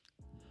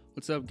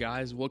What's up,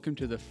 guys? Welcome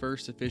to the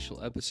first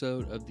official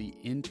episode of the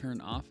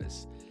Intern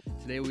Office.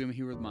 Today we are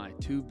here with my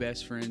two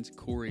best friends,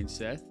 Corey and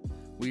Seth.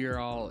 We are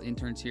all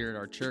interns here at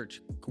our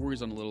church.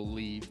 Corey's on a little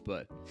leave,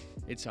 but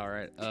it's all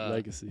right.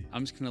 Legacy.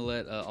 I'm just going to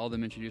let all of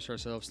them introduce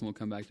ourselves, and we'll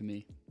come back to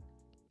me.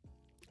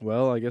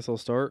 Well, I guess I'll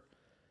start.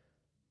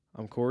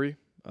 I'm Corey.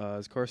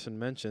 As Carson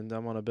mentioned,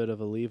 I'm on a bit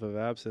of a leave of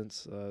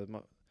absence.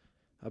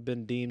 I've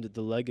been deemed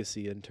the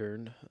legacy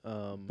intern.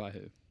 By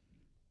who?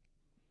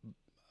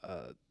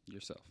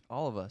 Yourself.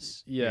 All of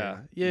us. Yeah.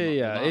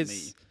 Not It's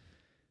me.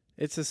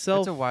 it's a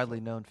That's a widely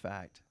known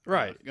fact.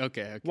 right.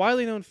 Okay.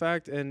 Widely known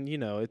fact, and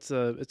it's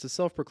a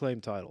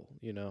self-proclaimed title,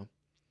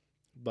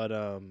 But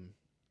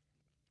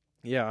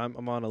yeah,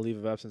 I'm on a leave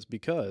of absence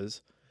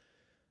because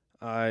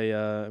I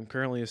am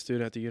currently a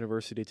student at the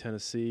University of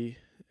Tennessee,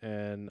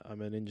 and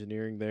I'm in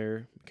engineering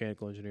there,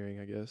 mechanical engineering,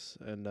 I guess,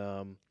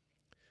 and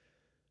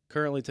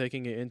currently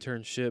taking an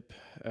internship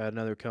at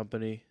another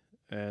company,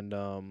 and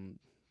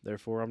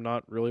therefore I'm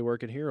not really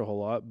working here a whole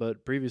lot.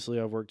 But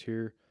previously I've worked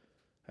here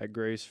at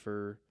Grace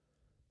for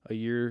a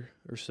year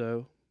or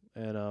so,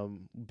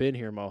 and been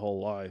here my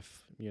whole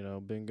life.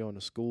 Been going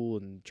to school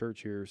and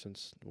church here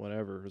since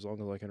whenever, as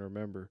long as I can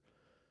remember.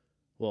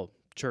 Well,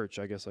 church,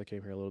 I guess I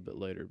came here a little bit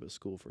later, but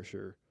school for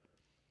sure.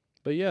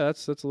 But yeah,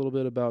 that's a little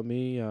bit about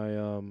me. I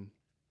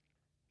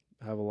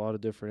have a lot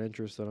of different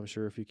interests that I'm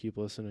sure if you keep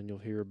listening you'll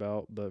hear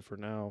about, but for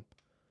now,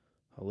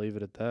 I'll leave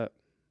it at that.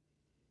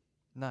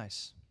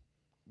 Nice.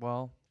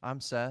 Well,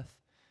 I'm Seth.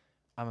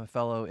 I'm a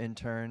fellow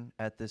intern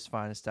at this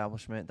fine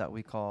establishment that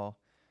we call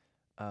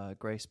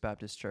Grace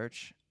Baptist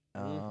Church.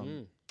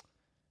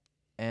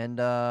 And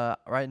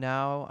right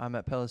now I'm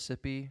at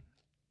Pellissippi.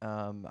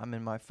 I'm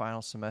in my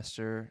final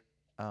semester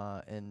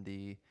in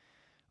the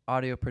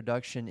audio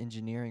production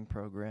engineering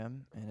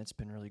program, and it's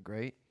been really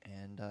great.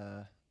 And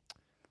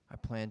I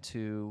plan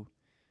to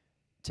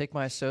take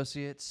my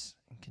associates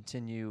and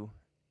continue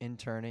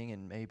interning,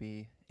 and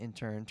maybe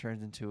intern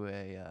turns into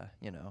a,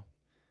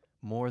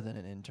 more than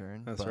an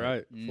intern. That's but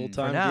right.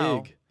 Full-time for now,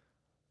 gig.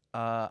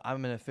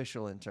 I'm an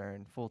official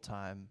intern,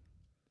 full-time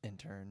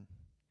intern.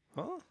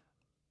 Huh?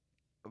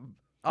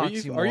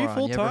 Oxymoron. Are you You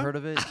full-time? ever heard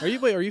of it? Are you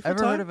full-time?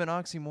 Ever heard of an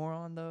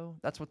oxymoron, though?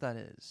 That's what that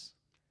is.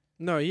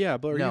 No, yeah,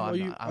 but No, are I'm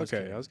you not. I was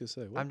okay, kidding. I was going to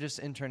say. What? I'm just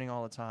interning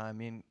all the time.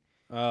 Me and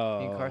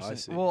I Carson.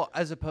 see. Well,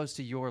 as opposed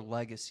to your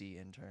legacy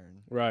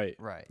intern. Right.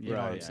 Right. You know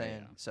Right, what I'm yeah,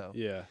 saying? yeah. So,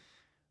 Yeah.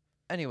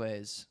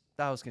 anyways,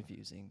 that was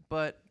confusing.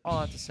 But all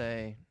I have to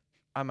say,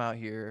 I'm out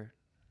here.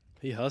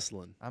 He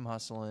hustling. I'm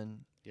hustling.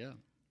 Yeah.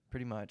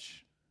 Pretty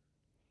much.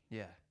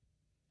 Yeah.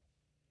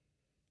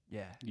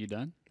 Yeah. You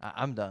done?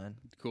 I'm done.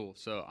 Cool.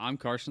 So I'm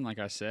Carson, like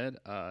I said.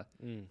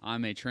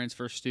 I'm a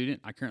transfer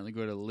student. I currently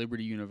go to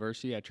Liberty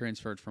University. I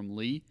transferred from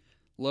Lee.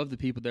 Love the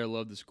people there,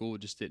 love the school.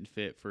 It just didn't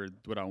fit for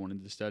what I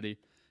wanted to study.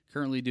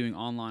 Currently doing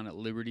online at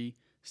Liberty,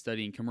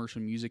 studying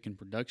commercial music and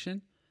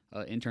production.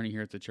 Interning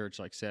here at the church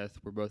like Seth.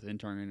 We're both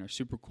interning. A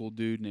super cool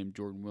dude named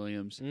Jordan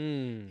Williams.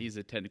 He's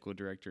the technical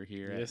director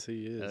here Yes,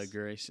 he is. at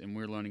Grace, and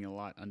we're learning a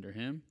lot under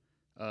him.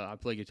 I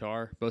play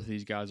guitar. Both of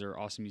these guys are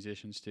awesome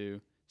musicians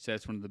too.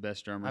 Seth's one of the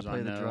best drummers I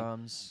play know. the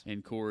drums.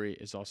 And Corey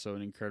is also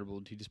an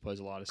incredible. He just plays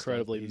a lot of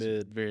Incredibly stuff. He's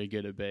mid. very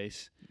good at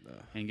bass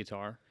and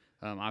guitar.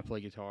 I play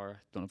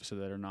guitar. Don't know if I said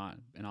that or not,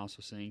 and I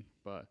also sing.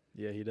 But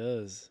Yeah, he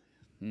does.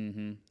 but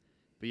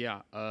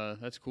yeah,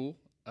 that's cool.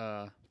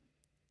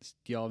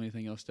 Do y'all have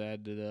anything else to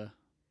add to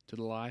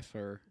the life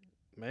or?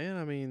 Man,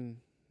 I mean,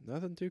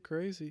 nothing too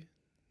crazy.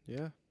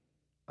 Yeah.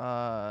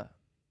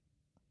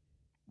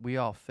 We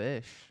all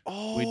fish.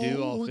 Oh, We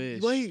do all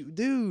fish. Wait,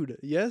 dude.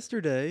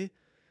 Yesterday,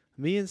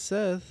 me and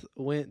Seth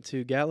went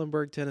to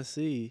Gatlinburg,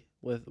 Tennessee,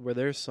 where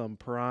there's some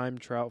prime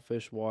trout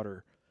fish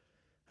water.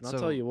 And I'll So-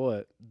 tell you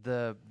what.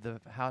 The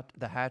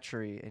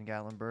hatchery in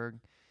Gatlinburg,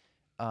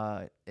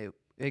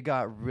 it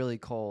got really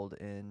cold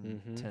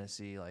in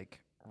Tennessee,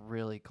 like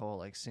really cold,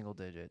 like single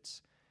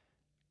digits.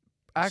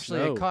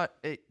 Actually, Snow.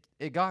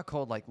 it got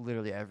cold like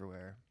literally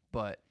everywhere,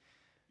 but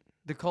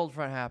the cold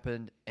front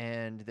happened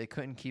and they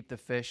couldn't keep the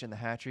fish in the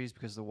hatcheries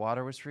because the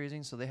water was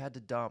freezing, so they had to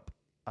dump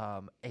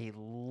a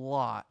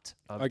lot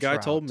of A guy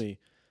trout. told me.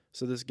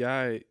 So this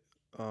guy,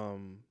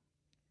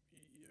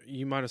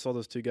 you might have saw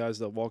those two guys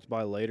that walked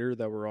by later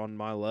that were on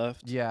my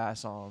left. Yeah, I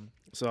saw him.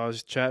 So I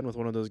was chatting with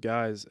one of those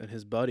guys, and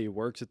his buddy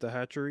works at the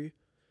hatchery.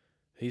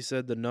 He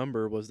said the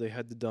number was they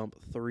had to dump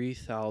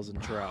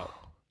 3,000 trout.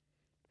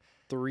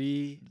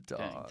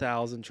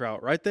 3,000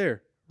 trout right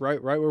there,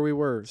 right where we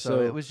were.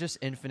 So it was just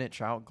infinite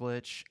trout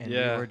glitch, and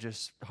Yeah. we were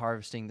just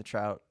harvesting the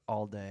trout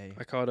all day.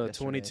 I caught a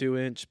yesterday.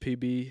 22-inch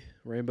PB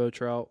rainbow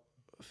trout.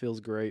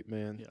 Feels great,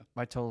 man. Yeah.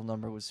 My total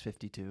number was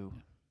 52.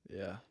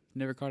 Yeah.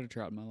 Never caught a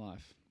trout in my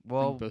life.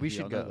 Well, both we of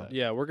y'all should know go. that.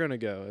 Yeah, we're going to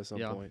go at some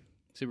Yeah. point.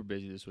 Super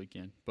busy this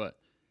weekend, but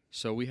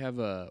so we have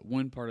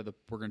one part of the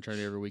we're gonna try to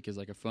do every week is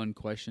like a fun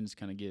question to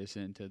kind of get us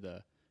into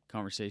the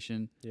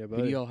conversation. Yeah, Who do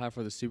buddy. y'all have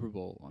for the Super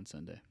Bowl on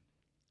Sunday?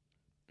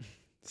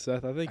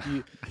 Seth, I think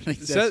you I think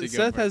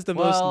Seth has the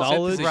Well, most Seth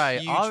is knowledge. right.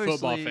 Huge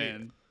football Obviously-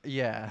 fan.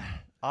 Yeah,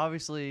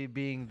 obviously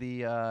being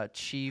the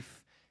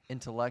chief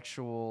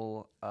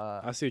intellectual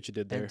I see what you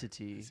did there.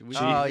 entity. So we-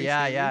 Oh Chief.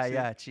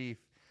 yeah, Chief.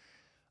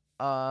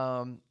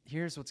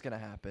 Here's what's gonna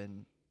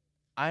happen.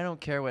 I don't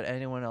care what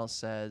anyone else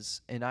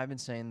says, and I've been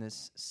saying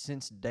this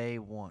since day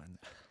one.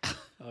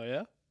 Oh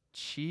yeah.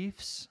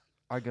 Chiefs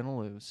are gonna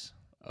lose.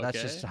 That's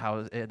Okay. just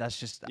how. That's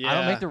just. I Yeah.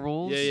 don't make the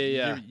rules.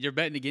 Yeah. You're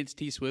betting against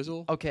T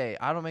Swizzle. Okay,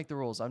 I don't make the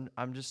rules.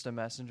 I'm just a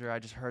messenger. I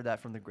just heard that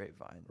from the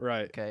grapevine.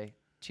 Right. Okay,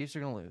 Chiefs are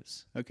gonna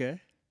lose. Okay.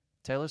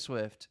 Taylor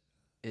Swift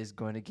is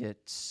going to get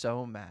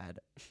so mad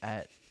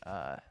at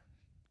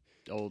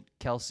Old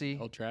Kelsey.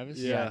 Travis.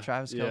 Yeah.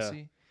 Travis yeah.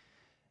 Kelsey.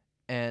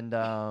 And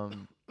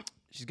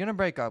she's going to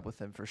break up with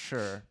him for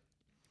sure.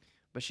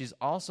 But she's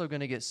also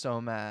going to get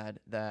so mad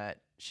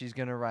that she's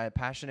going to write a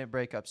passionate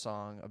breakup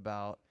song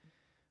about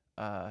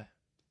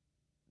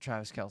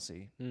Travis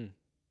Kelsey. Mm.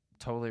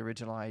 Totally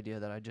original idea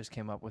that I just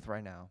came up with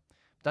right now.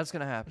 That's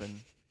going to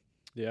happen.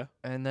 Yeah.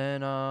 And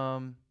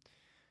then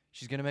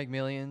she's going to make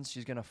millions.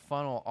 She's going to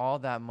funnel all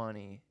that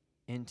money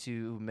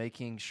into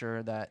making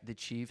sure that the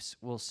Chiefs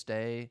will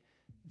stay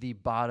the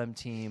bottom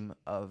team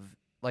of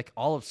like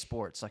all of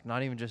sports, like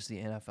not even just the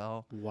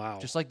NFL. Wow.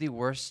 Just like the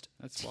worst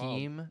That's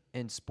team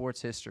in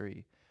sports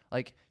history.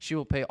 Like she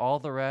will pay all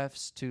the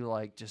refs to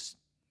like just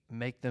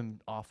make them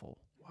awful.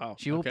 wow.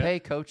 She will Okay. pay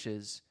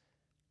coaches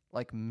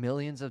like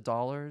millions of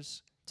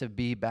dollars to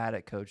be bad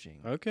at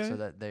coaching. Okay. So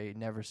that they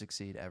never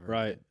succeed ever.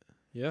 Right. again.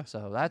 Yeah.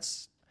 So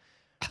that's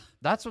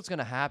what's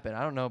gonna happen.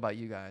 I don't know about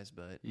you guys,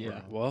 but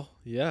Yeah. Well,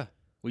 yeah.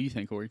 What do you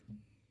think, Corey?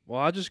 Well,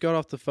 I just got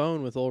off the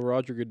phone with old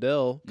Roger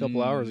Goodell a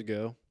couple hours Mm.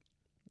 ago.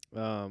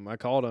 I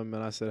called him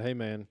and I said, "Hey,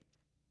 man,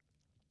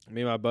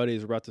 me and my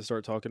buddies are about to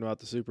start talking about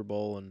the Super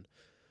Bowl and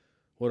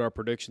what our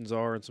predictions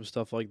are and some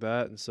stuff like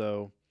that." And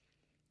so,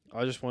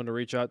 I just wanted to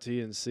reach out to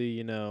you and see,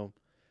 you know,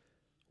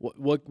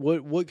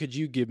 what could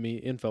you give me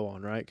info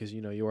on, right? Because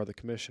you know you are the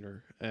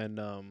commissioner. And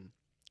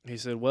he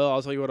said, "Well,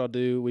 I'll tell you what I'll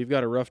do. We've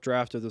got a rough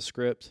draft of the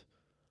script.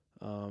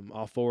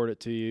 I'll forward it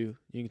to you.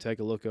 You can take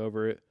a look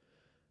over it."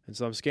 And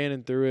so I'm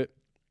scanning through it.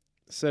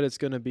 Said it's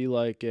going to be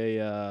like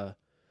a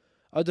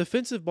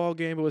defensive ball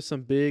game, but with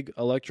some big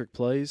electric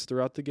plays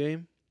throughout the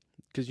game,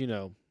 because you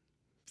know,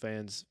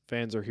 fans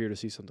are here to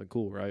see something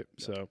cool, right?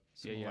 So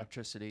some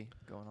electricity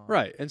going on.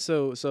 right, and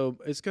so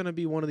it's going to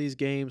be one of these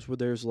games where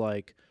there's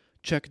like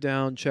check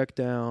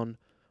down,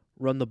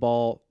 run the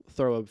ball,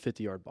 throw a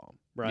 50-yard bomb,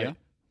 right? Yeah.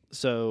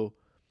 So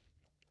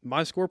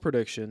my score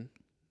prediction,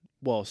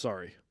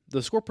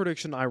 the score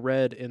prediction I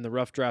read in the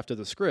rough draft of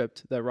the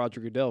script that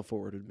Roger Goodell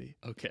forwarded me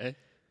Okay.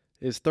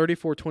 is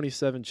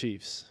 34-27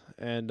 Chiefs.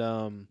 And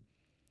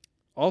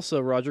also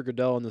Roger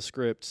Goodell in the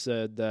script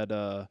said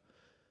that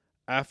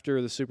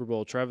after the Super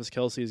Bowl, Travis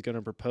Kelsey is going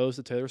to propose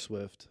to Taylor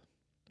Swift,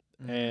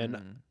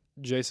 and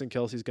Jason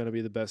Kelsey is going to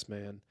be the best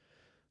man.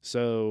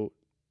 So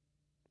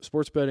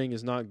sports betting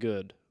is not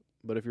good,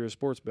 but if you're a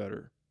sports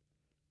bettor,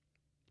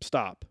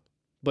 stop.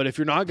 But if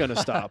you're not going to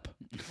stop,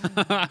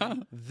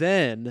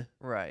 then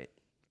Right.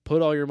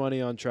 put all your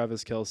money on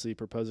Travis Kelsey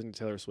proposing to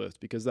Taylor Swift,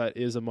 because that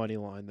is a money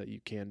line that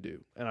you can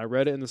do. And I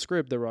read it in the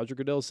script that Roger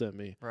Goodell sent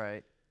me.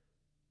 Right.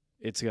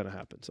 It's going to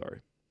happen.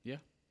 Sorry.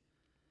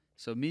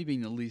 So me being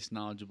the least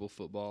knowledgeable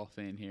football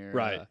fan here,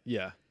 Right.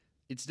 Yeah.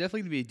 it's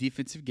definitely going to be a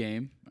defensive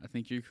game. I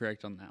think you're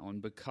correct on that one,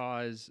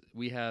 because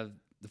we have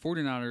the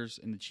 49ers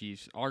and the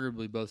Chiefs,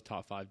 arguably both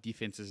top 5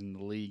 defenses in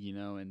the league, you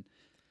know, and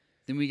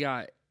then we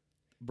got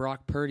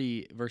Brock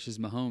Purdy versus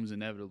Mahomes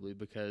inevitably,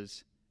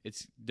 because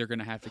they're going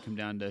to have to come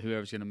down to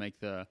whoever's going to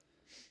make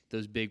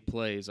those big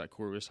plays like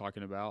Corey was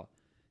talking about.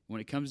 When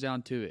it comes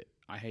down to it,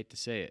 I hate to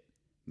say it,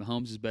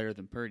 Mahomes is better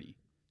than Purdy.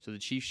 So the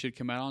Chiefs should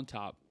come out on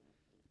top.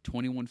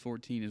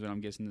 21-14 is what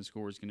I'm guessing the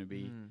score is going to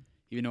be.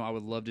 Even though I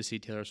would love to see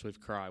Taylor Swift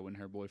cry when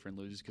her boyfriend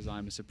loses, because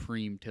I'm a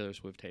supreme Taylor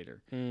Swift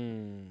hater.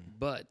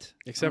 But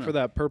Except for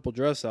that Purple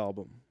Dress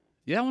album.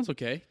 Yeah, that one's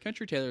okay.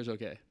 Country Taylor's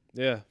okay.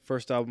 Yeah.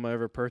 First album I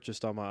ever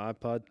purchased on my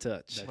iPod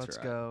Touch. That's Let's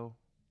right. go.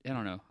 I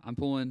don't know.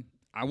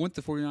 I want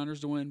the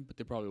 49ers to win, but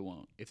they probably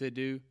won't. If they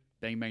do,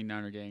 bang, bang,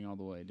 Niner gang all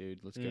the way, dude.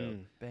 Let's go.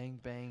 Bang,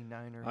 bang,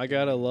 Niner. I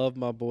got to gang. love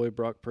my boy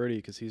Brock Purdy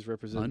because he's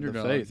representing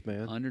Underdog. the faith,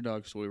 man.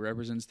 Underdog story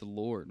represents the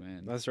Lord,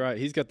 man. That's right.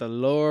 He's got the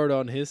Lord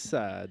on his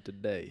side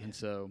today. And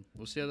so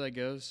we'll see how that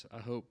goes. I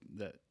hope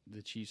that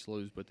the Chiefs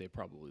lose, but they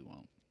probably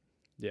won't.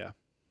 Yeah.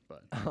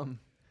 But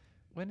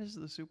When is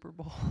the Super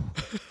Bowl?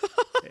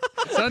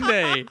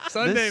 Sunday, This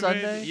man.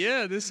 Sunday?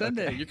 Yeah, this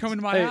Sunday. Okay. You're coming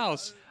to my Hey.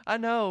 house. I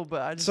know,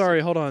 but I just Sorry,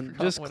 hold on.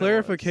 forgot Just when it was.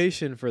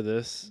 clarification for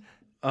this.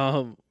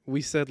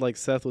 We said like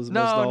Seth was most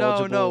No,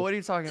 knowledgeable. no. What are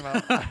you talking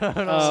about? I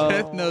don't know.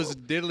 Seth knows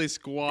diddly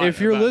squat. If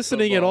you're about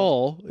listening at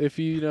football. all, if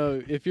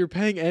you're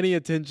paying any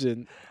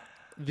attention,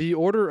 the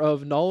order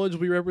of knowledge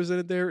we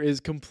represented there is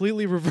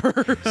completely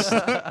reversed.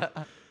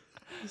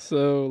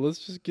 So let's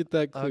just get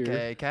that clear.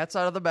 Okay, cat's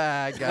out of the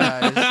bag,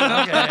 guys.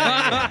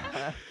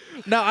 Okay.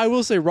 Now I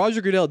will say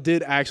Roger Goodell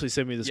did actually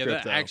send me the Yeah,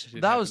 script that though. actually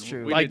did That happen. was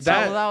true. We Like did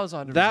that- see that was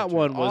 100% that true.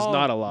 one was All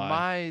not a lie.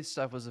 My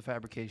stuff was a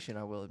fabrication,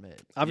 I will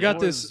admit. I've Yeah. got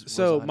this. Was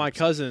So my 100%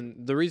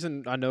 cousin, the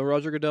reason I know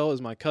Roger Goodell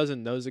is my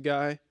cousin knows a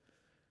guy.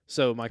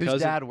 So my Whose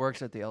cousin, dad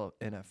works at the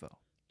NFL.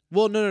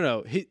 Well,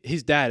 no.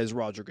 His dad is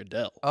Roger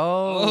Goodell.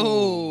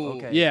 Oh,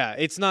 okay. Yeah,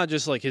 it's not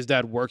just like his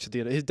dad works at the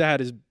NFL. His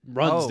dad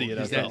runs the NFL.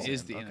 His dad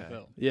is the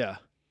NFL. Yeah,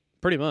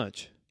 pretty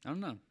much. I don't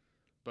know,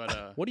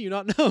 but what do you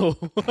not know?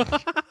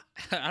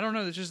 I don't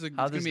know. It's just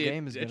how this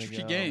game is going to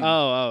go. game.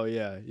 Oh,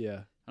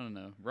 yeah. I don't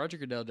know. Roger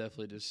Goodell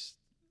definitely just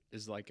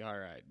is like, all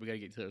right, we got to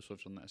get Taylor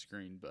Swift on that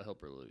screen, but help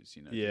her lose.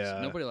 'Cause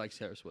Yeah. nobody likes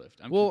Taylor Swift.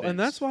 I'm Well, convinced. and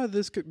that's why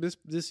this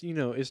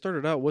it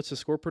started out. What's the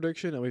score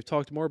prediction? And we've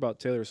talked more about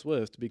Taylor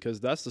Swift because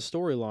that's the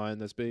storyline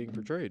that's being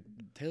portrayed.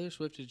 Taylor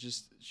Swift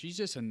is she's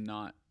just a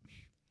not.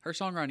 Her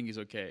songwriting is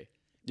okay.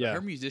 But Yeah,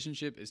 her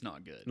musicianship is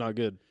not good. not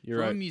good. You're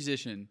From right. a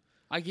musician,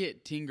 I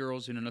get teen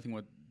girls who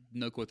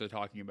know what they're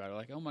talking about. Are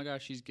like, oh my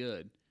gosh, she's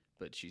good,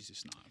 but she's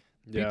just not.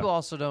 Yeah. People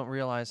also don't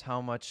realize how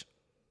much,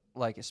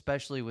 like,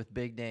 especially with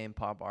big name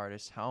pop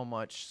artists, how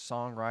much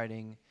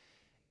songwriting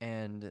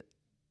and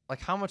like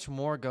how much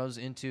more goes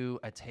into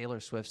a Taylor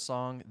Swift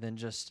song than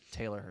just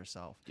Taylor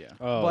herself. Yeah.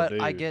 Oh, but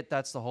I dude. get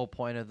that's the whole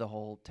point of the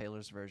whole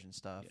Taylor's version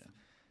stuff. Yeah.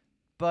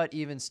 But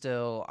even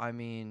still, I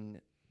mean,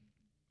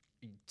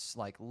 it's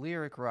like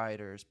lyric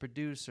writers,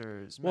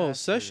 producers, Well,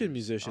 session masters,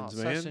 musicians,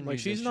 man. session Like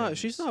she's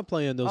musicians. not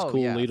playing those Oh,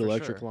 cool yeah, lead for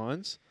electric sure.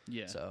 lines.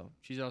 Yeah. So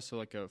She's also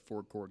like a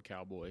 4-chord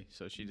cowboy,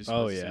 so she just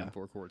Oh, wants to yeah. sing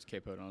 4 chords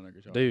capoed on her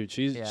guitar. Dude,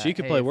 she yeah, could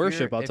hey, play if worship.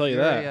 you're- I'll if tell you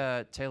you're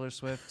that. a Taylor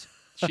Swift.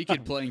 She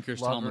could play in Chris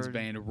Tomlin's Lover.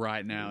 band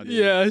right now, dude.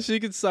 Yeah, she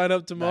could sign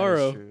up That is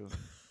tomorrow. true.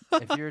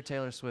 If you're a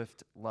Taylor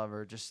Swift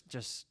lover,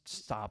 just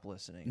stop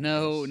listening.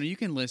 No, Because- you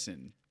can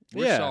listen.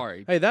 We're Yeah.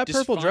 sorry. Hey, that Just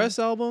Purple find- Dress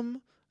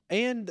album,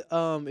 and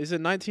is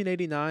it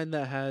 1989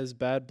 that has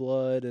Bad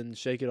Blood and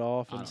Shake It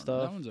Off I and don't know.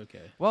 That stuff? one's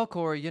okay. Well,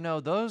 Corey,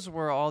 those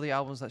were all the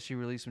albums that she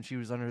released when she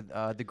was under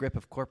the grip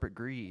of corporate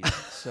greed.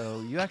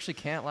 So you actually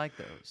can't like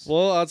those.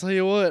 Well, I'll tell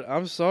you what.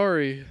 I'm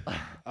sorry.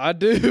 I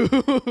do.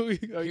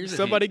 Here's a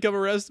Somebody come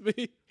arrest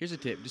me. Here's a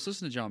tip: just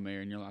listen to John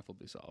Mayer, and your life will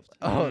be solved.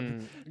 Oh,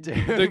 dude,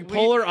 The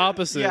polar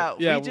opposite. Yeah,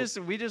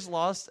 we we just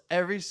lost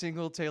every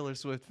single Taylor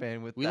Swift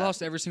fan with We that.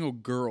 lost every single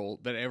girl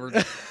that ever,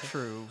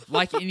 True.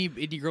 like any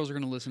girls are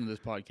going to listen to this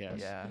podcast.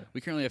 Yeah.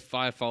 We currently have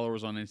 5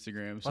 followers on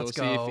Instagram, so Let's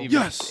we'll go. see if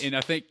Yes! and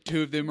I think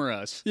 2 of them are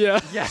us. Yeah.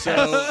 Yes.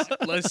 So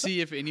let's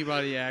see if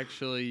anybody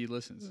actually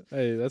listens.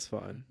 Hey, that's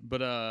fine.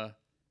 But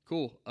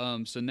cool.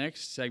 So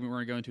next segment we're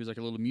gonna go into is like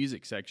a little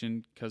music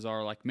section because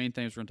our like main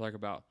themes we're gonna talk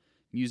about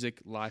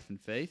music, life,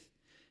 and faith.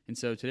 And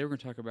so today we're gonna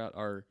talk about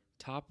our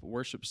top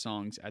worship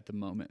songs at the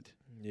moment.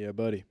 Yeah,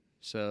 buddy.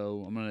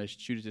 So I'm gonna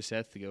shoot it to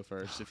Seth to go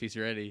first if he's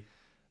ready.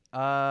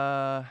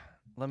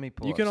 Let me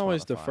pull. You up can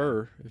always Spotify.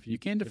 defer if You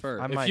can defer.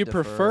 I If might you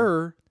defer.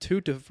 prefer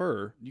to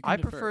defer. You can I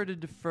defer. prefer to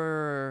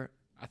defer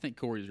I think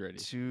Corey's ready.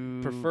 to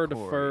Prefer to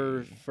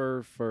Corey,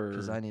 fur.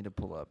 because I need to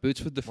pull up.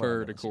 Boots with the What I'm fur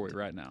gonna to listen Corey to.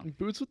 right now.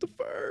 Boots with the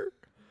fur.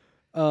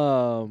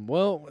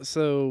 Well,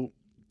 so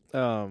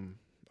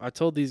I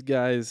told these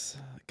guys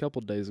a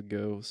couple days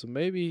ago, so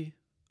maybe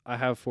I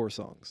have 4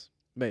 songs.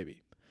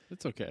 Maybe.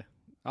 It's okay.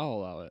 I'll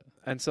allow it.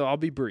 And so I'll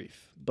be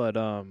brief, but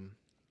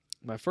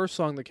my first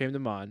song that came to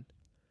mind,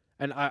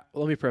 and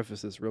let me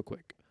preface this real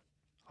quick.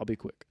 I'll be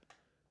quick.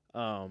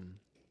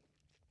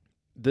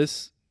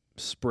 This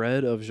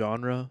spread of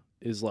genre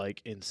is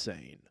like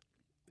insane.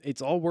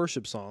 It's all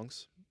worship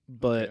songs,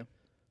 but Okay.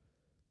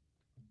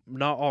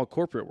 not all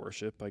corporate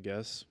worship, I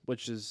guess,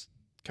 which is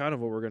kind of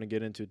what we're going to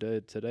get into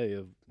today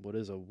of what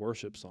is a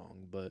worship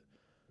song, but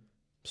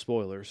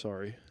spoiler,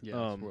 sorry.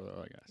 Yeah, spoiler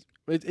alert, guys.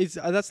 It's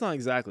that's not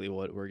exactly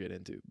what we're getting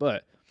into,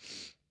 but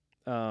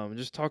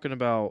just talking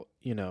about,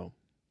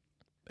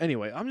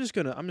 anyway, I'm just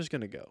going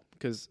to go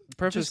cuz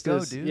preface Just go,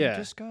 this, dude. yeah.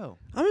 Just go.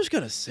 I'm just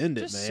going to send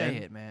it, Just man. say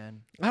it,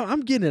 man.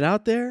 I'm getting it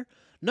out there.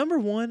 Number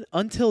 1,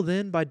 Until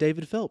Then by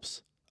David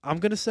Phelps. I'm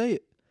going to say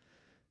it.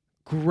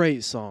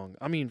 Great song.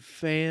 I mean,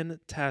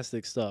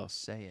 fantastic stuff.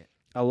 Say it.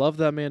 I love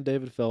that man,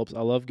 David Phelps. I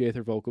love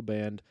Gaither Vocal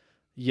Band.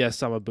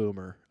 Yes, I'm a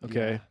boomer.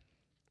 Okay.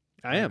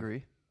 Yeah, I am.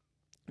 agree.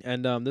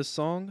 And this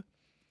song,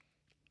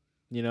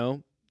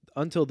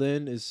 Until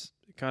Then is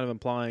kind of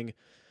implying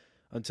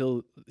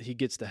until he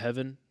gets to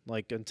heaven,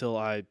 like until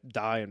I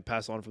die and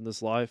pass on from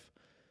this life.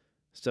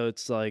 So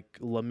it's like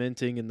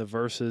lamenting in the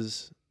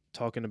verses,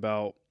 talking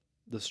about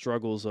the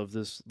struggles of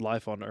this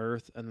life on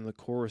earth, and then the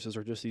choruses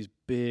are just these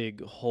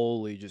big,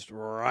 holy, just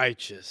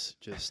righteous,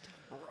 just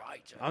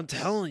Righteous. I'm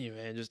telling you,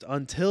 man, just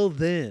until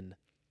then,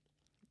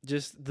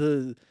 just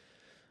the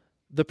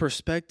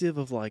perspective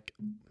of like,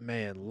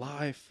 man,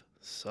 life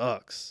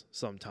sucks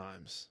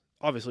sometimes.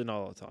 Obviously not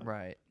all the time.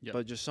 Right. Yep.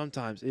 But just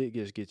sometimes it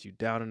just gets you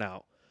down and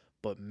out.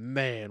 But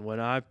man, when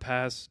I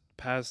pass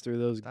through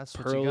those That's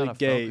what you pearly gotta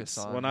gates,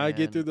 focus on, when I get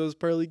man. through those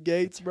pearly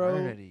gates,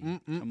 Eternity.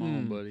 bro. Come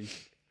on, buddy.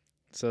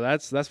 So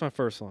that's my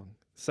first song.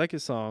 Second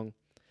song,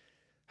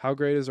 How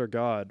Great Is Our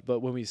God, but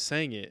when we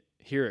sang it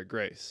here at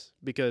Grace,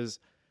 because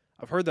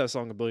I've heard that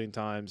song a billion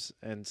times,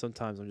 and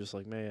sometimes I'm just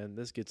like, man,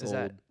 this gets Is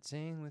old. that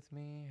Sing With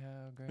Me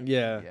How Great?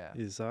 Yeah.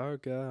 Is our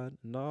God?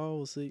 No,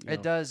 we'll see.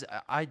 It does.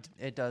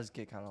 It does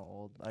get kind of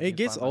old. It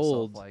gets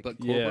old, like, but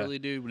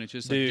corporately, dude, when it's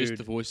just like just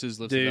the voices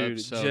lifted dude,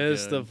 up, so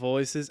just good. the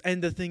voices.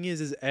 And the thing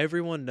is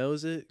everyone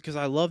knows it because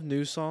I love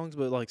new songs,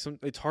 but like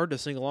it's hard to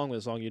sing along with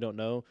a song you don't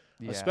know,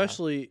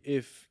 especially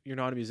if you're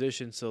not a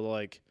musician. So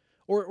like,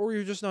 or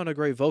you're just not a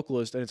great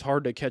vocalist, and it's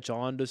hard to catch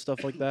on to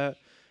stuff like that.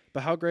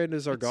 But How Great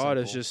Is Our God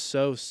is just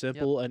so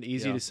simple and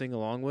easy to sing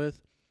along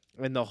with,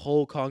 and the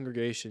whole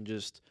congregation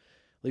just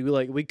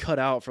we cut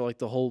out for like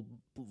the whole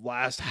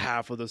last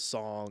half of the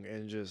song,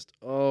 and just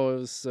it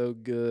was so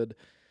good.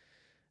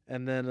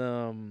 And then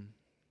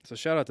so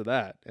shout out to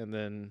that. And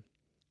then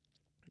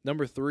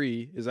number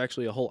 3 is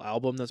actually a whole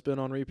album that's been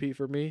on repeat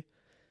for me.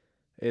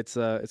 It's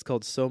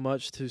called So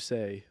Much to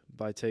Say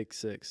by Take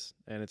 6,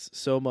 and it's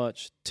so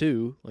much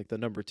to like the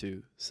number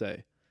 2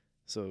 say.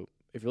 So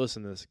if you're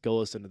listening to this, go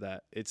listen to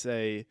that. It's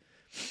an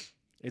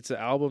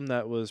album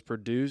that was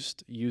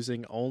produced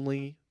using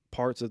only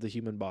parts of the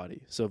human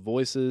body. So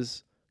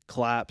voices,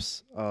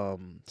 claps,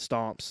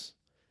 stomps,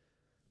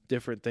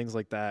 different things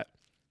like that.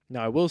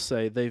 Now I will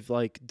say they've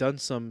like done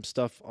some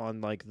stuff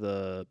on like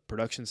the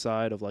production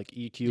side of like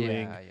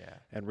EQing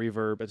and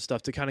reverb and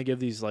stuff to kind of give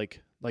these like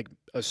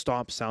a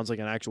stomp sounds like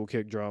an actual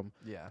kick drum.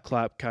 Yeah.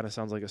 Clap kind of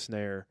sounds like a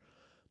snare.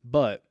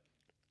 But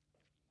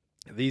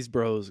these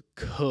bros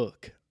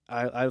cook.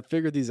 I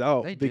figured these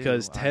out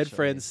because Ted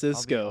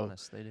Francisco. I'll be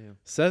honest, they do.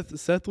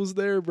 Seth was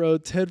there, bro.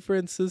 Ted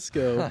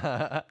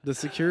Francisco, the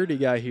security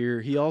guy here,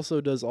 he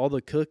also does all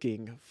the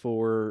cooking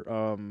for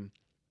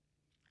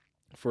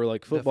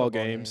like football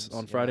games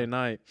on Friday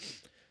night.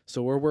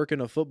 So we're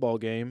working a football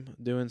game,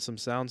 doing some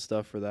sound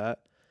stuff for that.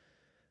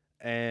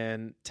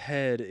 And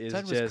Ted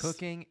was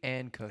cooking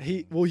and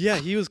cooking.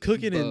 He was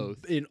cooking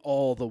in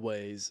all the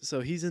ways.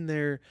 So he's in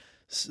there.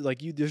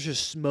 Like there's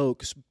just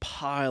smoke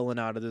piling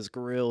out of this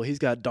grill. He's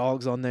got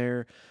dogs on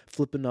there,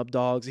 flipping up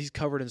dogs. He's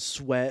covered in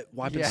sweat,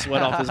 wiping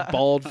sweat off his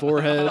bald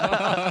forehead.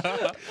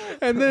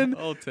 And then,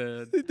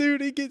 Ted,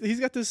 dude,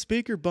 he's got this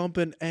speaker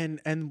bumping, and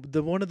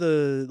the one of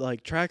the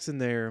like tracks in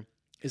there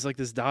is like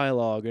this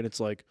dialogue, and it's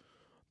like,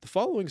 the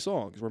following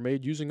songs were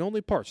made using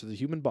only parts of the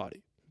human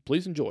body.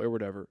 Please enjoy or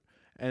whatever.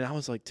 And I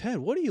was like, Ted,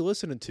 what are you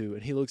listening to?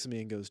 And he looks at me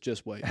and goes,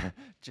 just wait.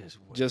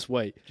 Just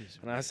wait.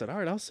 And I said, all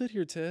right, I'll sit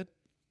here, Ted.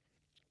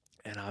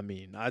 And I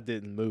mean, I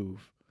didn't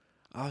move.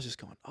 I was just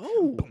going,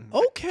 oh,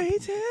 okay,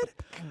 Ted.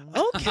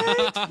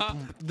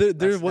 Okay.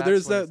 There's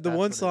the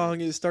one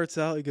song, it starts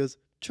out, it goes,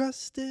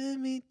 trust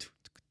in me.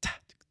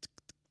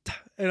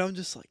 And I'm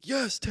just like,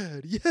 yes,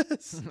 Ted,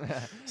 yes.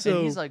 So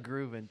and he's like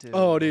grooving too.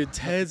 Oh, dude,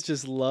 Ted's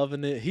just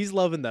loving it. He's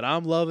loving that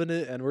I'm loving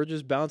it, and we're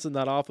just bouncing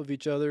that off of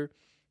each other.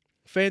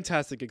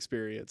 Fantastic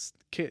experience.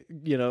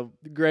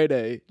 Grade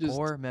A. Just,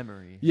 core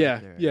memory.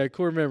 Yeah,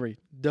 core memory.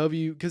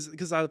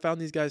 Because I found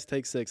these guys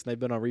Take 6, and they've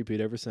been on repeat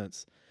ever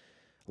since.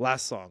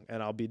 Last song,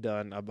 and I'll be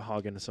done. I'm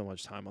hogging so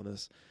much time on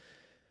this.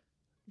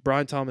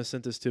 Brian Thomas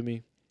sent this to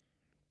me.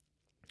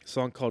 A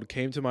song called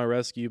Came to My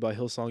Rescue by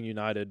Hillsong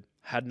United.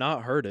 Had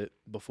not heard it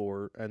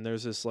before, and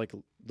there's this, like,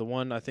 the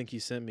one I think he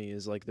sent me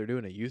is, like, they're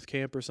doing a youth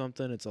camp or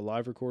something. It's a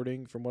live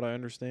recording, from what I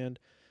understand.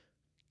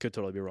 Could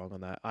totally be wrong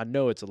on that. I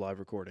know it's a live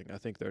recording. I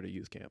think they're at a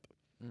youth camp.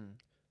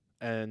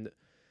 And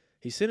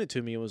he sent it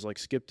to me. It was like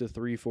skip to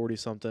 340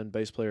 something,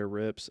 bass player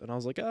rips. And I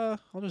was like, I'll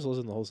just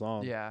listen to the whole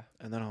song. Yeah.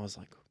 And then I was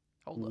like,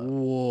 hold up.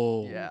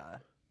 Whoa. Yeah.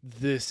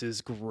 This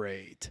is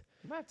great.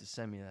 You might have to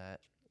send me that.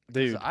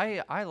 Dude.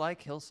 I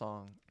like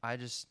Hillsong.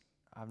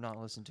 I've not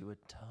listened to a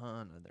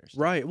ton of their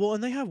stuff. Right. Well,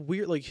 and they have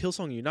weird, like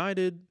Hillsong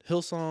United,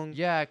 Hillsong.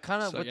 Yeah,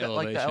 kind of like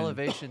with the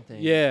elevation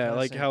thing. Yeah,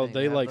 like how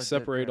they like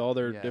separate all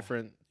their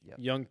different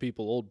young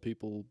people, old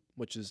people,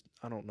 which is,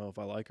 I don't know if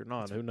I like or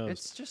not. Who knows?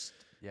 It's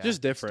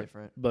just different.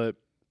 But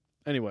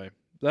anyway,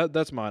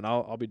 that's mine.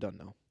 I'll be done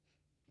now.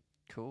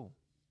 Cool.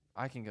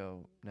 I can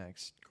go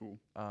next. Cool.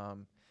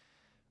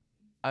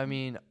 I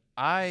mean,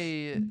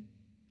 I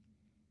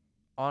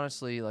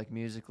honestly, like,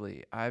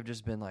 musically, I've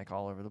just been like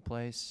all over the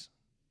place.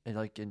 And,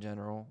 like, in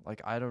general,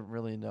 like, I don't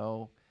really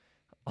know.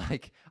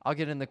 Like, I'll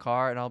get in the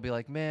car and I'll be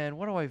like, man,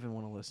 what do I even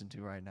want to listen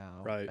to right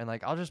now? Right. And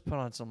like, I'll just put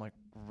on some like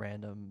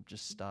random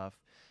just stuff.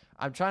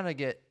 I'm trying to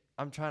get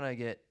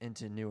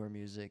into newer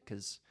music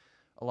because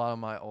a lot of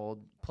my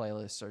old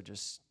playlists are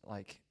just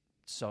like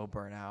so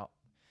burnt out.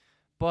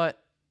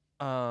 But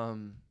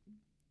kind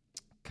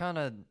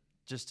of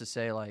just to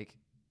say, like,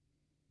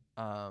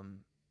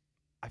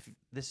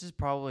 this is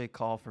probably a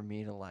call for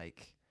me to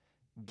like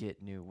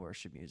get new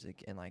worship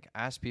music and like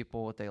ask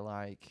people what they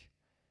like,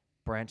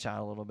 branch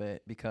out a little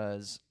bit,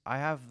 because I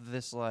have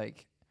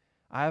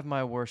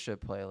my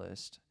worship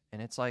playlist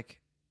and it's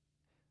like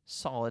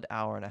solid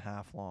hour and a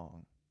half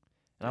long.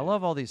 And I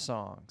love all these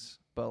songs,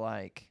 but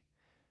like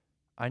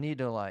I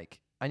need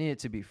it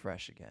to be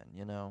fresh again,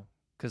 you know?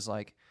 Cuz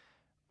like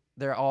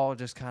they're all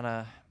just kind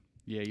of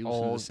you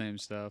listen to the same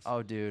stuff.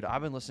 Oh, dude,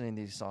 I've been listening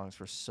to these songs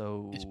for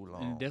so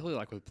long. And definitely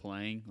like with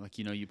playing, like,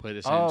 you play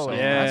the same song.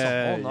 Yeah, that's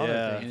a whole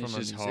nother thing and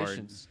from it's a just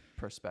musician's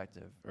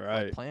perspective.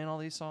 Right. Like playing all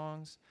these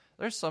songs.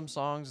 There's some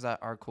songs that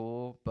are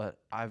cool, but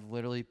I've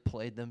literally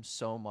played them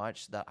so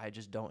much that I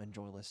just don't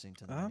enjoy listening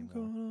to them I'm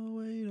anymore. gonna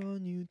wait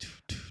on you.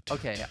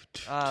 Okay,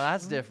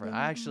 that's different.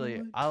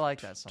 I like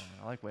that song.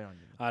 I like Wait on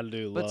You. I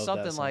do But love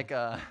something that song.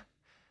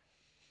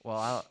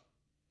 like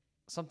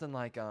something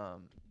like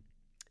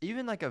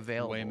even like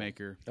Available.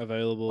 Waymaker.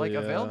 Available. Like yeah.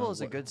 Available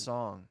is a good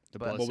song. The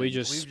But But we Blessing.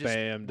 just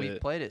spammed we've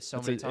it. played it so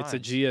It's many times.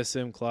 It's a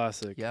GSM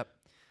classic. Yep.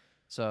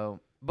 So,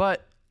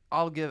 but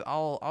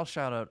I'll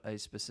shout out a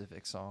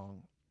specific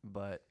song.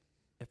 But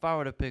if I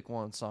were to pick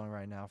one song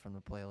right now from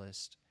the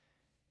playlist,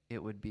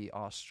 it would be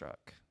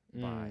Awestruck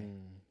by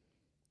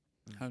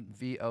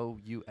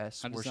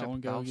VOUS. How does Worship. that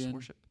one go Vows again?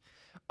 Worship.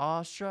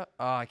 Awestruck.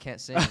 Oh, I can't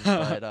sing,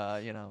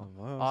 but you know,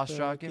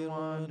 Awestruck in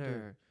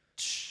wonder.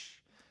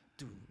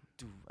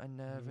 I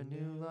never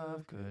knew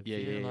love could Yeah,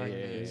 feel yeah, like yeah,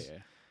 yeah, this. yeah.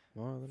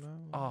 More than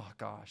I Oh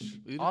gosh, You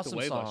did awesome the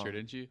wave song. last year,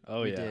 didn't you?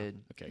 Oh We yeah,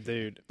 did. Okay.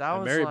 dude. That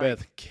and was Mary like-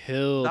 Beth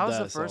killed That was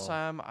the first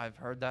song. time I've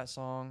heard that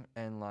song,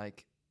 and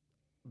like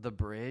the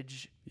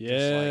bridge, Yes,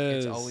 just like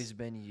it's always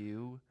been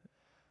you.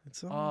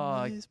 It's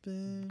always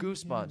been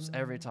Goosebumps you.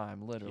 every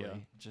time, literally.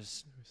 Yeah.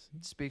 Just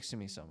speaks to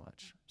me so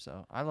much.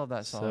 So I love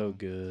that song. So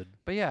good.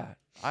 But yeah,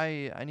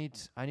 I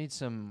need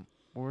some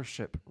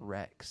worship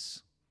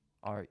recs,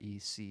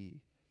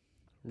 REC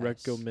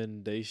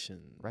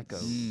Recommendations.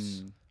 recos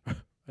Mm,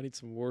 I need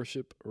some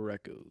worship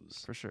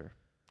recos. for sure.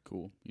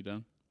 cool. You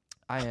done?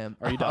 I am.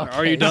 Are you done? Okay,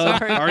 Are you done?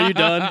 sorry. Are you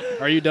done?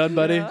 Are you done,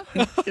 buddy? Yeah.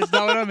 It's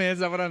not what I meant.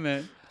 It's not what I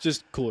meant.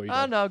 Just cool. Are you Oh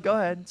done? no, go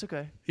ahead. It's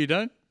okay. You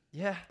done?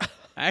 Yeah.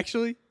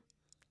 Actually?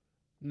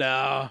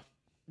 Nah.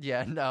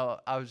 Yeah. No,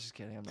 I was just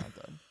kidding. I'm not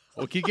done.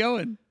 Well, keep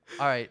going.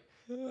 All right.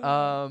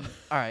 All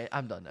right.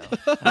 I'm done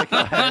now. Go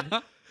ahead.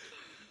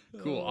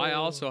 Cool. I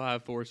also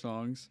have 4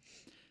 songs.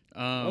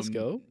 Let's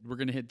go. We're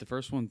going to hit the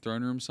first one,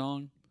 Throne Room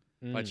Song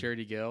by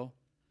Charity Gale.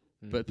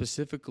 But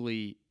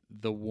specifically,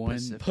 the one...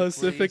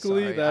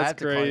 Specifically, Sorry, I that's have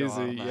to call you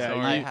crazy. on that. Yeah, Sorry.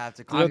 I you- have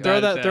to I'm call you bad throw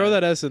at that that. throw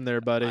that S in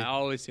there, buddy. I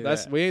always say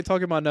That's that. we ain't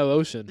talking about no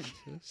ocean.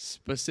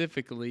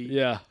 Specifically,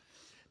 Yeah.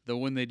 the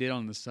one they did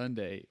on the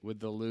Sunday with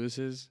the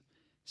Lewises,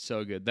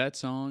 so good. That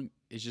song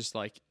is just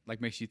like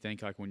makes you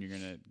think like when you're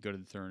gonna go to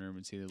the throne room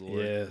and see the Lord.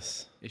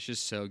 Yes. It's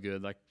just so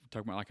good. Like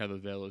talking about like how the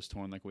veil is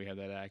torn, like we have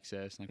that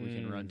access, like we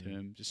can run to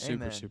Him. Just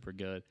Amen. super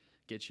good.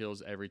 Get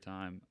chills every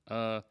time.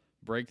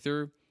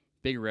 Breakthrough,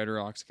 big Red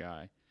Rocks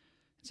guy.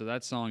 So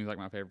that song is like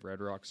my favorite Red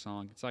Rocks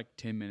song. It's like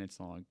 10 minutes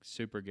long.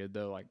 Super good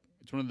though. Like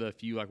it's one of the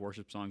few like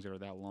worship songs that are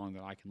that long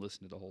that I can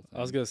listen to the whole thing.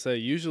 I was gonna say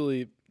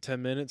usually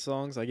 10-minute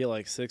songs. I get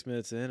like 6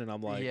 minutes in, and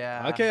I'm like,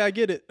 Yeah. okay, I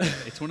get it.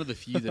 It's one of the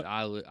few that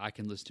I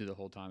can listen to the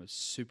whole time. It's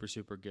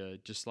super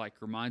good. Just like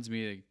reminds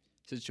me of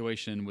the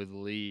situation with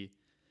Lee,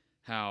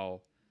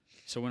 how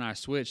so when I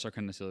switched, I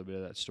kind of see a little bit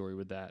of that story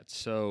with that.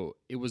 So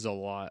it was a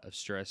lot of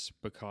stress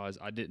because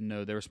I didn't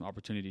know there were some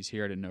opportunities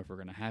here. I didn't know if they were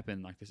going to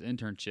happen, like this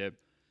internship.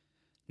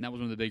 And that was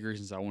one of the big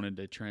reasons I wanted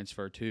to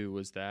transfer too,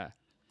 was that.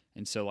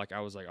 And so like I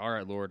was like, all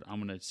right, Lord,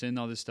 I'm going to send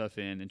all this stuff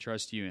in and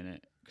trust you in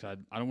it because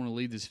I don't want to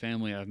leave this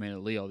family I've made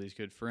at Lee, all these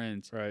good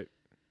friends. Right.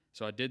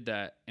 So I did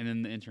that, and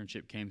then the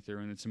internship came through,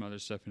 and then some other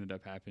stuff ended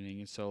up happening.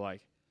 And so,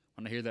 like,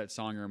 when I hear that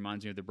song, it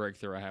reminds me of the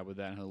breakthrough I had with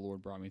that, and how the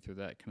Lord brought me through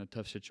that kind of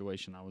tough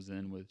situation I was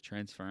in with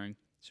transferring.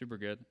 Super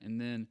good. And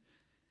then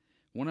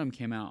one of them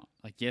came out,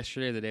 like,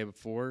 yesterday or the day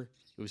before.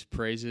 It was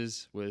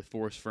Praises with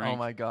Forrest Frank. Oh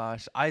my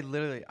gosh. I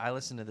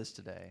listened to this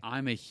today.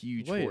 I'm a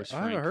huge Wait, Forrest I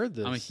Frank. haven't heard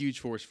this. I'm a huge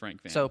Forrest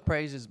Frank fan. So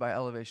Praises by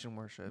Elevation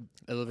Worship.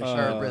 Elevation.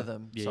 Or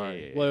Rhythm. yeah,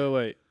 Sorry. yeah, yeah.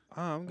 Wait.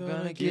 I'm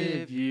Gonna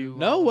give you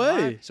No all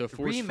way. my So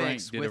Forrest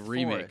Frank did a with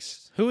remix.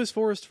 Forrest. Who is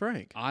Forrest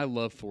Frank? I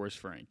love Forrest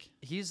Frank.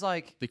 He's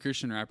like, The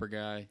Christian rapper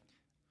guy.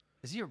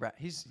 is he a rap?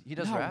 He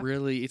does Not rap.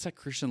 really. It's like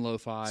Christian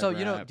lo-fi So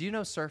rap. do you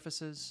know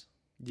Surfaces?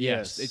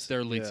 Yes, it's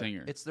their lead Yeah.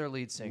 singer. It's their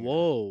lead singer.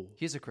 Whoa.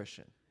 He's a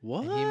Christian.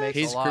 What? And he makes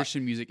His a lot.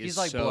 Christian music is He's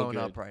like so blowing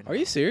good. up right now. Are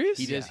you serious?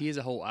 He does. Yeah. He has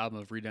a whole album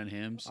of redone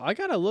hymns. I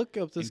gotta look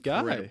up this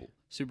Incredible. guy.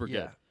 Super good.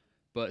 Yeah.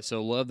 But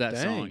so love that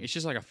song. Dang. It's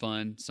just like a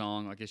fun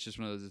song. Like it's just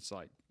one of those. It's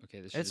like okay,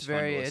 this is It's just fun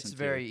to very listen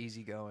to.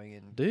 easygoing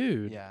and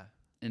Dude. yeah.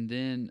 And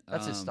then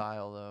That's his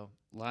style though.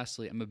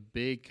 Lastly, I'm a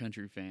big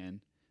country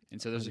fan,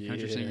 and so there's a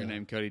country singer Yeah.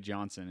 named Cody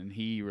Johnson, and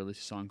he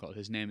released a song called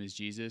 "His Name Is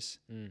Jesus."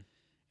 Mm.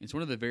 It's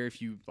one of the very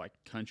few like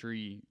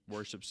country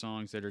worship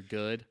songs that are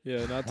good.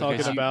 Yeah, not Because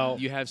talking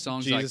about you have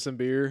songs Jesus and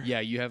beer. like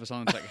yeah, you have a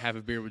song that's like "Have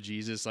a Beer with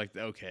Jesus." Like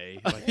okay,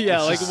 like, Yeah,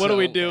 it's like, just what are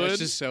we so- doing? It's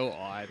just so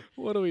odd.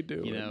 What are we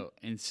doing? You know,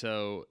 and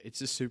so it's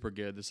just super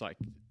good. It's like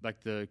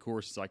the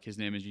chorus is like his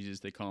name is Jesus.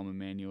 They call him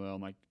Emmanuel.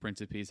 And like Prince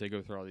of Peace. They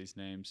go through all these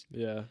names.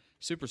 Yeah.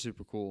 Super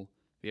cool.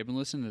 We have been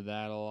listening to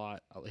that a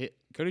lot.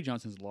 Cody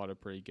Johnson's a lot of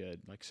pretty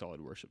good, like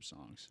solid worship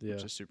songs, Yeah.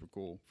 which is super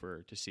cool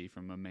to see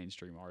from a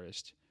mainstream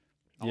artist.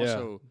 Yeah.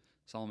 Also,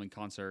 saw him in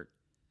concert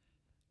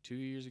 2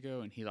 years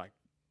ago, and he like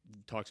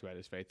talks about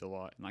his faith a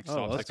lot and like Oh,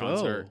 stops the let's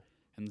concert. go.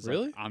 And it's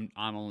Really? like,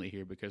 I'm only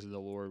here because of the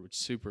Lord, which is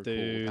super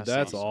Dude, cool.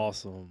 that's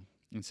awesome.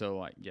 And so,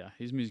 like, yeah,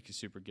 his music is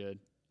super good.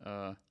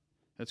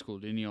 That's cool.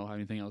 Didn't y'all have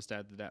anything else to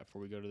add to that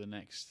before we go to the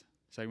next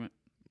segment?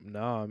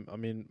 No, I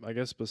mean, I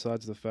guess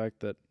besides the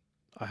fact that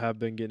I have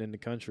been getting into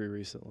country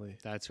recently.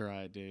 That's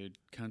right, dude.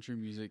 Country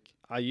music.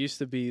 I used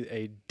to be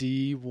a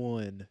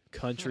D1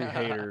 country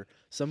hater.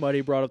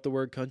 Somebody brought up the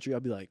word country,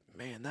 I'd be like,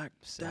 man, that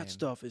Same.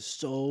 stuff is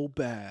so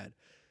bad.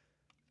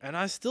 And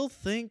I still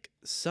think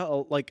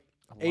so, like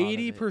A lot of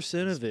it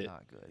 80% is of it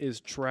not good. is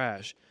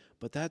trash.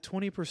 But that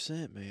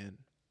 20%, man,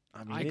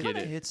 I mean, I it, get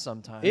Kinda it. hits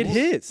sometimes. It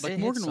hits. Like It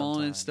Morgan hits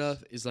Wallen and sometimes.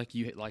 stuff is like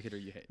you like it or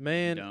you hate.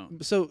 man. You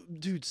don't. So,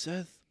 dude,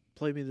 Seth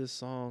played me this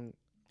song.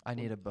 I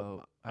need a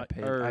boat. I I-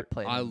 paid. or- I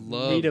played. I him.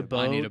 love. Need a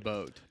I need boat? a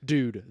boat.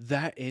 Dude,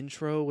 that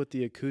intro with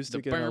the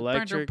acoustic and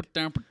electric.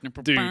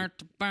 Dude,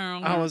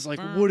 I was like,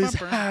 what is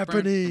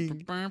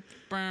happening?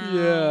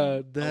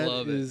 Yeah, that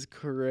love it. is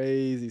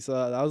crazy. So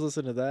I was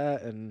listening to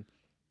that and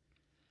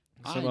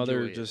I some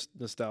other enjoy it. just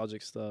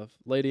nostalgic stuff.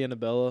 Lady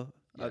Annabella.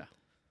 Yeah.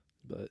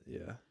 But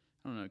yeah.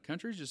 I don't know.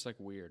 Country's just like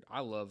weird.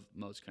 I love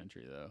most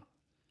country though.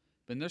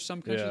 But there's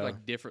some country Yeah.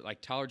 like different.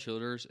 Like Tyler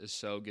Childers is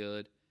so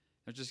good.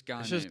 There's this guy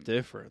It's just named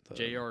different though.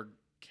 J.R.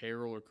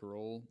 Carroll or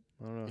Carroll.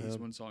 I don't know He has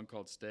him. one song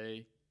called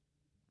 "Stay,"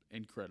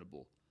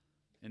 incredible.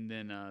 And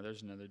then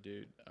there's another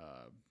dude,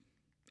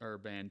 or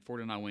band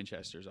 49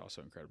 Winchester is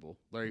also incredible.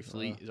 Larry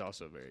Fleet is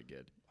also very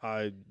good.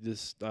 I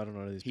don't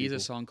know these He has people. a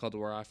song called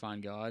 "Where I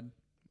Find God."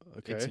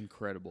 Okay. It's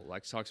incredible.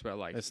 Like talks about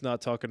like It's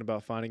not talking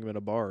about finding him in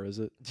a bar, is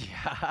it?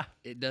 Yeah.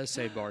 it does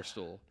say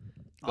Barstool.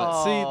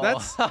 But see,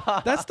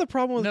 that's the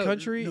problem with No,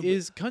 country no, but-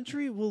 is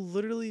country will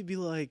literally be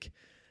like,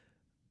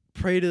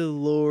 pray to the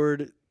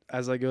Lord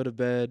as I go to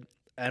bed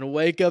and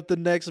wake up the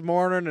next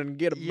morning and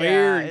get a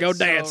beer and go it's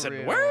so dancing.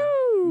 real.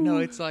 Woo! No,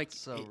 it's like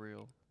so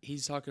real.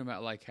 he's talking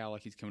about like how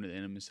like he's coming to the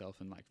end of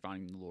himself and like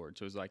finding the Lord.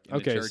 So it's like in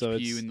Okay, the church so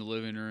pew it's- in the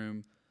living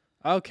room.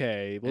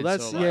 Okay. Well, And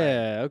that's so, like-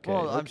 yeah. Okay.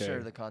 Well, I'm okay.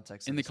 sure the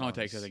context. In of the song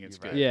context, I is- think it's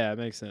you're good. right. Yeah, it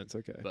makes sense.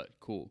 Okay. But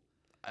cool.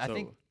 I So-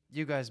 think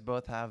you guys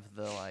both have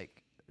the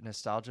like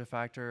nostalgia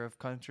factor of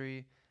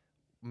country.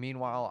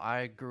 Meanwhile,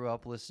 I grew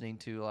up listening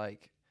to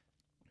like,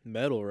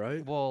 Metal,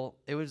 right? well,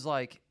 it was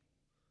like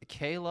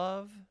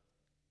K-Love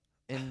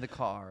in the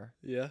car,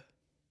 Yeah.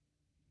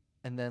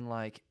 and then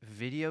like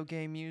video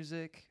game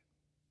music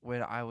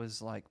when I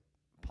was like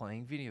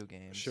playing video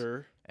games.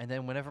 Sure. And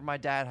then whenever my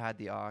dad had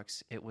the aux,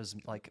 it was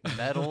like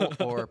metal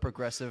or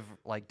progressive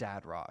like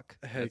dad rock.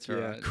 Heck That's yeah.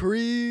 right.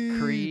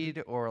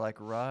 Creed. Or like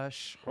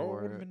Rush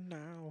Hold or me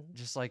now.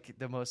 just like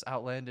the most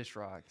outlandish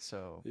rock.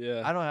 So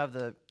Yeah. I don't have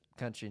the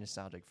country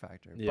nostalgic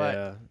factor, but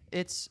Yeah.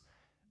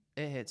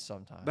 it hits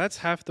sometimes. That's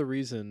half the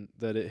reason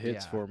that it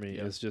hits Yeah. for me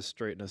Yeah. is just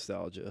straight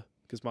nostalgia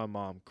because my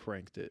mom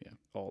cranked it Yeah.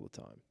 all the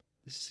time.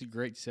 This is a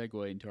great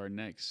segue into our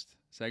next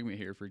segment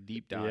here for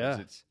deep dives.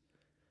 Yeah.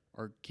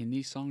 Or can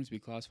these songs be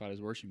classified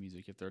as worship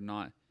music if they're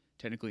not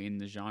technically in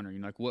the genre? You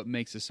know, like what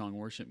makes a song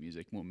worship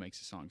music and what makes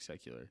a song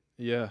secular?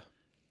 Yeah.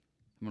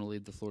 I'm gonna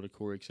leave the floor to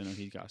Corey because I know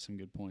he's got some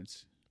good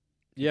points.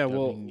 Yeah. Doug, you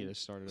Well, can get us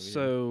started over here.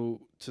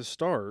 so to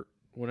start,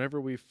 whenever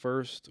we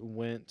first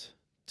went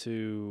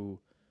to,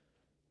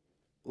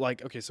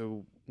 like, okay,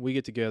 so we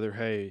get together,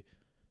 hey,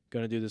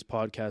 gonna do this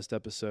podcast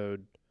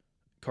episode.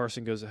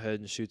 Carson goes ahead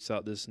and shoots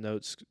out this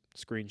notes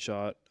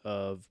screenshot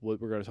of what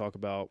we're going to talk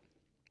about.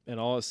 And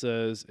all it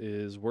says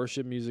is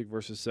worship music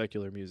versus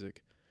secular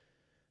music.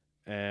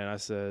 And I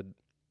said,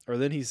 or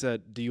then he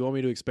said, do you want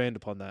me to expand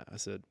upon that? I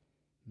said,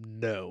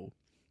 no.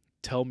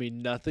 Tell me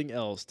nothing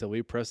else till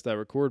we press that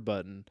record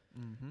button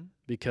Mm-hmm.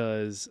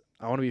 because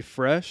I want to be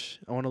fresh.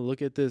 I want to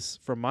look at this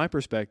from my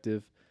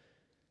perspective.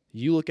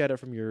 You look at it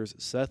from yours.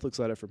 Seth looks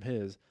at it from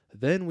his.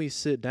 Then we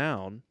sit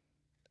down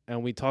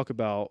and we talk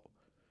about,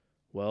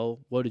 well,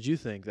 what did you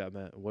think that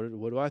meant? What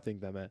do I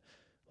think that meant?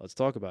 Let's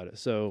talk about it.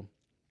 So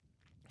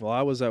while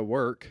I was at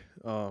work,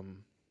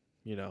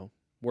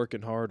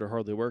 working hard or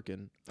hardly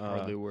working.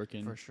 hardly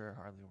working. For sure,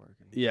 hardly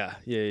working. Yeah.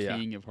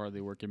 King of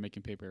hardly working,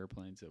 making paper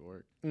airplanes at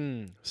work.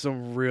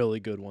 Some really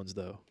good ones,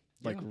 though.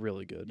 Like, Yeah.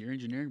 really good. Your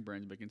engineering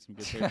brain's making some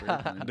good paper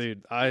airplanes.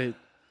 Dude,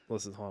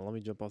 listen, hold on. Let me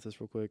jump off this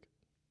real quick.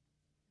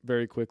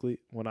 Very quickly.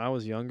 When I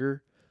was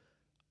younger,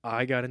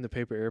 I got into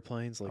paper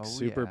airplanes like Oh,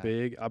 super yeah.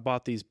 big. I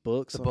bought these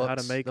books The on how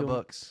to books, make the them.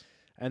 books.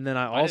 And then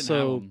I I didn't have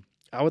also, 'em.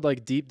 I would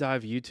like deep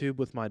dive YouTube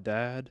with my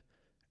dad.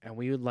 And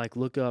we would like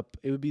look up,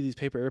 it would be these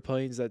paper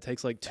airplanes that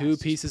takes like two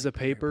Fastest pieces of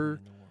paper. airplane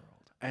in the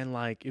world. And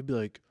like, it'd be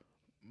like,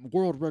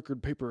 world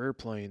record paper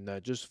airplane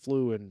that just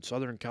flew in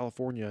Southern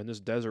California in this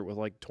desert with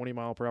like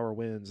 20-mile-per-hour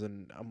winds.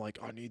 And I'm like,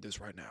 I need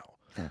this right now.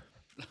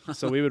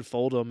 So we would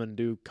fold them and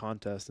do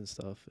contests and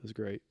stuff. It was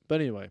great. But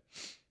anyway,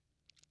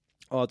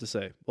 all I have to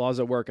say, while I was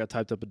at work, I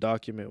typed up a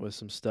document with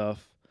some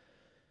stuff.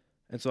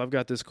 And so I've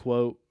got this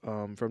quote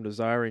from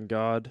Desiring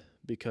God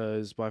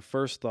because my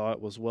first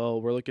thought was,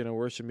 well, we're looking at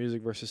worship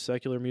music versus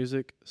secular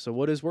music. So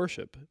what is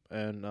worship?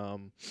 And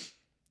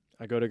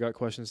I go to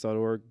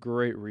gotquestions.org.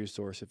 Great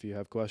resource if you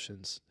have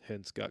questions.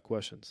 Hence, Got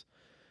Questions.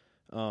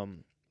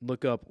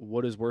 Look up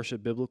what is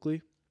worship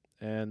biblically.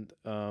 And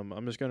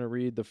I'm just going to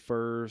read the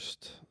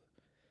first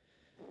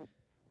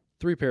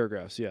 3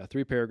 paragraphs. Yeah,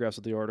 3 paragraphs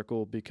of the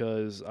article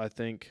because I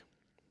think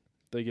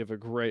they give a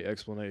great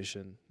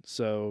explanation.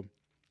 So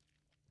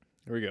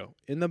here we go.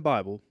 In the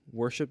Bible,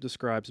 worship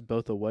describes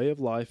both a way of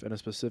life and a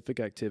specific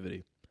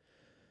activity.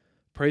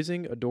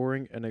 Praising,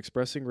 adoring, and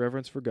expressing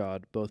reverence for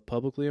God, both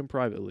publicly and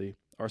privately,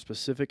 are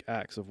specific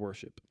acts of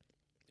worship.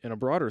 In a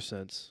broader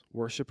sense,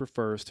 worship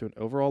refers to an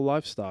overall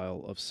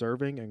lifestyle of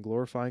serving and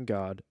glorifying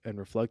God and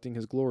reflecting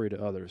His glory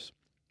to others.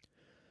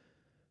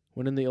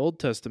 When in the Old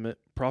Testament,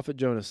 prophet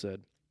Jonah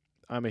said,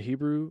 "I am a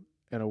Hebrew,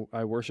 and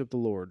I worship the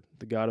Lord,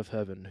 the God of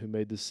heaven, who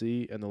made the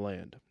sea and the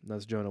land." And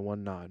that's Jonah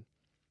 1:9.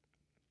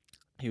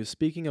 He was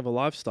speaking of a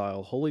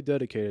lifestyle wholly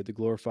dedicated to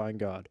glorifying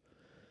God.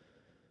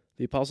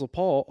 The Apostle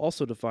Paul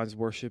also defines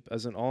worship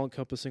as an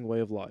all-encompassing way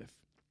of life.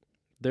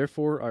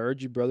 Therefore, I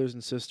urge you, brothers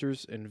and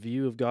sisters, in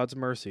view of God's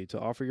mercy, to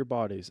offer your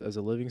bodies as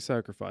a living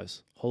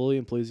sacrifice, holy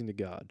and pleasing to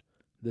God.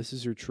 This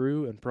is your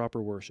true and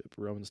proper worship.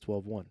 Romans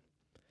 12:1.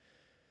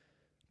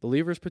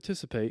 Believers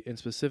participate in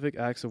specific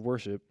acts of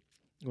worship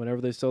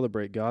whenever they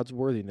celebrate God's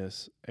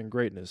worthiness and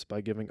greatness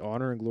by giving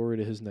honor and glory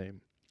to His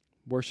name.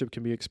 Worship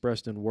can be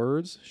expressed in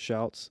words,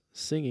 shouts,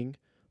 singing,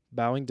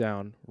 bowing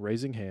down,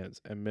 raising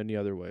hands, and many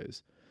other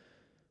ways.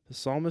 The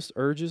psalmist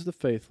urges the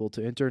faithful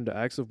to enter into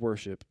acts of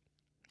worship,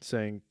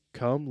 saying,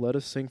 "Come, let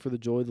us sing for the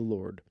joy of the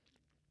Lord.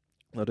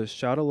 Let us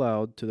shout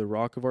aloud to the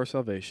rock of our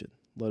salvation.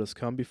 Let us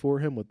come before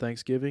Him with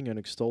thanksgiving and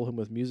extol Him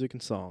with music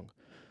and song."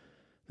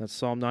 That's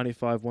Psalm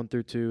 95,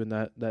 1-2, and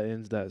that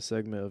ends that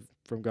segment of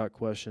From Got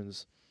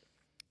Questions.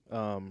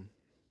 And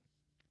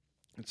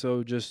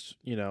so just,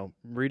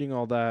 reading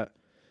all that,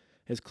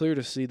 it's clear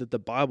to see that the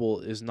Bible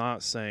is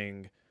not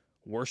saying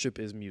worship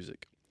is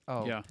music.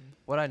 Oh, Yeah.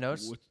 What I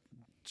noticed,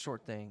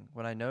 short thing,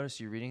 when I noticed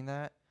you reading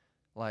that,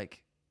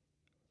 like,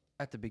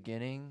 at the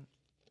beginning,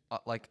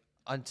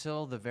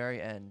 until the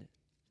very end,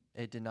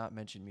 it did not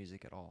mention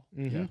music at all.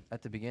 Mm-hmm. Yeah.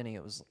 At the beginning,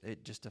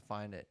 it just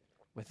defined it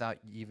without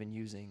even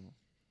using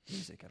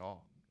music at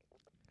all.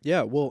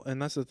 Yeah, well,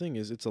 and that's the thing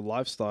is it's a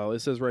lifestyle. It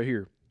says right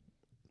here,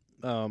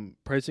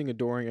 praising,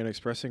 adoring, and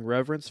expressing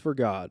reverence for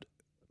God,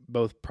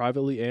 both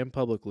privately and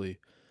publicly,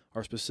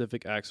 are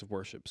specific acts of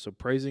worship. So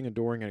praising,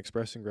 adoring, and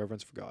expressing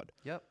reverence for God.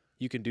 Yep.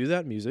 You can do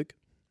that in music,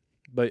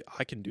 but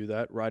I can do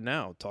that right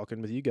now,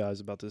 talking with you guys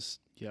about this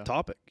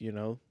topic,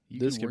 You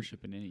this can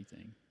worship in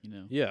anything,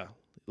 Yeah,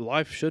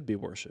 life should be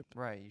worship.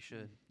 Right, you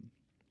should.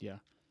 Yeah.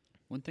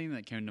 One thing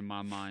that came to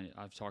my mind,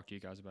 I've talked to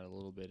you guys about a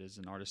little bit, is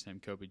an artist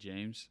named Kobe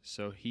James.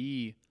 So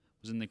he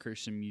was in the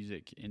Christian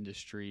music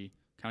industry,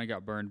 kind of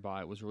got burned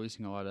by it, was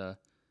releasing a lot of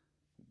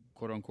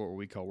quote-unquote what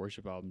we call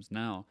worship albums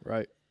now.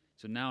 Right.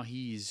 So now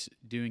he's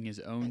doing his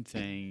own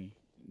thing,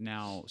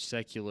 now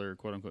secular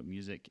quote-unquote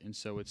music. And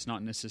so it's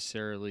not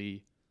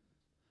necessarily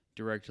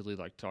directly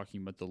like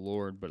talking about the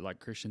Lord, but like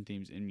Christian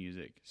themes in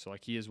music. So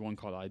like he has one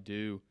called "I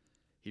Do."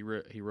 He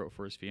wrote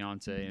for his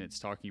fiance, and it's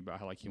talking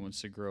about how like he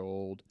wants to grow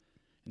old.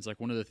 It's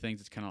like one of the things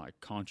that's kind of like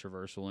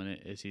controversial in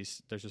it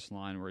is there's this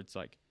line where it's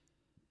like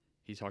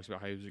he talks about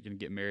how he was going to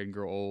get married and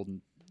grow old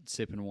and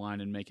sipping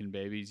wine and making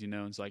babies,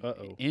 It's like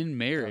in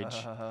marriage,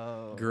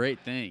 great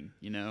thing,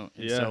 And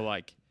so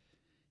like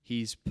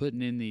he's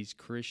putting in these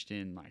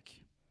Christian like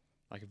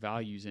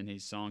values in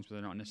his songs, but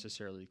they're not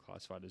necessarily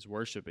classified as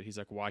worship. But he's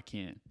like, why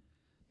can't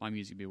my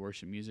music be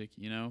worship music?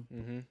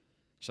 Mm-hmm.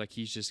 It's like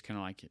he's just kind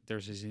of like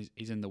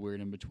he's in the weird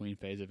in between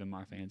phase of, "Am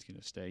my fans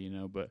gonna stay?"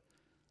 But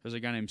there's a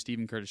guy named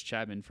Stephen Curtis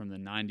Chapman from the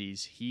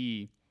 '90s.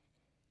 He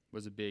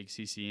was a big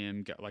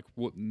CCM guy.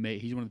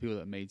 He's one of the people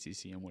that made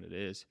CCM what it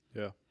is.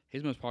 Yeah.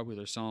 His most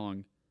popular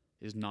song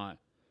is not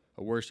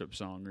a worship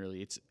song,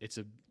 really. It's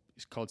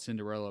called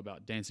Cinderella,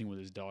 about dancing with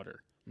his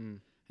daughter. Mm.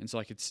 And it's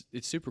like it's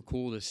super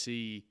cool to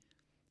see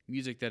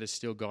music that is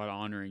still God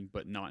honoring,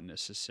 but not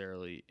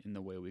necessarily in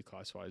the way we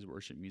classify as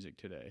worship music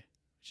today.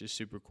 It's just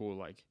super cool.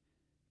 Like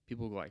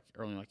people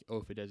are only like, "Oh,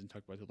 if it doesn't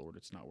talk about the Lord,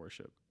 it's not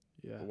worship."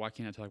 Yeah. But why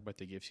can't I talk about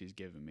the gifts He's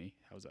given me?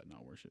 How is that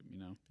not worship?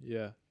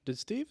 Yeah. Did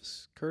Steve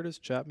Curtis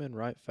Chapman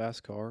write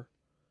Fast Car?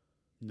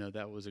 No,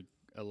 that was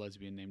a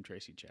lesbian named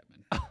Tracy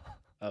Chapman.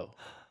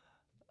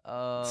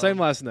 Oh. Same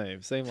last name.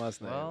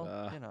 Well,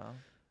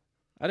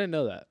 I didn't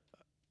know that.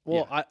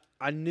 Well, yeah.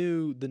 I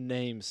knew the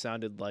name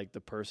sounded like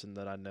the person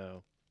that I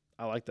know.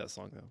 I like that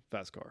song though,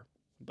 Fast Car.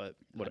 But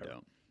whatever. I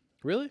don't.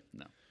 Really?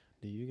 No.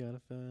 Do you got a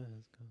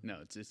fast car? No,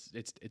 it's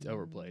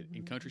overplayed.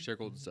 In country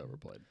circles, it's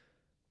overplayed.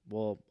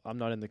 Well, I'm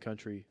not in the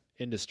country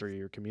industry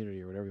or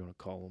community or whatever you want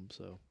to call them,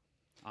 so.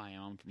 I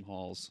am from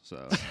Halls,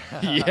 so.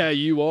 Yeah,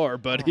 you are,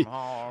 buddy.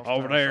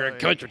 Over there in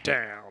Country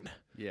Town.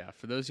 Yeah,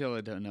 for those of y'all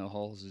that don't know,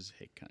 Halls is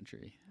hick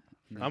country.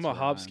 I'm a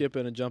hop, skip,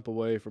 and a jump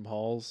away from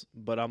Halls,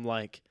 but I'm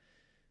like,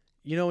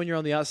 when you're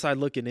on the outside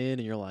looking in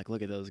and you're like,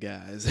 look at those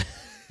guys.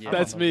 Yeah,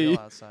 that's me.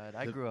 Outside.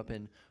 I grew up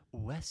in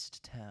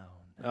West Town.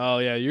 Oh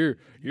yeah,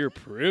 you're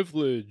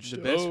privileged.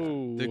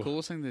 The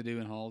coolest thing to do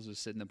in Halls is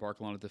sit in the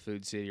parking lot at the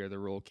Food City or the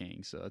Roll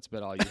King. So that's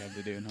about all you have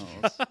to do in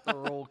Halls. The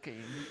Roll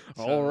King.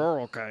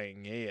 Roll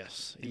King,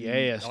 yes,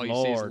 yes, all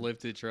Lord. You see is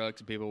lifted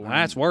trucks and people.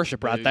 That's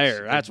worship right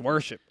there. That's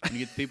worship. And you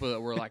get the people that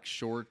wear like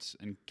shorts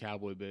and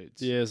cowboy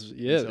boots. Yes,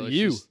 so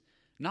you.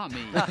 Not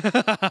me.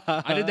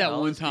 I did that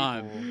one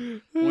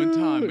time. One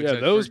time. Yeah,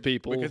 those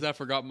people. Because I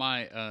forgot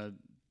my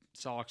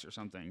socks or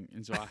something,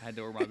 and so I had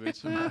to wear my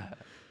boots.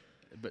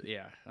 But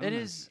yeah, it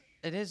is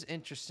it is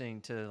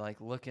interesting to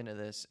like look into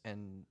this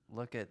and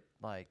look at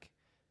like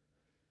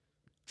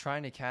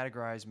trying to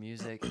categorize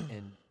music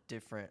in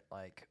different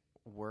like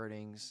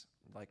wordings,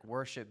 like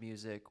worship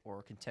music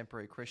or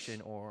contemporary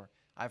Christian, or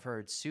I've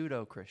heard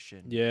pseudo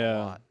Christian. Yeah. A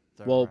lot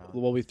thrown Well,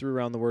 around. we threw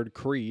around the word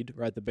Creed,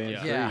 right? The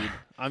band Yeah. Creed.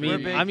 I We're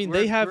mean, big-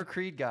 they we're have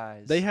Creed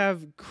guys.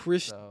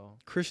 So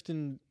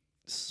Christian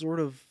sort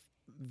of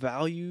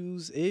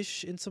values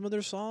ish in some of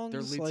their songs.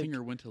 Their lead like,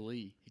 singer went to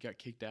Lee. He got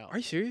kicked out. Are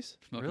you serious?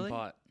 Smoking Really?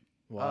 pot.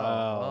 Wow,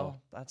 Oh,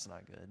 well, that's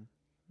not good.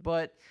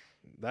 But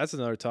that's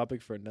another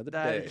topic for another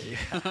that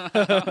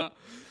day.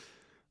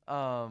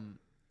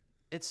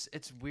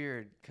 it's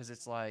weird because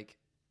it's like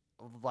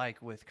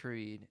with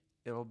Creed,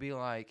 it'll be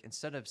like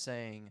instead of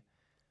saying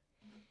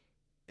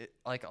it,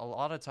 like a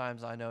lot of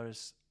times I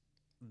notice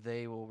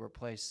they will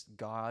replace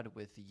God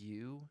with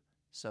you,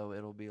 so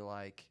it'll be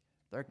like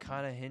they're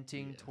kind of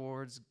hinting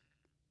towards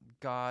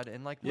God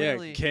and like Yeah,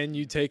 really can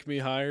you take me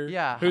higher?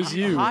 Yeah, Who's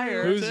you?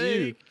 higher. Who's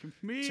you?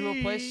 to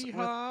a place with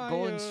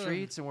golden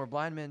streets and where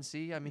blind men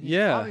see. I mean, he's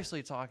Yeah,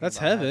 obviously talking That's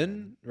about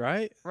heaven,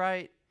 right?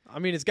 right? I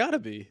mean, it's got to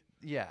be.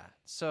 Yeah.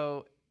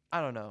 So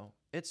I don't know.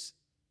 It's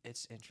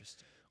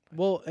interesting.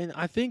 Well, and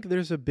I think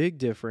there's a big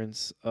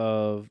difference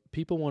of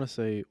people want to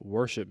say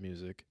worship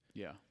music.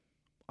 Yeah.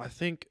 I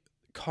think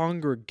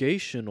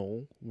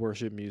congregational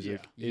worship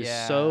music is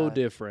Yeah. so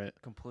different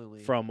Completely.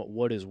 from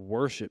what is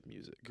worship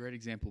music. Great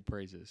example,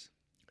 Praises.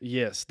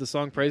 Yes, the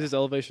song Praises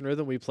Elevation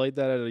Rhythm, we played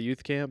that at a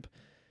youth camp,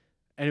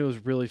 and it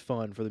was really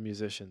fun for the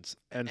musicians.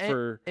 And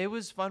for, it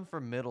was fun for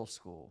middle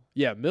school.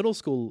 yeah, middle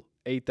school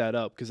ate that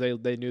up because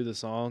they knew the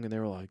song and they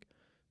were like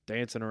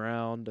dancing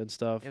around and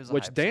stuff. It was a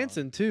Which hype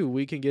dancing too,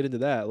 we can get into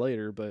that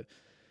later, but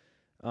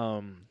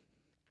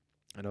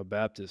I know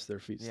Baptists, their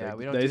feet Yeah, stay,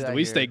 we don't do that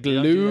we here. stay We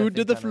don't do that glued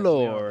to thing the kinda- we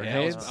don't- floor. Yeah,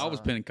 hands I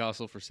was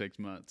Pentecostal for 6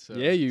 months. So.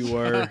 Yeah, you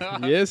were.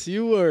 Yes,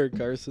 you were,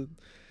 Carson.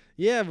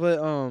 Yeah, but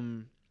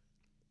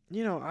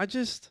you know,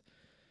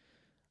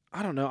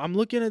 I don't know. I'm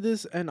looking at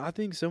this and I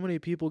think so many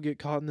people get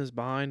caught in this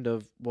bind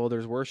of, well,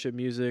 there's worship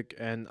music,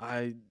 and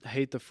I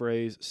hate the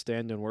phrase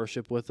stand and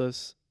worship with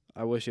us.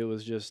 I wish it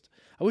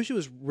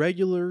was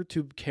regular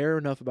to care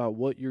enough about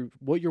what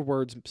your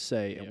words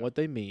say and Yeah. what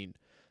they mean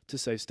to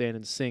say stand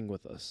and sing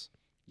with us.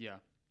 Yeah,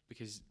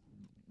 because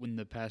when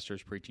the pastor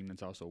is preaching,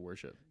 that's also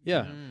worship.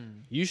 Yeah.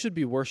 Mm. You should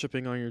be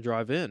worshiping on your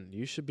drive in.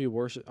 You should be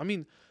I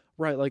mean,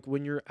 right, like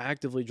when you're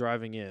actively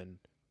driving in,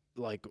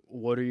 like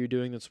what are you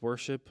doing that's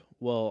worship?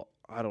 Well,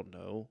 I don't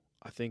know.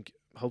 I think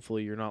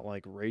hopefully you're not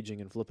like raging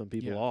and flipping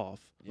people Yeah.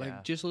 off. Yeah.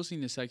 Like just listening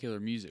to secular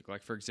music,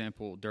 like for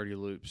example, Dirty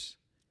Loops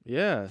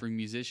Yeah. for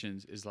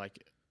musicians is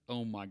like,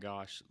 oh my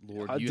gosh,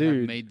 Lord, you Dude.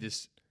 have made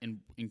this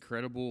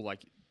incredible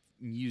like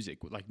music,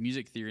 like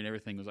music theory and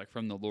everything was like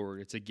from the Lord.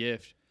 It's a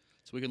gift.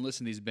 So we can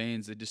listen to these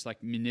bands that just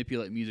like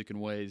manipulate music in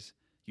ways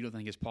you don't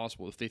think is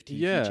possible with 15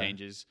 Yeah. key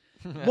changes.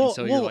 Well,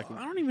 so you're like,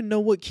 I don't even know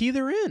what key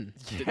they're in.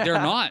 they're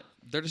not.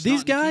 They're just These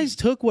not in the guys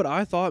key. took what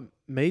I thought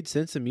made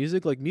sense in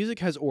music. Like music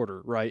has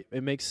order, right?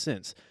 It makes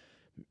sense.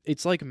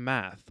 It's like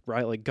math,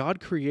 right? Like God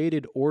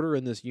created order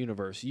in this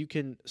universe. You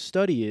can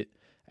study it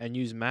and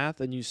use math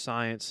and use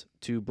science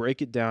to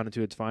break it down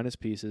into its finest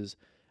pieces.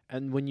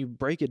 And when you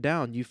break it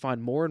down, you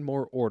find more and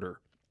more order.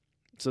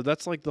 So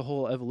that's like the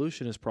whole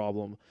evolutionist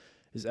problem.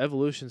 Is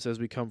evolution says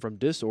we come from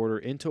disorder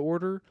into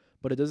order,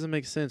 but it doesn't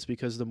make sense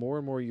because the more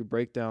and more you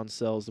break down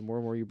cells, the more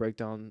and more you break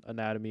down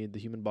anatomy, the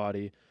human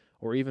body,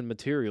 or even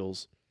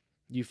materials,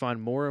 you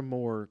find more and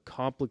more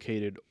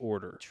complicated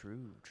order.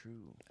 True.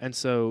 And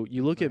so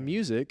you look at Right.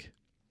 music,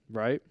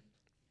 right?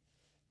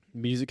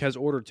 Music has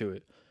order to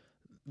it.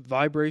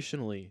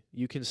 Vibrationally,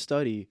 you can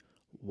study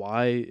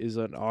why is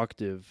an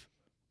octave,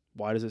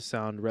 why does it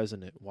sound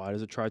resonant? Why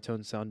does a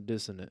tritone sound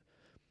dissonant?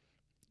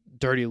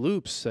 Dirty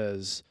Loops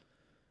says,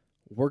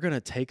 we're going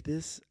to take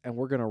this and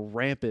we're going to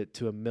ramp it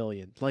to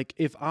 1,000,000. Like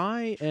if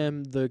I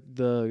am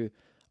the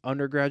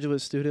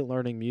undergraduate student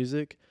learning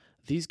music,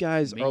 these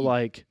guys Me. are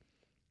like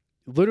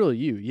literally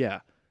you,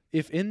 yeah.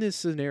 If in this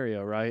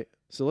scenario, right?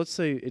 So let's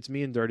say it's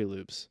me and Dirty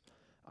Loops.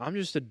 I'm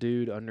just a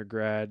dude,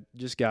 undergrad,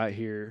 just got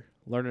here,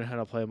 learning how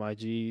to play my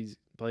G's,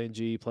 playing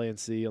G, playing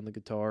C on the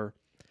guitar.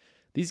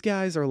 These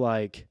guys are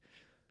like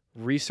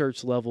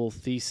research level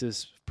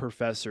thesis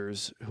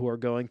professors who are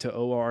going to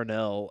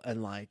ORNL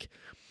and like,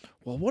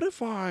 well, what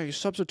if I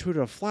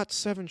substituted a flat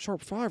 7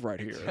 sharp 5 right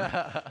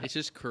here? It's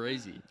just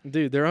crazy.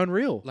 Dude, they're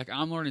unreal. Like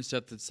I'm learning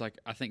stuff that's like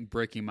I think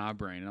breaking my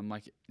brain. And I'm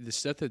like the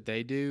stuff that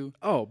they do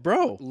Oh,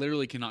 bro.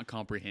 literally cannot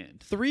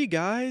comprehend. 3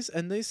 guys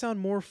and they sound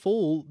more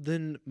full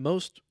than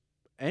most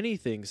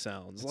anything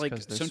sounds. It's like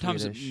 'cause they're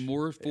Sometimes Swedish.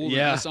 more full than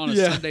Yeah, us on a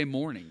yeah. Sunday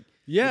morning.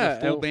 yeah, with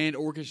a full and band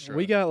orchestra.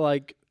 we got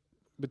like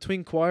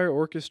between choir,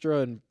 orchestra,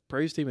 and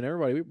praise team and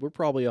everybody, we're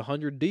probably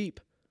 100 deep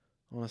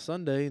on a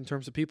Sunday in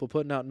terms of people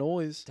putting out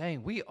noise.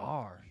 Dang, we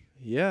are.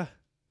 Yeah,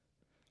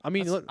 I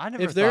mean, That's- look, I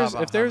never if there's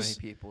thought if about how there's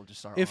many people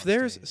just are if on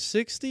there's stage.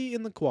 60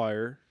 in the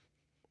choir,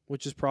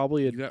 which is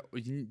probably you got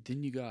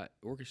then you got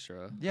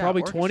orchestra. Yeah,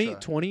 probably orchestra.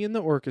 20 in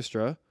the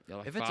orchestra. Yeah,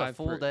 like If it's a 5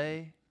 full per-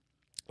 day,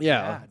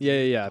 Yeah, Yeah,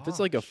 yeah, dude, yeah. If it's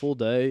like a gosh. full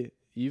day,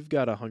 you've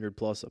got 100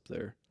 plus up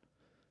there.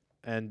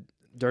 and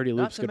Dirty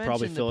Not Loops to could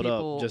probably mention fill the it up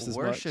people just as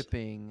much.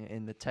 worshiping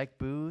in the tech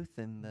booth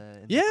and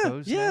the Yeah,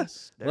 crow's yeah.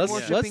 nest. They're Let's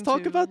worshiping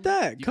talk too. about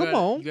that. You Come got,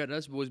 on. You got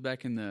us boys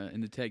back in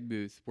the tech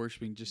booth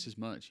worshiping just as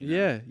much. You know?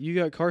 Yeah, you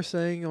got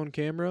Carsang on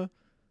camera.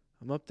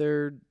 I'm up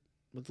there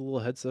with the little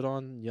headset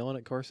on, yelling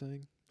at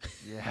Carsang.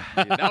 Yeah.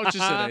 Yeah, that was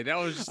just today. That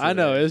was just today. I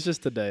know it's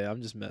just today.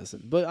 I'm just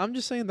messing, but I'm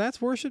just saying that's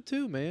worship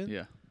too, man.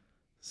 Yeah.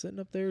 Sitting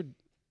up there,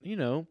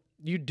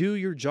 you do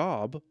your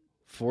job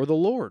for the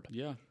Lord.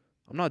 Yeah.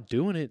 I'm not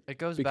doing it It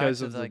goes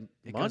because back of to like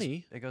the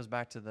money. It goes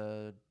back to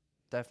the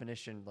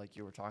definition, like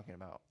you were talking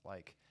about,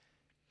 like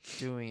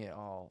doing it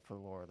all for the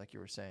Lord, like you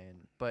were saying.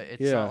 But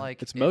it's Yeah, not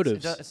like it's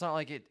motives. It's not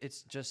like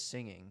it's just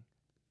singing.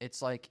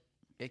 It's like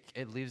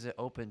it leaves it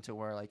open to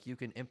where like you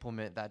can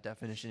implement that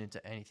definition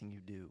into anything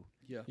you do.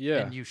 Yeah. Yeah,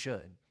 And you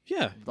should.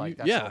 yeah, Like you-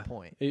 that's yeah. the whole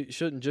point. It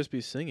shouldn't just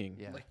be singing.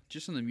 Yeah. Like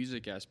just on the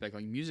music aspect,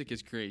 like music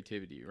is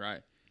creativity, right?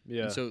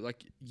 Yeah, And so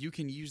like you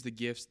can use the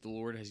gifts the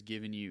Lord has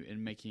given you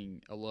in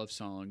making a love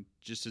song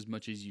just as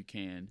much as you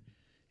can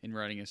in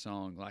writing a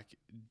song, like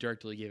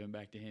directly giving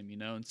back to Him,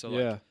 And so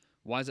yeah, like,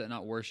 why is that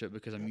not worship?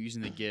 Because I'm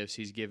using the gifts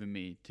He's given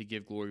me to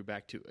give glory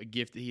back to a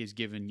gift that He has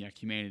given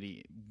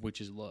humanity, which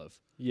is love.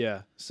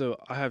 yeah.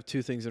 So I have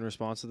two things in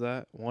response to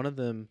that. One of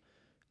them,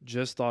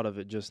 just thought of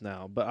it just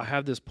now, but I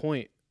have this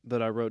point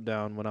that I wrote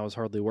down when I was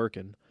hardly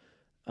working.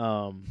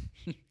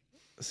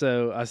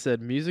 So I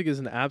said, music is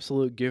an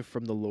absolute gift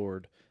from the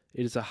Lord.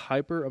 It is a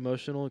hyper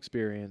emotional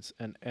experience,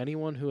 and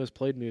anyone who has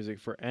played music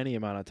for any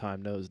amount of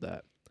time knows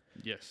that.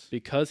 Yes.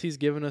 Because He's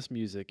given us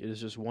music, it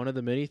is just one of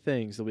the many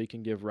things that we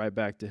can give right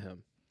back to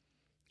Him.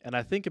 And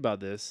I think about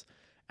this,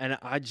 and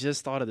I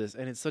just thought of this,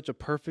 and it's such a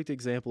perfect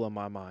example in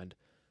my mind.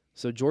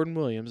 So Jordan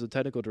Williams, the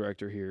technical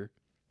director here,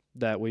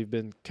 that we've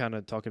been kind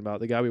of talking about,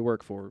 the guy we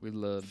work for, We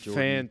love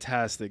Jordan.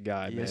 fantastic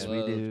guy, Yes, man. we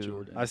Love do.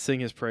 Jordan. I sing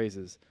his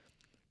praises.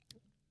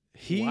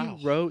 He Wow.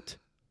 wrote,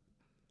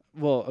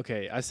 well,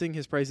 okay, I sing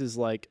his praises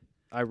like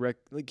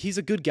he's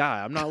a good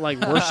guy. I'm not like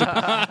worship.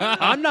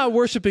 I'm not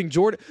worshiping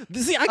Jordan.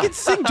 See, I can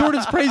sing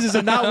Jordan's praises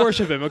and not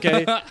worship him.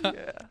 Okay,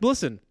 Yeah.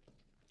 listen,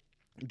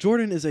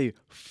 Jordan is a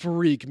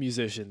freak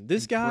musician.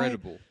 This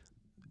Incredible.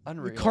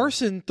 Unreal. guy,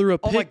 Carson threw a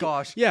pick. Oh my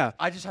gosh. Yeah,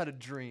 I just had a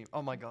dream.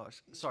 Oh my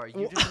gosh. Sorry.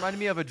 You just reminded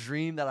me of a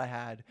dream that I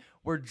had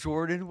where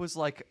Jordan was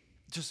like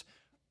just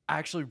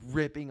actually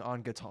ripping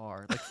on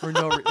guitar. Like for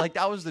no reason. Like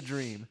that was the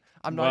dream.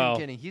 I'm not Wow.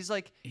 even kidding. He's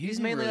like He he's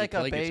didn't mainly really like a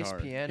play bass guitar.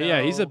 piano.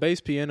 yeah, he's a bass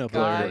piano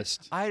guy. player.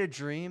 I had a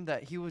dream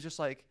that he was just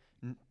like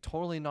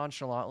totally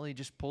nonchalantly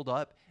just pulled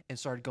up and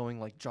started going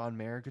like John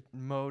Mayer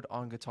mode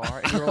on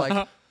guitar, and you were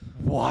like,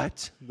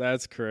 "What?"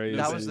 That's crazy.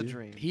 That was the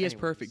dream. He has Anyways.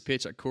 perfect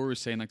pitch. Like Corey was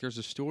saying, like there's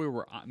a story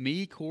where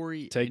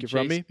Corey, Take and it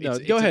from Chase- me. No,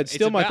 it's- go it's- ahead. it's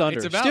Steal my about- thunder.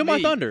 it's about Steal my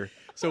me. thunder.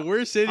 So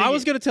we're sitting. I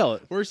was gonna tell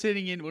it. We're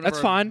sitting in one That's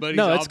of our fine. buddies'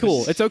 No, it's cool.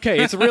 offices. It's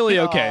okay. It's really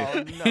okay. Oh,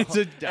 no. It's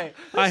a- Hey,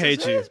 I this hate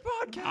is you. his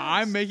podcast.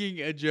 I'm making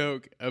a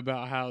joke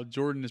about how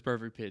Jordan is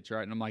perfect pitch,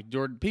 right? And I'm like,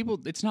 Jordan,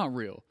 it's not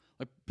real.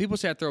 Like people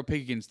say I throw a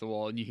pick against the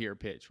wall and you hear a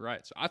pitch,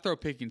 right? So I throw a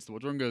pick against the wall.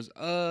 Jordan goes,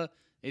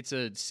 it's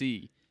a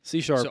C. C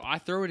sharp. So I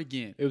throw it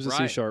again. It was a C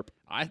right? sharp.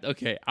 I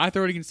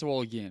throw it against the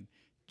wall again.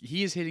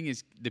 He is hitting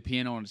the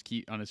piano on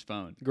his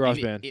phone.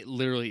 GarageBand. It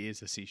literally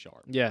is a C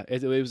sharp. Yeah,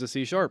 it was a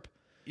C sharp.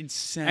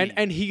 Insane.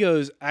 And he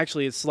goes,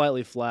 actually, it's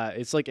slightly flat.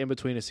 It's like in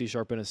between a C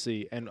sharp and a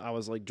C. And I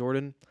was like,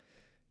 Jordan,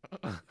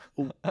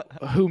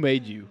 who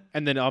made you?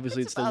 And then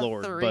obviously it's the about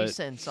Lord. 3 But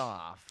cents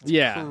off.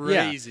 yeah,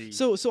 crazy. Yeah.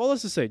 So all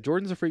this to say,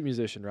 Jordan's a freak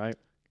musician, right?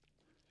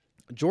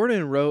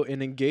 Jordan wrote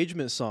an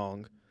engagement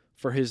song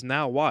for his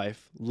now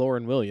wife,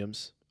 Lauren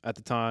Williams, at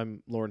the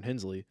time, Lauren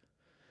Hensley.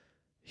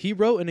 He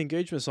wrote an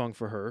engagement song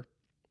for her,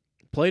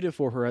 played it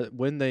for her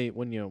when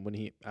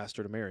he asked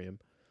her to marry him.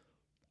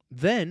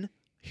 Then,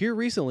 here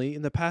recently,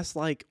 in the past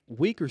like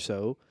week or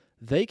so,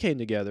 they came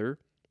together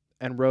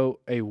and wrote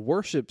a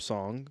worship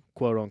song,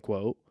 quote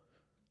unquote,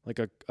 like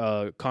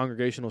a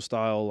congregational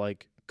style,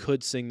 like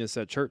could sing this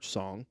at church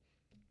song.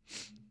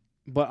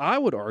 But I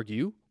would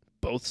argue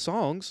both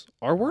songs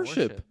are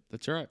worship.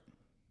 That's right.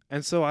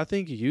 And so I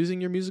think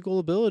using your musical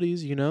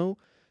abilities,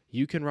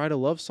 you can write a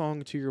love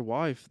song to your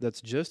wife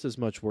that's just as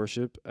much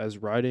worship as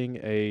writing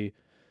a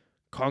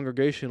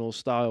congregational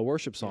style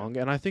worship song.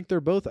 And I think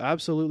they're both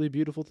absolutely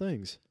beautiful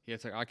things. Yeah,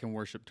 it's like I can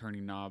worship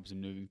turning knobs and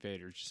moving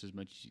faders just as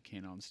much as you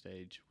can on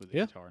stage with a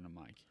Yeah. guitar and a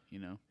mic,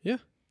 Yeah. Like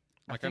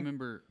I think-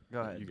 remember.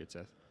 Go ahead. You get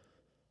Seth.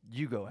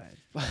 You go ahead.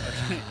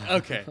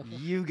 Okay.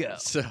 You go.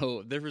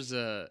 So there was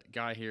a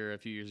guy here a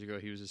few years ago.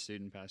 He was a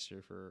student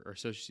pastor or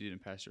associate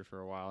student pastor for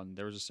a while, and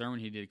there was a sermon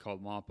he did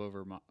called "Mop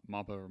Over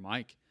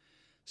Mike."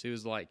 So he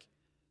was like,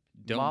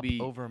 "Don't Mop be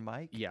over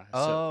mic. yeah."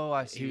 Oh,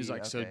 I see. He was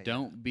like, "So Okay,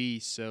 don't be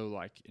so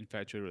like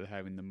infatuated with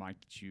having the mic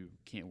that you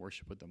can't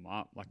worship with the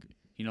mop." Like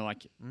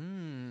like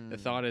the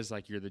thought is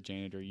like you're the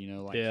janitor.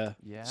 Like Yeah.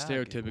 Yeah.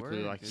 stereotypically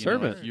good like good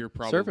Servant. word. you're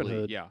probably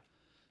Servanthood. yeah.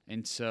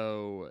 And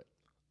so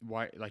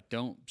why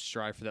don't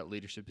strive for that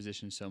leadership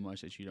position so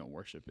much that you don't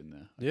worship in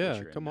the Yeah, what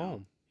you're in come now,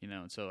 on.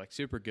 and so like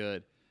super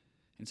good.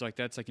 And so like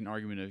that's like an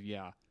argument of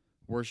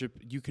worship.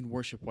 You can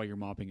worship while you're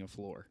mopping a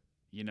floor.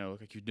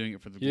 Like you're doing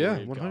it for the glory Yeah,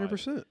 of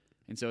 100%.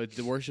 And so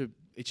the worship,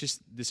 it's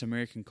just this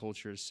American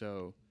culture is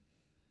so,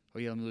 oh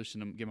yeah, let me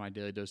listen to get my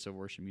daily dose of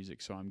worship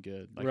music, so I'm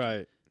good. Like,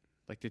 right.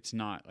 Like it's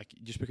not like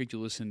just because you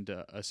listen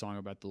to a song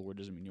about the Lord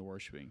doesn't mean you're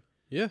worshiping.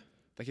 Yeah.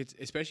 Like it's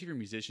especially for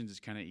musicians, it's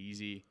kind of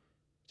easy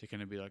to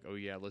kind of be like, oh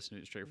yeah, listen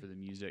to it straight for the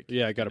music.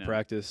 Yeah, I got to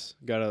practice.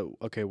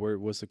 Okay,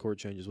 what's the chord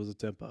changes? What's the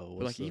tempo?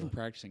 But like even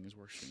practicing is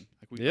worshiping.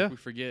 We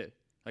forget,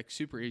 like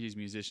super easy as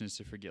musicians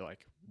to forget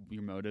like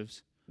your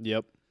motives.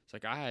 Yep. It's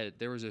like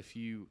there was a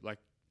few like,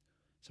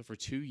 so for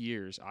 2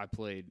 years I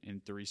played in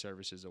 3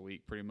 services a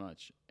week pretty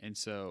much. And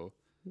so.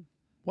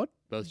 What?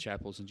 Both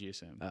chapels and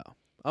GSM.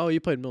 Oh,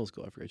 you played middle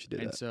school. I forgot you did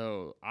that. And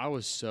so I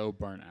was so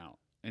burnt out.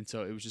 And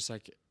so it was just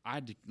like I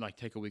had to like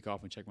take a week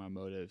off and check my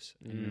motives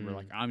and remember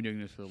like I'm doing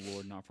this for the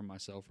Lord, not for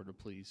myself or to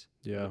please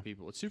other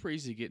people. It's super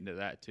easy to get into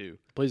that too.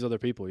 Please other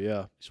people,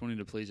 yeah. Just wanting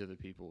to please other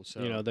people.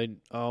 So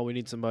we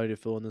need somebody to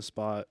fill in this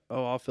spot.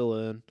 Oh, I'll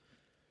fill in.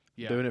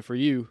 Yeah. Doing it for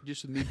you.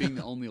 Just with me being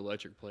the only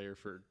electric player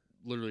for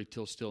literally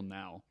till still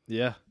now.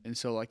 Yeah. And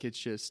so like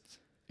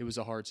it was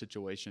a hard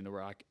situation to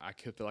where I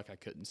could feel like I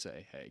couldn't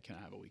say, hey, can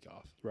I have a week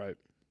off? Right.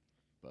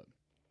 But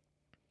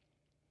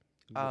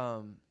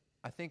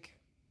I think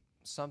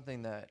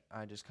something that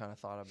I just kind of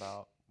thought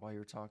about while you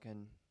were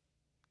talking,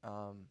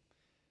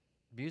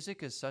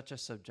 music is such a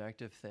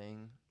subjective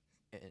thing,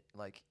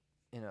 like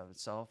in of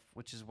itself,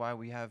 which is why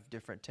we have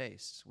different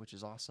tastes, which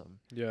is awesome.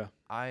 Yeah.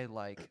 I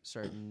like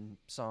certain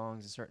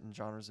songs and certain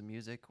genres of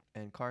music,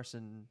 and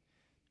Carson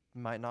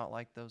might not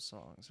like those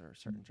songs or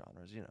certain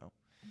genres,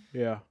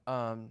 Yeah.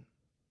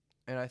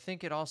 And I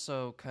think it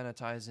also kind of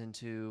ties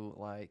into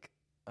like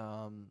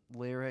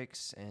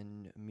lyrics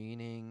and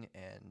meaning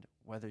and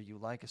whether you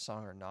like a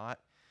song or not.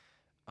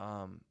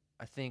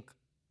 I think,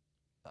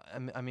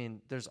 I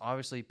mean, there's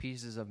obviously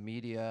pieces of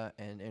media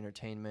and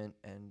entertainment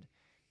and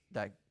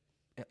that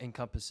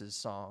encompasses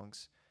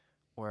songs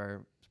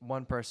where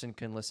one person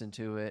can listen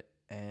to it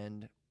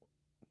and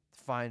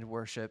find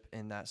worship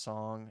in that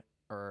song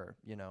or,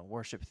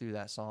 worship through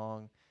that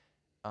song.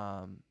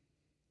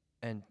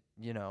 And,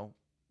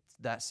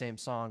 that same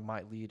song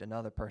might lead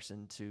another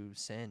person to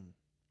sin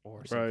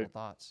or sinful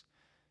thoughts.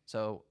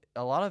 So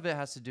a lot of it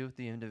has to do with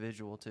the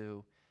individual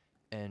too,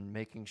 and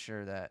making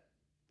sure that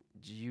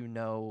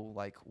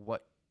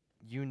what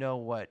you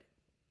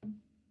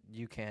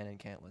can and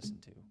can't listen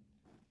to.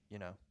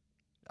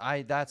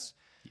 I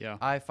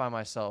find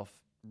myself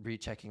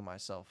rechecking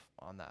myself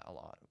on that a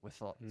lot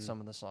with some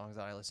of the songs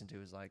that I listen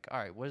to. Is like, all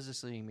right, what is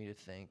this leading me to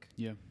think?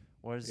 Yeah.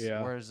 Where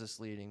is this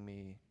leading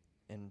me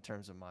in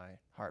terms of my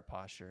heart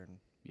posture and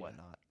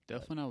whatnot?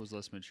 Definitely, when I was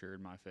less mature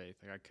in my faith,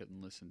 like I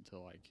couldn't listen to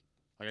like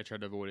I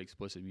tried to avoid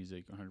explicit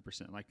music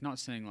 100%. Like not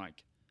saying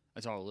like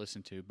that's all I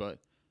listen to, but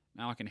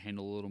now I can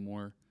handle a little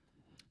more.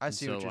 I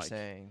see what you're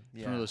saying.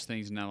 It's one of those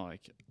things now,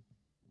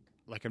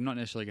 like I'm not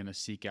necessarily going to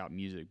seek out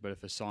music, but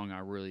if a song I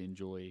really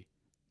enjoy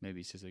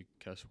maybe says a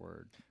cuss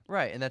word,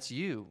 right, and that's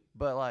you,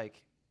 but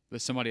like.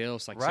 But somebody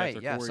else, like right,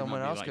 Seth or yeah, Corey,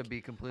 someone else like, could be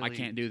completely. I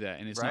can't do that,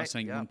 and it's not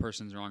saying one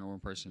person's wrong or one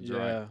person's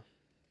right.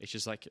 It's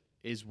just like,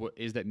 is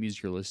that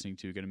music you're listening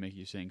to going to make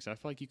you sing? So I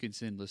feel like you can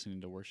sin listening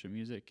to worship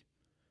music,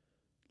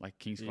 like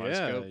King's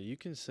Kaleidoscope. Yeah, you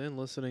can sin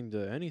listening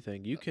to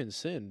anything. You can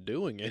sin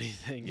doing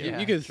anything.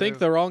 Yeah, you can think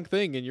the wrong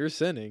thing and you're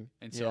sinning.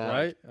 And so,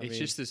 right? It's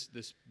just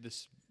this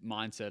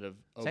mindset of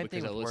same because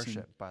thing I with listen.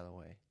 worship, by the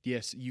way.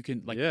 Yes, you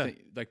can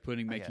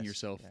making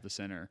yourself the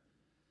center.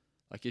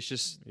 Like it's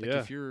just like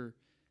if you're,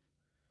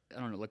 I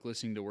don't know, like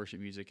listening to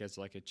worship music as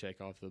like a check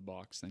off the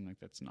box thing,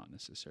 like that's not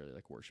necessarily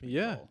like worship.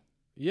 Yeah, at all.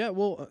 Yeah.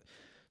 Well,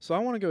 so I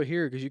want to go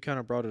here because you kind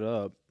of brought it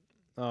up,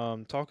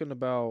 talking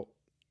about,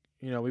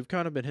 we've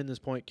kind of been hitting this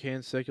point: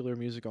 can secular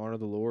music honor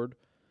the Lord?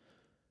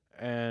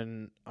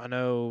 And I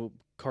know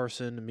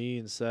Carson, me,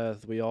 and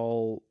Seth, we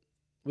all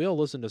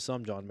listen to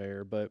some John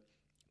Mayer, but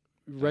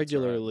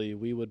regularly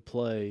we would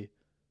play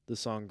the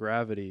song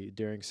 "Gravity"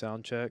 during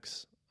sound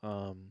checks.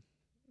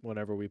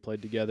 Whenever we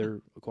played together,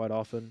 quite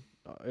often.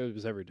 It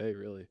was every day,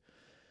 really.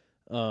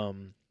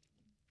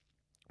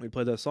 We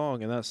played that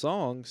song, and that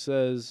song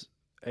says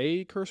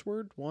a curse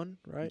word,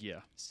 right?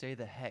 Yeah. Stay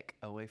the heck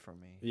away from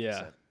me.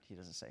 Yeah. He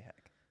doesn't say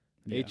heck.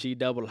 Yeah. HE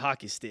double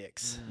hockey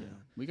sticks. Yeah.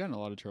 We got in a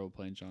lot of trouble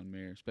playing John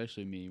Mayer,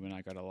 especially me when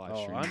I got a live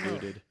stream I know.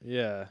 booted.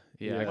 Yeah.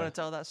 You want to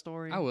tell that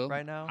story? I will.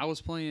 Right now? I was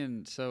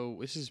playing, so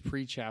this is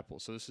pre-chapel.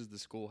 So this is the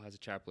school has a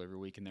chapel every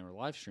week, and they were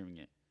live streaming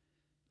it.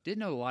 Didn't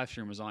know the live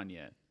stream was on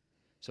yet.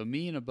 So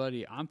me and a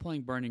buddy, I'm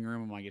playing Burning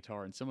Room on my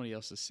guitar, and somebody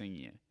else is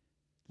singing it.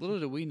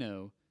 Little do we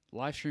know,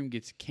 live stream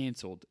gets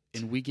canceled,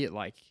 and we get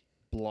like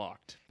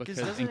blocked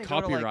and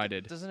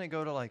copyrighted. Doesn't it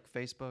go to like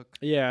Facebook?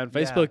 Yeah, and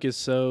Facebook is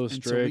so and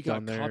strict so we got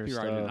on their copyrighted.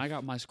 stuff. And I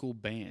got my school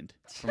banned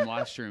from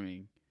live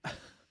streaming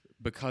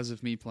because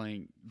of me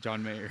playing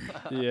John Mayer.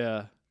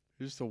 Yeah,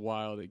 Just a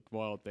wild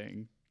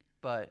thing.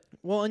 But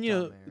well, and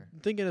John Mayer.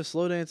 thinking of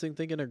slow dancing,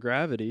 thinking of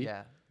Gravity.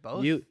 Yeah.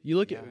 Both? You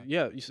look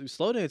at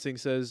slow dancing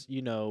says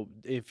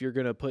if you're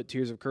gonna put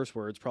Tears of curse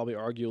words, probably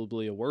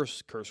arguably a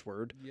worse curse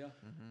word. Yeah.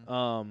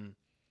 Mm-hmm.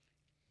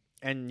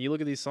 And you look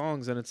at these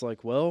songs and it's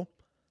like, well,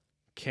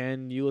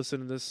 can you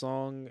listen to this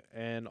song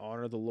and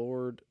honor the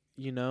Lord?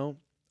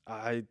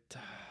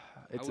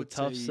 It's I a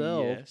tough say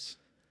sell. Yes.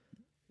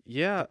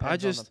 Yeah,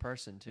 Depends on the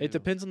person too. it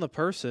depends on the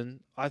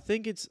person. I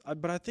think it's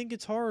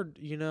hard,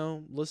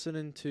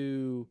 listening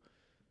to.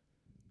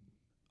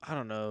 I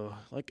don't know.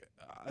 Like,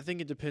 I think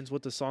it depends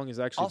what the song is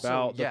actually Also,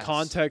 about, the yes.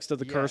 context of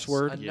the curse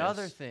word.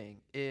 Another Yes.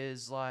 thing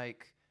is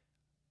like,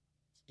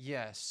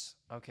 yes,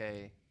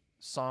 okay,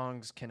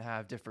 songs can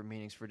have different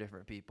meanings for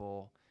different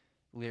people.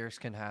 Lyrics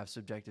can have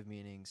subjective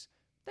meanings.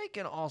 They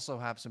can also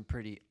have some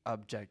pretty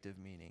objective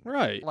meaning.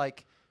 Right.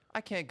 Like,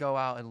 I can't go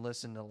out and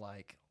listen to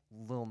like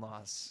Lil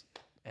Nas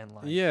and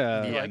like,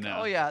 Yeah. be Yeah, like, no.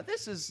 oh yeah,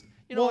 this is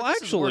Well, what,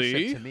 this actually, is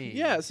worship to me.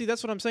 yeah. See,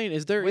 that's what I'm saying.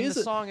 Is when the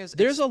song is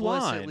there's a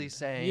explicitly line.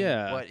 saying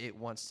Yeah. what it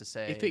wants to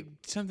say. If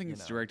something you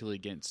that's know. directly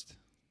against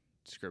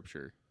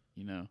Scripture,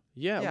 Yeah.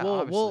 Yeah, well,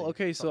 obviously,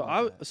 okay. So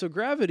something like that. so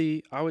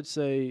Gravity, I would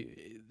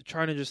say,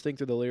 trying to just think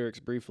through the lyrics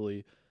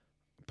briefly,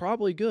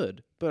 probably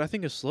good. But I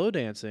think of Slow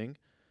Dancing,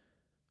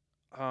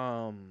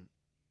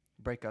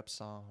 breakup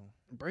song.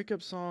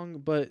 breakup song.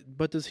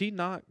 But does he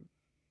not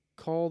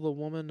call the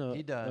woman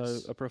He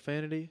does. a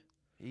profanity?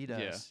 He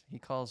does. Yeah. He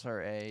calls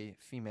her a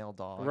female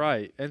dog.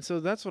 Right. And so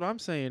that's what I'm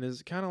saying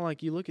is kind of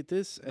like you look at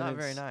this and Not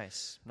very it's,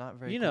 nice. Not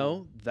very. You cool.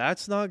 know,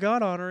 that's not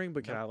God honoring,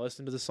 but can Nope. I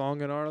listen to the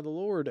song in honor of the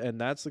Lord?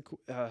 And that's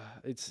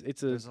it's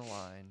There's a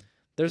line.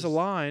 there's a Is-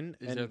 line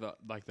is and there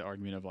the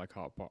argument of like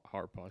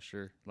heart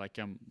posture? Like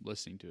I'm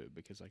listening to it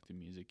because like the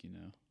music,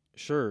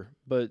 sure,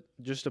 but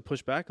just to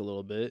push back a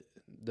little bit,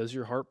 does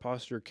your heart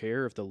posture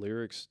care if the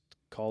lyrics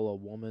call a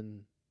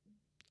woman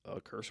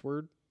a curse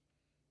word?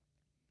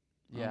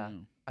 I Yeah, don't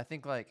know. I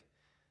think like,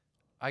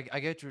 I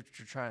get what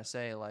you're trying to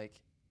say.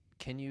 Like,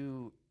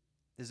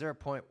 is there a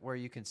point where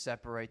you can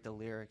separate the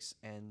lyrics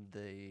and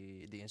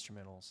the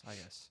instrumentals? I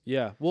guess.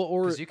 Yeah. Well,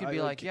 or Because you could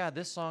be like, yeah,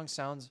 this song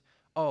sounds.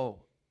 Oh,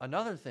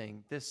 another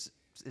thing. This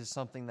is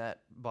something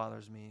that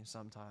bothers me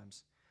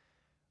sometimes.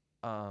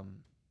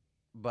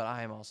 But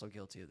I am also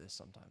guilty of this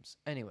sometimes.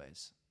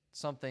 Anyways,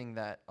 something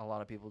that a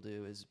lot of people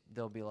do is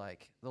they'll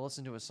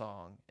listen to a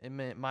song. It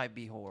might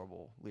be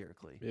horrible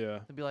lyrically. yeah,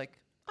 They'll be like,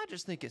 I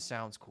just think it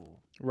sounds cool.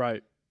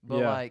 right. But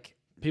Yeah. like,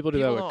 People do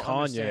that with don't Kanye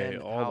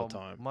understand all how the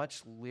time.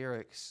 much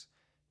lyrics,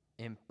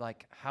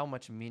 like how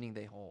much meaning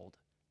they hold,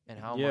 and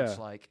how Yeah. much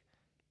like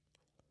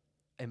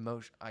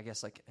emotion. I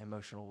guess like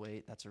emotional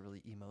weight. That's a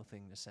really emo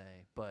thing to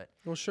say, but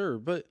Well, sure,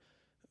 but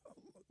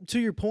to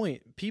your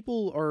point,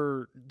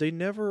 they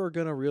never are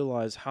going to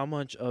realize how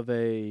much of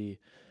a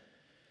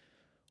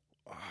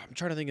I'm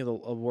trying to think of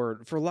a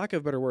word, for lack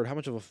of a better word, how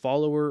much of a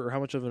follower or how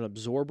much of an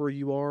absorber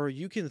you are.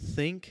 You can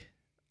think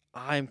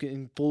I'm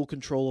in full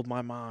control of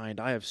my mind.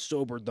 I have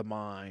sobered the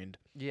mind.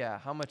 yeah,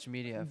 how much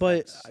media?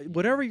 But affects you.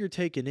 whatever you're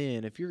taking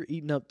in, if you're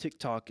eating up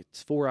TikTok,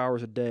 it's 4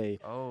 hours a day.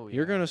 Oh, yeah.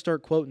 You're going to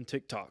start quoting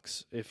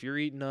TikToks. If you're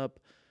eating up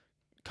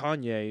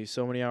Kanye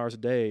so many hours a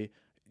day,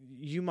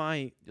 you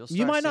might You'll you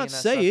start might not seeing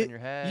that say stuff it. in your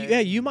head. Yeah,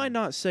 you might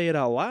not say it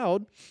out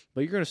loud,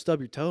 but you're going to stub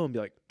your toe and be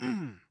like,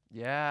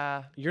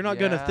 Yeah. you're not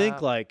going to think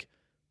yeah, like,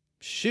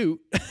 shoot.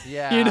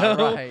 Yeah. you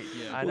know? Right.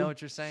 Yeah. I know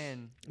what you're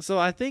saying. So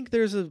I think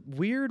there's a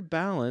weird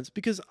balance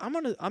because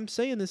I'm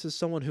saying this as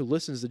someone who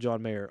listens to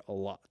John Mayer a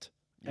lot.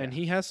 And Yeah.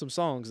 he has some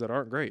songs that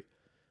aren't great.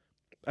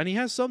 And he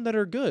has some that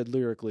are good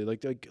lyrically,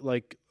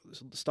 like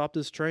Stop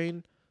This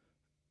Train,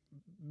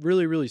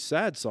 really really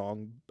sad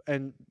song,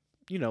 and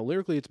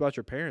lyrically it's about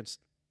your parents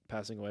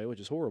passing away, which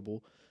is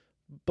horrible,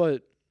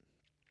 but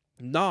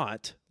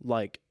not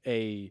like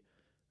a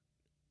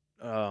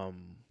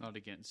Not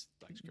against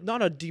like Scripture.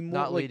 not a demo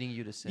Not like, leading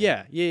you to sin.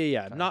 yeah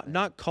kinda not thing.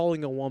 not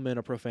calling a woman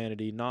a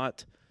profanity,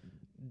 not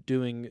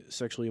doing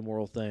sexually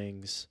immoral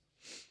things.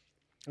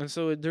 And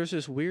so there's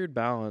this weird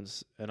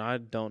balance, and I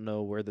don't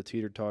know where the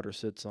teeter-totter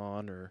sits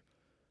on or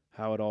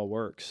how it all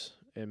works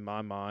in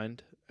my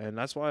mind. And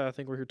that's why I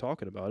think we're here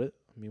talking about it.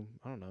 I mean,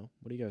 I don't know.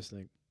 What do you guys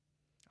think?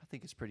 I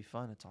think it's pretty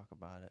fun to talk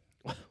about it.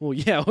 Well,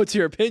 yeah, what's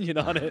your opinion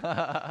on it?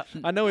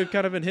 I know we've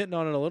kind of been hitting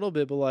on it a little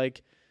bit, but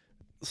like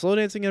Slow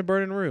Dancing in a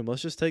Burning Room,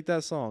 let's just take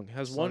that song. It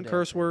has Slow one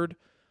curse Dancing. word,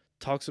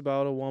 talks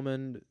about a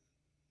woman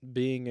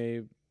being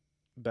a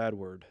bad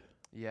word.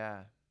 Yeah.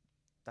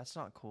 That's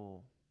not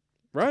cool.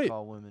 Right. To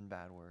call women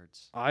bad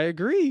words. I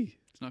agree.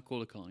 It's not cool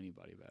to call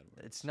anybody bad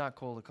words. It's not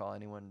cool to call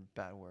anyone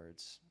bad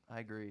words. I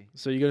agree.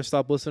 So you going to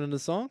stop listening to the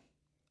song?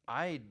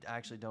 I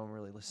actually don't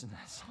really listen to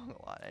that song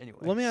a lot anyway.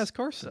 Let me ask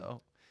Carson.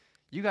 So,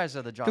 you guys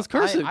are the John. 'Cause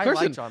Carson- I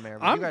Carson, like John Mayer,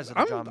 but you guys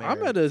are the John Mayer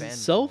I'm at a fan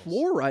self girls.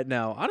 war right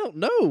now. I don't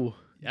know.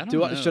 I don't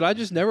know. Should I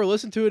just never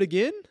listen to it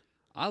again?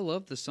 I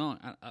love the song.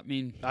 I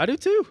mean, I do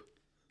too.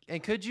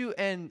 And could you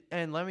and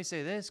let me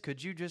say this?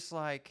 Could you just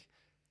like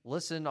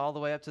listen all the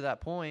way up to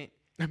that point?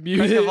 Mute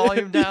Crank the it.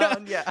 volume Yeah.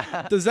 down.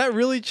 Yeah. Does that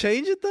really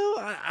change it though?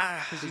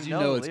 Because you you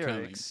know it's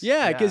lyrics.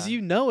 Yeah, because you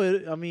know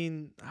it. I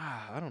mean,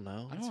 I don't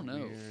know. I don't know.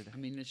 weird. I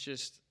mean, it's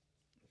just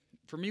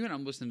for me when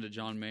I'm listening to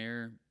John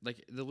Mayer,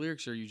 like the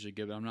lyrics are usually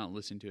good, but I'm not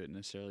listening to it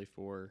necessarily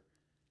for.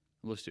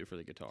 I listen to it for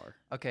the guitar.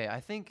 Okay, I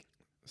think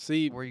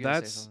See, Were you gonna say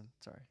that's something?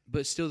 Sorry.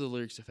 But still, the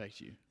lyrics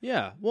affect you.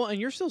 yeah. Well, and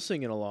you're still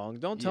singing along.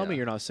 Don't tell me Yeah.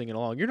 you're not singing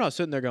along. You're not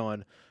sitting there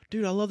going,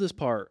 "Dude, I love this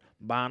part."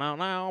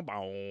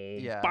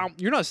 Yeah.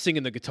 You're not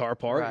singing the guitar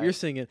part. Right. You're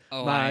singing,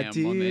 Oh, "My I am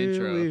dear, on the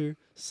intro. we're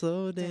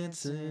slow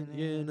dancing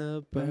in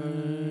a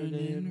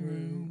burning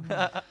room."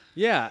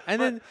 Yeah,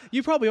 and then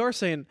you probably are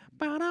saying,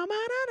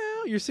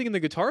 "Ba-da-ba-da-da." You're singing the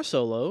guitar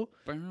solo,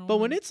 but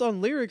when it's on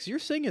lyrics, you're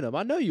singing them.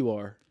 I know you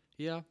are.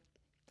 Yeah,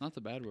 not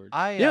the bad word.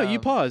 Yeah, you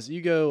pause.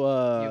 You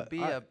go, You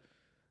be a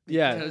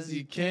yeah, because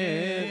you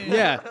can.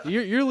 yeah.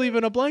 You're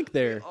leaving a blank We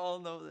there. all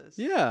know this.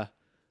 Yeah.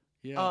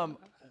 Yeah.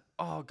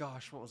 Oh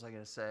gosh, what was I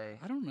gonna say?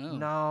 I don't know.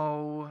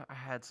 No, I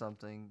had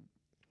something.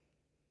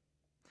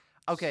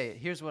 Okay,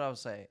 here's what I'll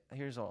say.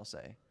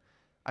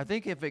 I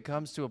think if it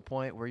comes to a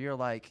point where you're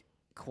like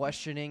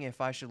questioning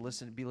if I should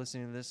be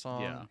listening to this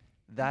song, Yeah.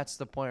 that's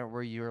the point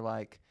where you're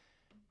like,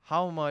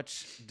 how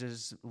much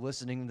does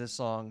listening to this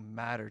song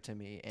matter to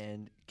me,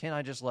 and can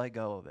I just let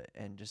go of it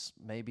and just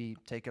maybe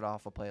take it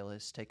off a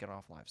playlist, take it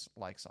off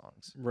like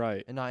songs,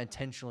 Right. and not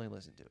intentionally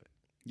listen to it?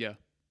 Yeah.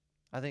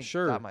 I think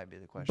Sure. that might be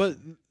the question.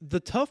 But the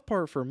tough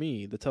part for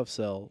me, the tough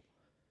sell,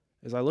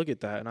 is I look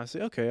at that and I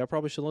say, okay, I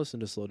probably should listen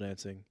to Slow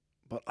Dancing.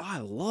 But I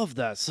love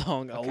that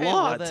song a okay,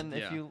 lot. Well, then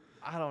Yeah. if you,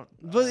 I don't.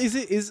 But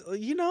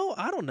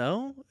I don't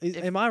know.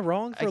 Am I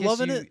wrong for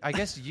loving it? I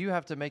guess you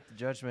have to make the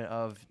judgment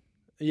of.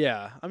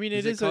 Yeah, I mean,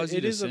 it is cause you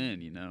it to is sin,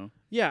 you know.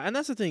 yeah, and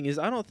that's the thing is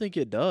I don't think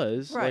it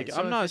does. Right, Like so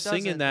I'm if not it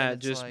singing doesn't, then that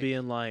it's just like-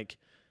 being like,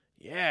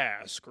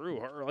 yeah,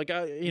 screw her. Like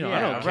I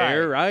Yeah, don't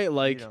care, right? you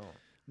Like, don't.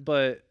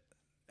 but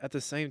at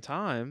the same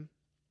time,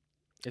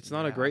 it's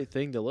not a Yeah. great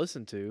thing to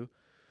listen to.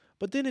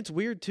 But then it's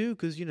weird too,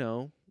 because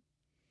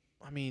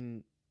I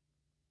mean,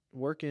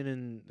 working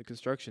in the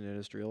construction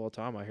industry all the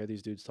time, I hear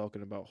these dudes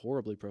talking about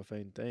horribly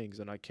profane things,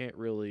 and I can't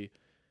really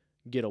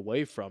get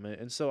away from it.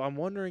 And so I'm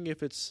wondering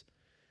if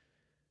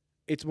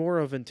it's more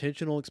of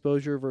intentional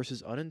exposure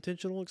versus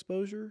unintentional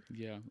exposure.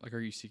 Yeah. Like, are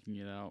you seeking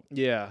it out?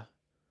 Yeah,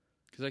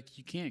 Because like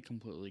you can't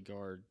completely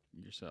guard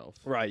yourself.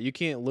 right. You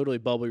can't literally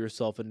bubble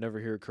yourself and never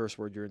hear a curse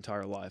word your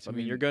entire life. I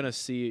mean, you're gonna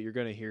see it, you're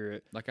gonna hear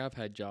it. Like I've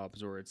had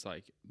jobs where it's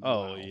like,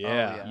 Oh wow.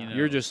 yeah, yeah.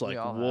 you're just We like,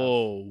 all have,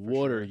 whoa, for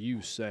what sure. are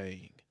you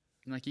saying?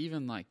 And like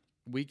even like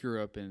we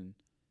grew up in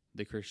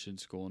the Christian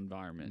school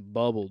environment.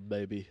 Bubbled,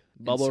 baby,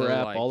 bubble so,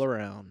 wrap like, all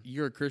around.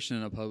 You're a Christian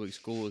in a public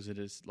school, as it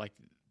is like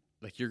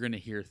you're gonna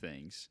hear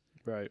things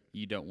Right.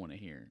 you don't want to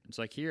hear. It's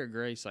like here at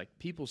Grace, like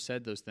people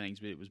said those things,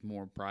 but it was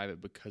more private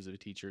because of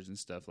teachers and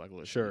stuff like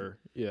listening. Sure.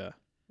 Yeah.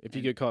 If you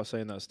And- get caught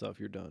saying that stuff,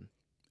 you're done.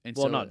 And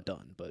Well, so not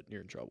done, but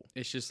you're in trouble.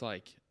 it's just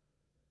like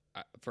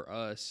for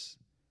us,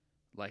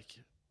 like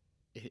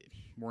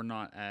we're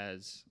not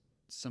as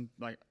I'm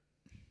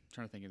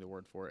trying to think of the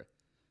word for it.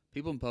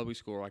 People in public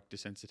school are like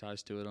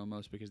desensitized to it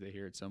almost because they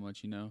hear it so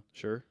much, you know.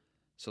 Sure.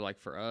 So like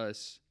for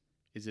us,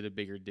 is it a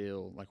bigger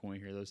deal? Like when we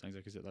hear those things,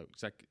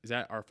 like is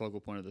that our focal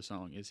point of the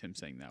song? Is him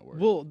saying that word?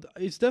 Well,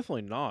 it's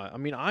definitely not. I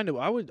mean, I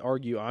would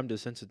argue I'm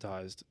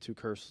desensitized to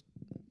curse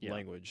Yeah.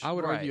 language. I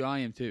would Right. argue I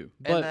am too.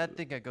 But- And I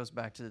think that goes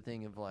back to the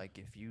thing of like,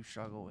 if you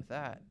struggle with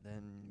that,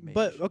 then maybe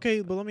But you should-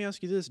 okay, but let me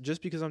ask you this: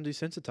 just because I'm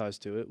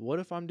desensitized to it, what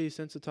if I'm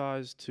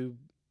desensitized to?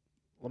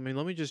 I mean,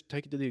 let me just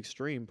take it to the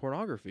extreme: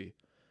 pornography.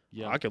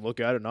 Yeah. I can look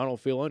at it and I don't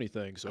feel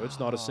anything, so it's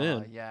not a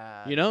sin.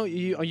 Yeah. You know,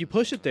 you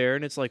push it there,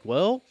 and it's like,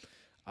 well,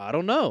 I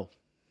don't know.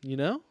 You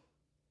know?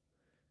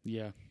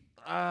 Yeah.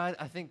 I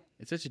think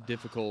It's such a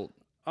difficult.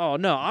 Oh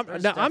no, That's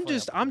I'm definitely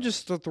just up I'm there.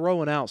 just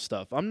throwing out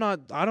stuff. I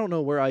don't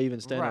know where I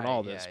even stand on right,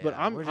 all this, yeah, but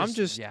yeah. I'm We're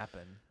just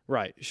yapping.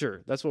 right.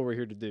 Sure, that's what we're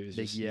here to do. Is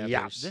Big just yappers.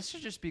 yap. This should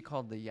just be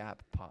called the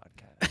Yap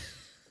Podcast,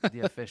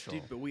 the official.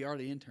 Dude, but we are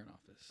the intern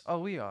office. Oh,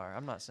 we are.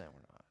 I'm not saying we're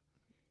not.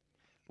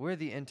 We're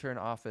the intern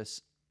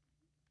office.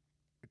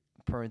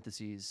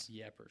 Parentheses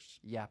Yappers.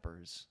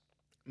 yappers.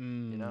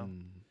 know?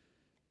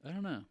 I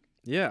don't know.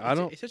 Yeah, I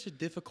don't. It's such a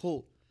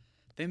difficult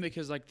thing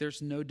because like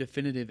there's no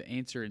definitive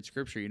answer in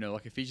scripture. You know,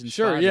 like Ephesians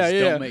Sure, 5 yeah, is yeah.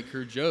 don't make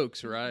crude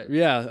jokes, right?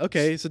 Yeah.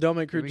 Okay. So don't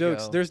make Here crude we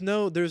jokes. go. There's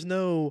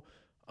no.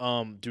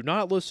 Do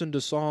not listen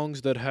to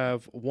songs that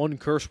have one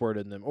curse word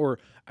in them, or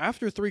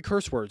after 3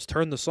 curse words,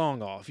 turn the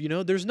song off. You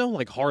know, there's no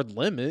like hard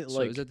limit. So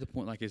like, is that the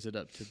point? Like, is it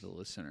up to the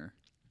listener?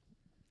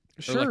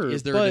 Or, sure, like,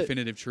 is there but, a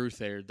definitive truth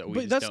there that we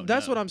but just don't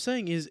that's know? what I'm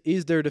saying.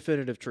 Is there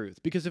definitive truth?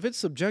 Because if it's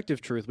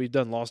subjective truth, we've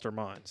done lost our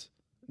minds.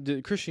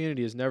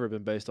 Christianity has never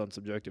been based on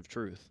subjective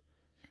truth.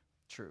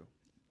 True.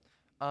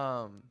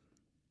 I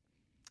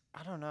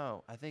don't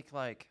know. I think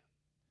like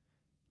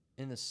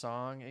in the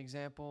song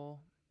example,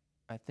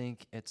 I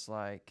think it's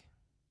like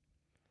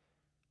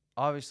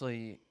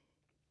obviously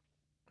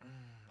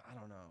I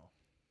don't know.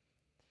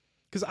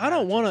 Because Yeah, I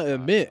don't it's want just to not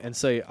admit fun. and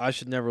say I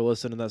should never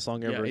listen to that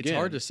song ever Yeah, it's again.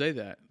 hard to say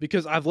that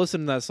because I've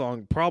listened to that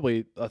song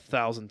probably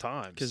 1,000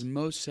 times. because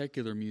most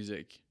secular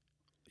music,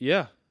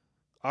 Yeah,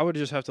 I would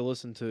just have to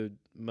listen to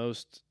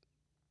most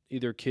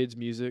either kids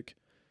music,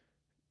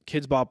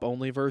 kids bop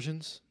only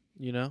versions.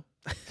 You know,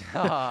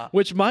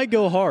 which might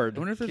go I hard.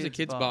 wonder if there's a Kids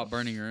Kids Bop. Bop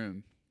Burning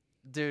Room.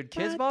 Dude,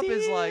 Kids Bop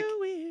is like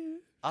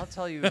I'll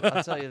tell you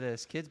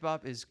this. Kids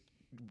Bop is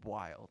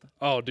wild.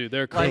 Oh, dude,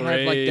 they're They crazy.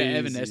 have like the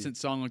Evanescence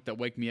song, like that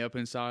 "Wake Me Up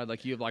Inside."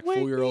 Like you have like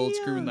 4-year-olds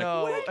screaming like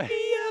No. "Wake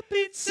Me Up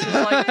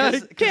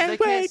Inside."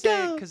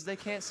 Because they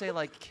can't say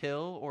like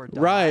kill or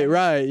die.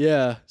 Right,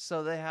 yeah.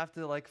 So they have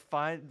to like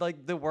find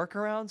like the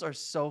workarounds are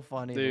so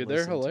funny. Dude, to they're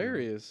listen to.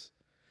 hilarious.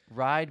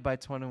 Ride by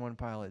 21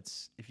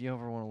 Pilots. If you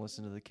ever want to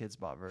listen to the Kids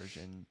Bop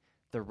version,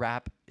 the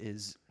rap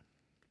is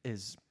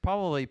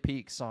probably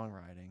peak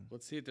songwriting.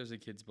 Let's see if there's a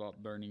Kids Bop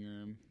burning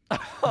room.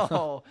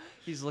 Oh,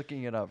 he's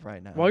looking it up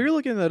right now. While you're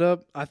looking that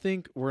up, I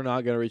think we're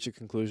not going to reach a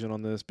conclusion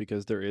on this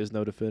because there is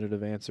no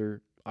definitive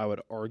answer, I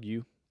would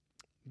argue.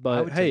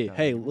 But would hey, take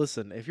that argument.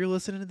 listen, if you're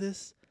listening to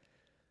this,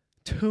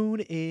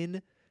 tune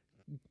in,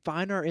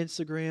 find our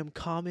Instagram,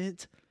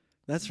 comment.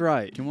 That's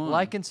right. Come on,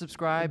 Like and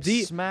subscribe.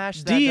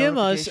 Smash that DM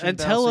us notification and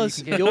bell tell so us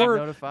you can get your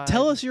notified.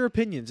 tell us your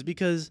opinions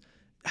because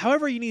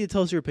however you need to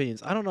tell us your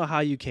opinions, I don't know how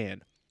you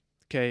can.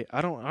 Okay,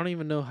 I don't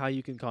even know how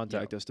you can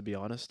contact us to be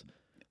honest.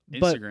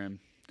 But Instagram.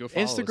 Go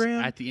follow Instagram-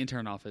 us at the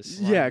Intern office.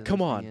 Slide yeah, into come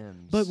those on.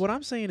 DMs. But what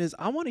I'm saying is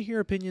I want to hear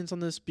opinions on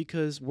this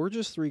because we're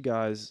just three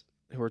guys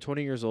who are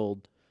 20 years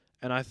old,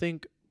 and I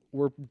think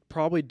we're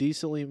probably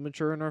decently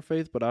mature in our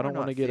faith, but I don't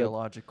want to get a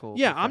theological.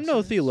 Yeah, I'm no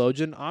professors.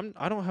 theologian.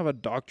 I don't have a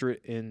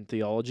doctorate in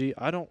theology.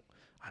 I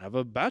have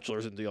a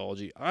bachelor's in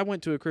theology. I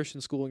went to a Christian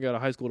school and got a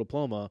high school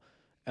diploma,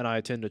 and I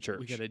attend a church.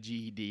 We got a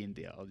GED in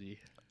theology.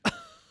 yeah.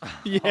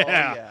 Oh,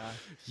 yeah.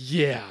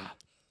 Yeah. You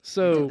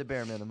So did the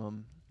bare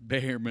minimum.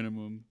 Bare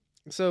minimum.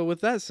 so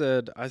with that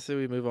said, I say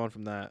we move on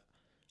from that.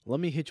 Let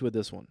me hit you with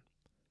this one.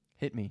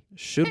 Hit me.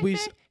 Should we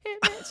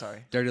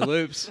Sorry. Dirty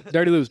loops.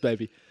 Dirty Loops,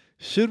 baby.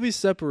 Should we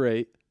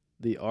separate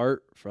the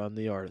art from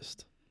the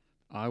artist?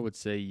 I would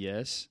say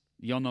yes.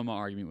 Y'all know my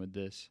argument with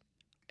this.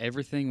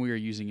 Everything we are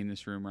using in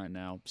this room right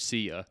now,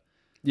 see ya.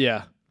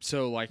 Yeah.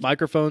 So like,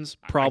 Microphones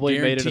I probably made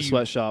in a guarantee you-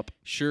 sweatshop.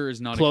 sure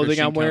is not Clothing a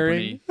Christian I'm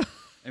wearing. company.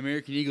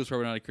 American Eagle's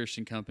probably not a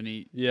Christian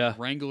company. Yeah.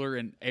 Wrangler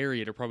and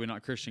Ariat are probably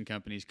not Christian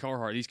companies.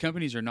 Carhartt, these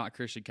companies are not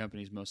Christian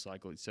companies most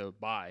likely. So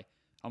bye.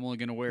 I'm only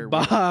going to wear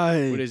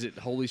Bye. what is it?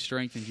 Holy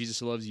Strength and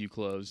Jesus Loves You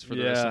clothes for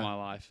the rest Yeah. of my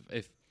life.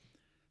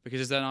 Because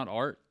is that not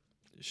art?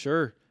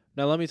 Sure.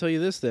 Now let me tell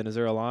you this then. Is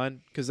there a line?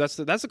 Because that's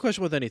the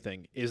question with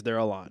anything. Is there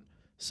a line?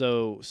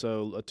 So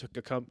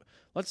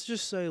let's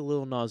just say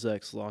Lil Nas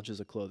X launches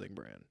a clothing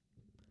brand,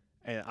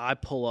 and I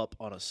pull up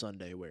on a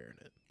Sunday wearing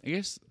it. I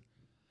guess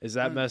Is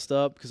that messed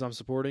up because I'm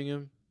supporting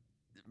him?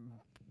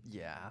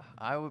 Yeah.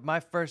 I would.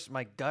 My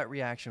gut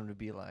reaction would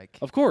be like,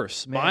 Of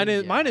course.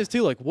 Man, Mine is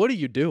too. Like, what are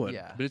you doing?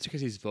 yeah. but it's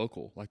because he's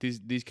vocal. Like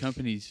these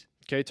companies,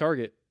 Okay,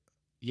 Target.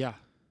 yeah.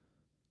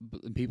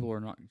 But people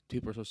are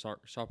so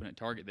shopping at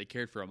Target. They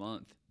cared for a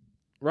month.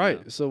 Right.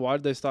 Yeah. So why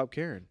did they stop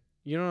caring?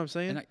 You know what I'm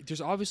saying? And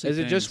there's obviously Is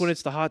it just things when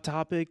it's the hot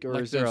topic, or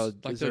like is there those, a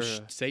like is there those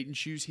a, Satan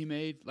shoes he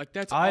made? Like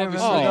that's I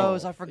obviously remember Oh.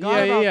 those. I forgot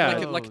Yeah, about yeah.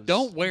 those. like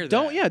don't wear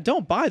that.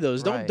 don't buy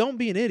those. Right. Don't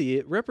be an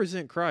idiot.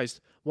 Represent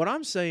Christ. What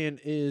I'm saying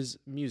is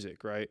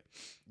music, right?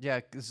 Yeah,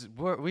 because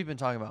we've been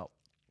talking about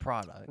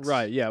products.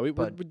 Right. Yeah. We're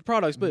But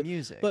products, but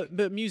music.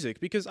 but music,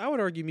 because I would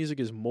argue music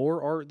is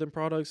more art than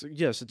products.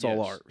 Yes, it's all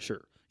Yes. art.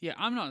 Sure. Yeah,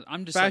 I'm not.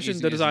 I'm just like, Fashion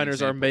using it as an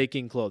designers are example.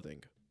 making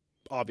clothing.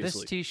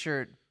 Obviously, this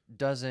T-shirt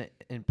doesn't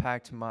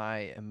impact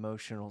my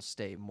emotional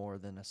state more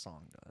than a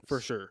song does. for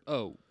sure.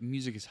 Oh,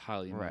 music is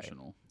highly Right.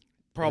 emotional.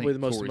 Probably the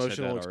think most Corey said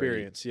emotional that already.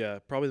 experience. Yeah,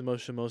 probably the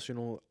most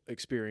emotional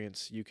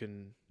experience you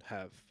can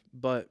have.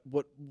 But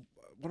what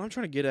I'm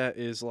trying to get at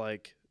is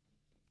like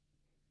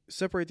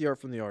separate the art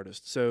from the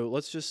artist. So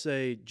let's just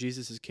say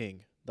Jesus is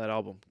King. That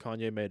album,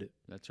 Kanye made it.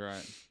 That's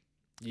right.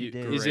 He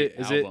did. Is Great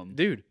it album.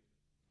 dude?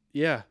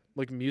 Yeah,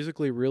 like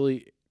musically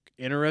really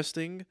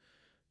interesting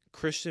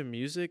Christian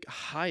music,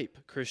 hype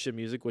Christian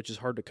music, which is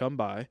hard to come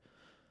by.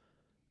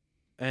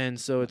 And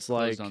so it's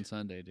Closed like on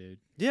Sunday, dude.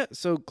 yeah,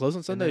 so close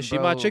on Sunday, then, she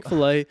my bro,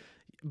 Chick-fil-A,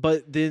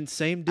 but then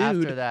same dude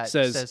After that,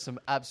 says some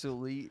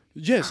absolutely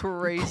yes,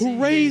 crazy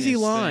crazy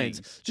heinous lines,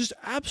 things. just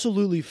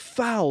absolutely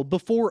foul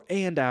before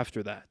and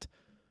after that.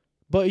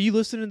 But are you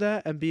listening to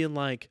that and being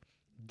like,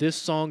 this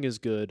song is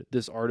good,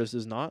 this artist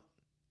is not?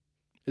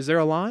 Is there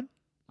a line?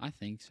 I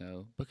think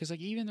so because like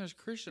even there's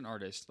Christian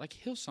artists like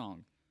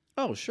Hillsong,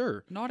 Oh,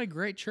 sure. not a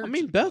great church. I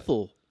mean,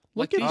 Bethel.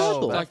 Like Look at these- Oh,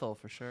 Bethel. Bethel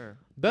for sure.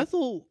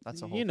 Bethel,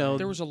 That's a whole you know,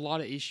 There was a lot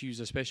of issues,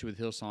 especially with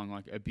Hillsong,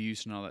 like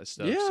abuse and all that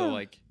stuff. Yeah. So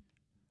like,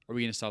 are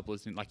we gonna stop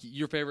listening? Like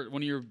your favorite,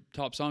 one of your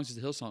top songs is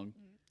Hillsong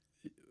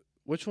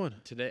which one?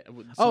 today. the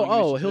song you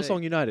Oh, mentioned today.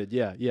 Hillsong United.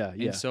 Yeah.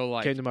 And so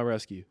like, Came to my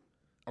rescue.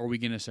 are we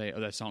gonna say,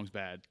 oh, that song's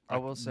bad? I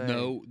Like, will say-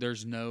 no.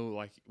 There's no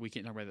like, we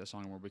can't talk about that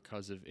song anymore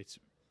because of it's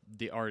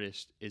the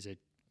artist is a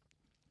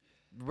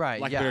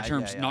Right. like yeah, better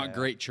terms, yeah, not yeah.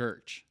 great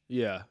church.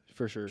 Yeah,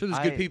 for sure. So there's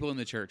I- good people in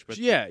the church, but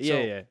Yeah.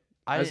 so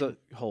I As a didn't,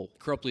 whole.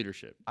 corrupt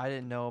leadership. I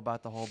didn't know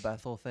about the whole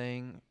Bethel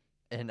thing,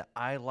 and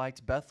I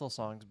liked Bethel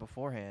songs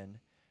beforehand.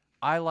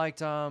 I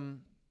liked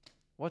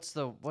what's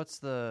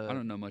the I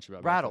don't know much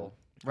about Rattle.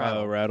 Oh,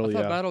 I Rattle,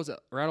 thought yeah.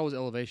 Rattle was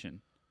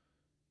Elevation.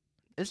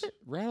 Is it?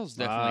 Rattle's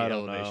I definitely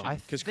don't know. Elevation I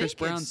because Chris think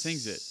Brown it's-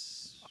 sings it.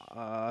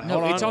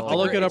 Hold on. it's off the I'll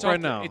look gra- it up it's right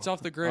off the- now. It's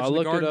off the Graves I'll and the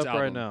look it Gardens up right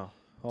album. now.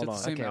 Hold It's on.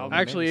 the same Okay, album. well,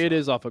 Actually, maybe it so.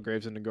 is off of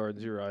Graves and the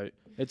Gardens. You're right.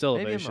 It's Maybe I'm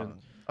Elevation. wrong.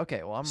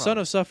 Okay, well I'm Son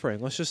wrong. of Suffering.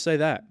 Let's just say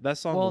that. That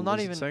song Well, was not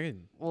even-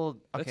 insane. Well,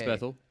 okay. That's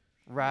Bethel.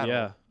 Rattle.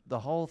 Yeah. The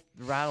whole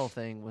Rattle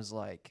thing was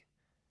like,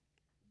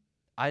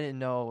 I didn't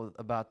know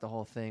about the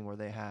whole thing where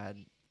they had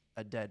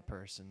a dead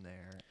person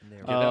there, and they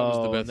were Yeah, that was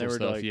the and Bethel they were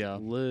stuff, like, yeah.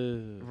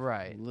 Live,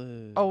 Right.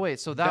 live. Oh wait,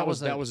 so that was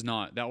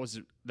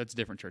That's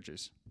different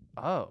churches.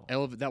 Oh,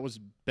 That was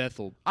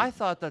Bethel. I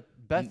thought that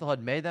Bethel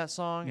had made that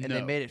song and they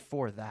No. made it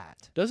for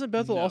that. Doesn't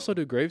Bethel No. also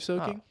do grave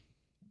soaking?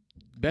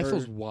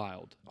 Bethel's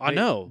wild. I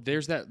know. There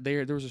was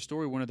a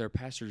story of one of their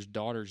pastor's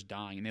daughters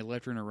dying, and they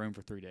left her in a room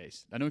for 3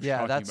 days. I know what Yeah,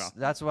 you're talking about.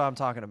 that's what I'm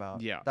talking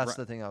about. Yeah, That's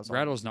the thing I was.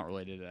 Rattle's not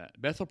related to that.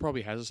 Bethel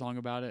probably has a song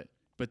about it,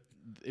 but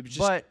it was just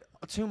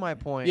But to my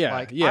point, Yeah,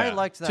 like yeah, I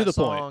liked that to the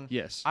point. song.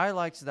 yes. I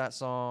liked that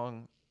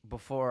song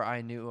before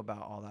I knew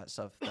about all that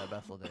stuff that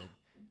Bethel did.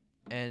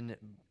 And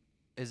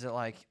is it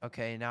like,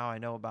 okay, now I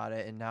know about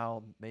it, and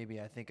now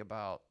maybe I think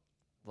about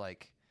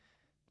like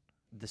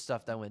the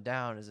stuff that went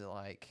down? Is it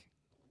like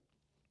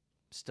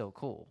still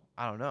cool?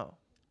 I don't know.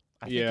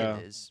 I Yeah.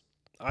 think it is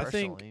I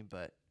think personally,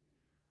 but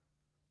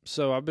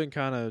so. I've been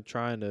kind of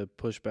trying to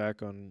push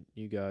back on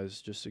you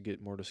guys just to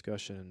get more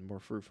discussion and more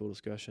fruitful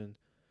discussion.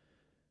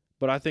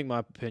 But I think my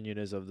opinion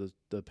is of the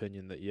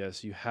opinion that,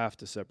 yes, you have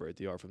to separate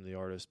the art from the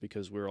artist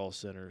because we're all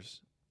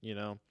sinners. You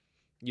know,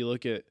 you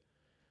look at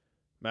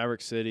Maverick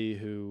City,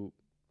 who,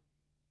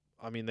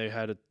 I mean, they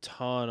had a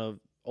ton of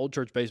Old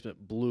Church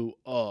Basement blew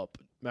up.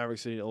 Maverick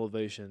City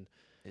Elevation,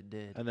 it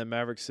did. and then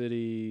Maverick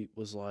City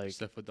was like,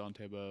 Stuff with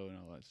Dante Bo and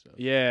all that stuff.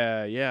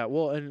 yeah.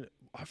 Well, and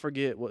I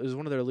forget what is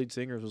one of their lead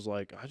singers was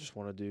like, I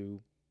want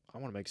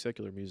to make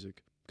secular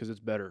music because it's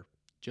better.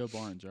 Joe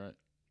Barnes, right?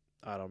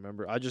 I don't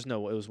remember. I just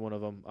know it was one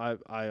of them.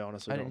 I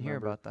honestly I don't didn't hear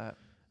remember. about that.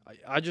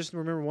 I just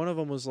remember one of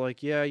them was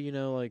like, yeah,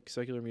 like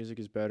secular music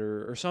is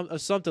better or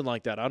something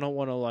like that. I don't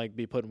want to like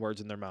be putting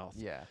words in their mouth.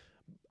 Yeah.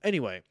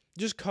 Anyway,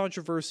 just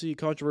controversy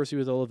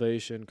with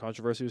Elevation,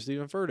 controversy with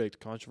Stephen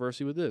Verdict,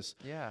 controversy with this.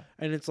 Yeah.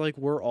 And it's like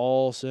we're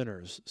all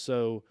sinners.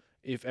 So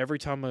if every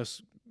time a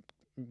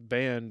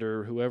band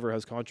or whoever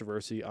has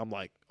controversy, I'm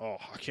like, oh,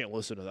 I can't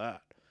listen to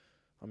that.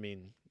 I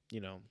mean,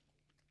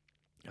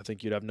 I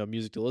think you'd have no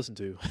music to listen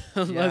to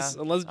unless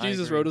I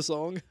Jesus agree. wrote a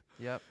song.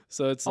 Yep.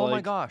 So it's Oh like,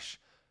 my gosh.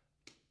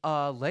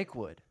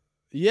 Lakewood.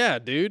 yeah,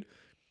 dude.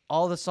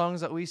 All the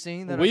songs that we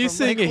sing that We are from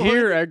sing it Lakewood,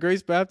 here at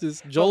Grace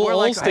Baptist, but Joel we're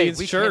like, hey, Osteen's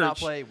we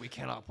church. We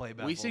cannot play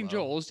Bethel. We sing though.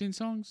 Joel Osteen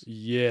songs.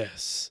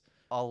 Yes.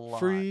 A lot.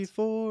 Free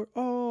for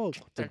all.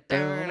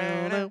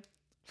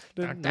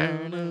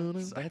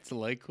 That's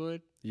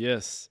Lakewood.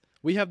 Yes.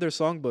 We have their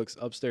songbooks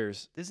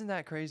upstairs. Isn't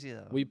that crazy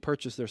though? We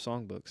purchased their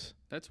songbooks.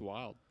 That's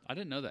wild. I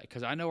didn't know that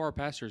because I know our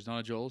pastor is not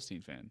a Joel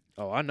Osteen fan.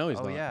 Oh, I know he's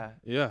oh not. yeah.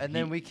 Yeah. And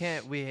then we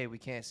can't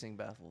sing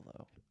Bethel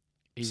though.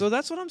 So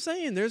that's what I'm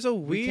saying. There's a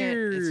We can't.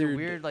 weird, It's a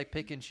weird like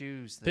pick and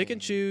choose thing. pick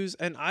and choose,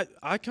 and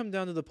I come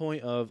down to the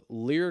point of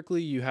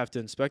lyrically, you have to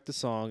inspect the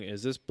song.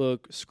 Is this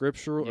book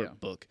scriptural or Yeah.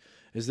 book?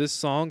 Is this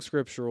song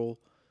scriptural?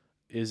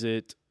 Is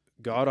it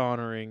God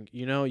honoring?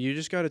 You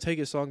just got to take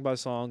it song by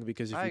song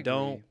because if I you agree.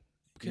 don't,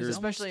 Because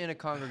especially in a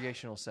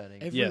congregational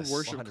setting. every Yes.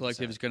 worship 100%.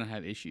 collective is going to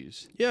have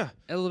issues. yeah,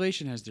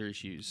 Elevation has their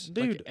issues,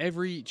 Dude, Like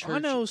every church. I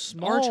know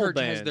small our church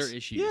bands. has their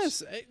issues.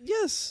 Yes,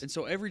 yes. And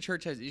so every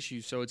church has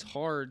issues. So it's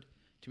hard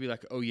to be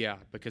like, oh yeah,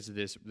 because of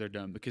this they're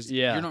done. Because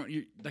Yeah.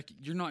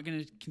 you're not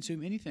going to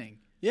consume anything.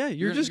 Yeah,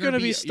 you're just gonna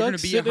gonna be you're stuck gonna be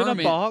a sitting in a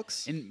hermit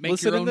box and make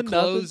listening your own to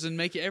clothes nothing. and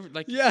make it every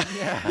Yeah,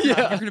 Yeah. You're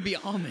yeah, going to be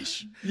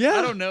Amish. yeah.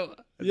 I don't know.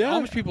 Yeah.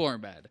 Amish people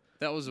aren't bad.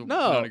 That was No.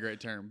 not a great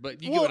term,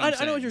 but you Well, get what I'm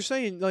saying. I know what you're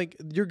saying. Like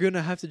you're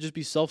gonna have to just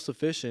be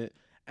self-sufficient,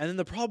 and then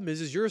the problem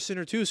is you're a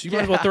sinner too. So you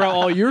might as well throw out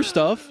all your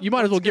stuff. You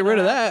might as well What's get rid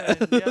of gonna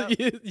that. happen?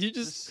 Yep. you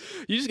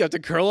just got to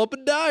curl up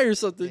and die or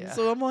something. Yeah.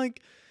 So I'm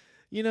like,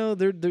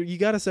 there you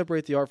got to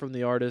separate the art from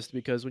the artist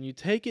because when you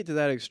take it to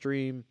that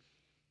extreme,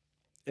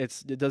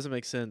 it doesn't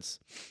make sense.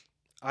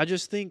 I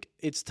just think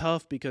it's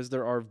tough because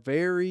there are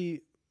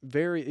very,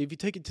 very. If you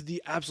take it to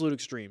the absolute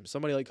extreme,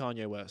 somebody like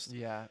Kanye West.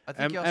 Yeah. I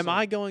think Am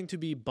I going to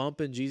be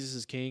bumping Jesus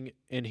is King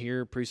in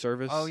here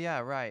pre-service? Oh yeah,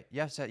 right. You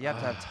have to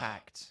have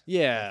tact.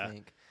 Yeah. I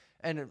think.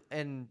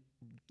 And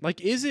Like,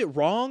 is it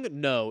wrong?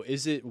 No.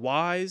 Is it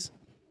wise?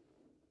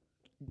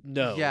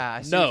 No. Yeah,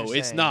 I see no, what you're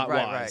it's saying. not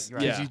Right, wise. right.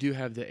 Because Yeah. you do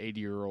have the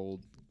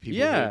 80-year-old people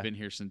who Yeah. have been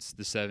here since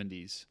the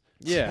 70s.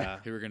 Yeah.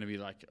 Who are going to be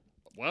like,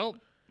 well,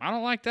 I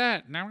don't like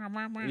that.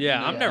 Yeah,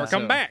 Yeah. I've never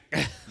come back.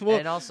 well,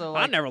 and also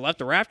I like, never left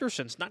the rafters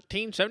since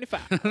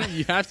 1975.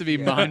 You have to be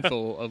Yeah.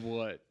 mindful of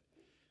what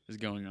is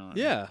going on.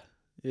 yeah.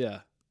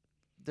 Yeah.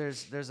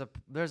 there's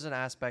an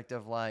aspect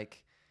of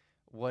like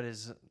what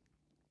is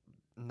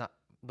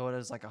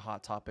like a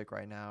hot topic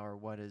right now, or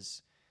what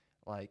is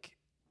like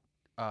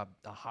a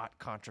hot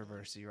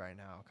controversy right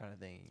now, kind of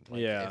thing.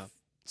 Like Yeah.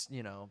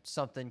 if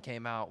something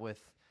came out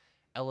with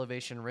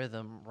Elevation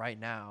Rhythm right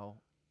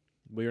now,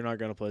 We're not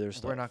going to play their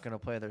stuff. we're not going to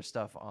play their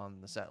stuff on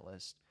the set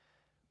list.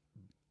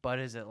 But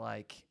is it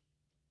like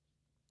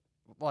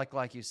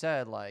you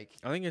said, like,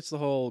 I think it's the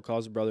whole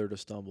cause a brother to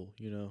stumble,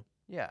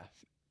 yeah,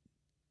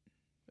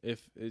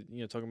 If,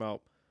 talking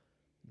about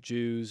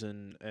Jews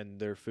and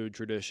their food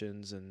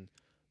traditions and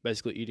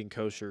basically eating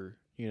kosher.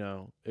 You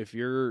know, if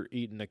you're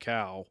eating a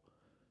cow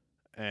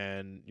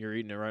and you're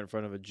eating it right in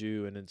front of a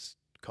Jew and it's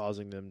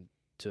causing them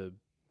to,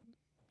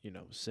 you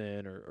know,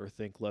 sin or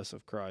think less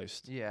of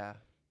Christ, Yeah.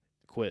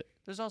 quit.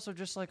 There's also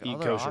just like Eat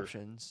other kosher.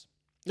 options.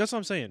 That's what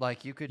I'm saying.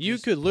 Like you could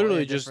literally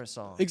play a just different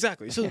song.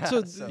 exactly. So Yeah,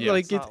 so, so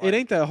like it's not it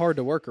ain't that hard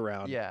to work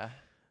around. Yeah.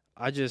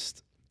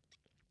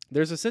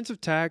 There's a sense of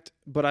tact,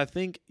 but I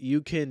think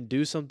you can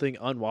do something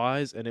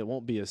unwise and it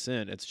won't be a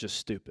sin. It's just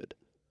stupid.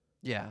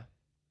 Yeah.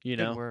 You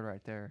Good know? word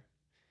right there.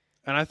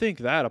 And I think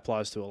that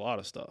applies to a lot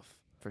of stuff,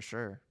 For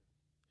sure.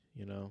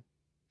 you know?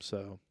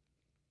 So,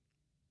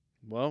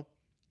 well,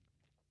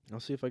 I'll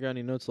see if I got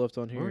any notes left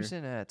on Where here. are we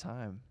sitting at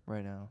time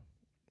right now?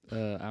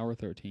 Hour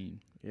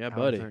 13. Yeah, Hour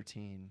buddy.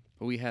 13.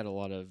 But we had a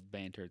lot of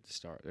banter at the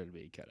start that'd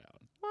be cut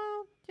out.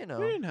 Well, you know.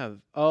 We didn't have.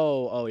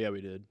 Oh, yeah,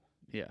 we did.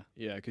 Yeah.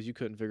 Yeah, because you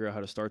couldn't figure out how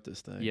to start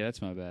this thing. Yeah,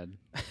 that's my bad.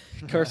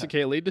 Carson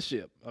can't lead the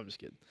ship. I'm just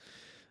kidding.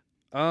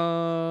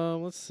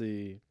 Let's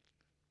see.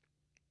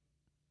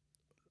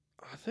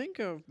 I think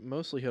I've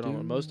mostly hit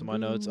on most of my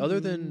notes, other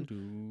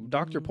than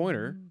Dr.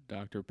 Pointer.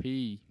 Dr.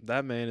 P.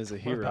 That man is a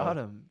What hero. about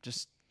him?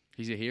 Just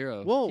He's a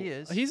hero. Well, He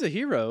is. he's a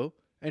hero,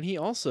 and he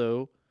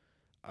also.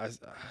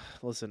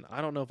 Listen, I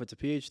don't know if it's a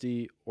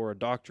PhD or a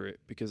doctorate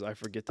because I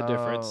forget the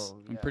difference.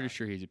 Oh, I'm pretty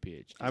sure he's a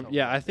PhD. told me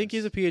Yeah, about I think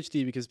he's this. a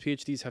PhD because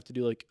PhDs have to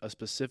do like a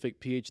specific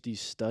PhD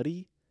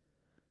study.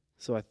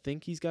 So I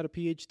think he's got a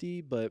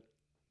PhD, but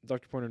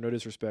Dr. Pointer, no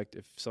disrespect,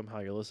 if somehow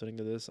you're listening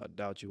to this, I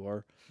doubt you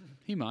are.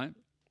 He might.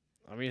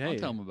 I mean, I'll hey,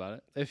 tell him about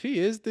it. if he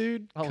is,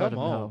 dude, I'll let come him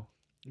on. know.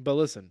 But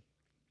listen,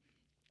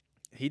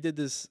 he did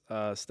this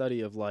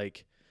study of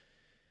like,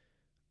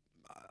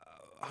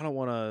 I don't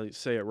want to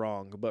say it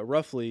wrong, but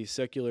roughly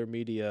secular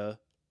media,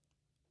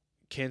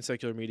 can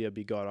secular media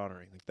be God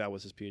honoring? Like that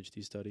was his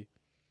PhD study.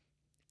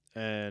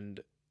 And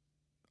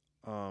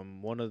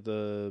one of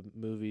the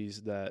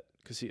movies that,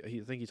 because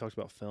I think he talks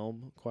about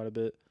film quite a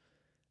bit.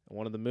 And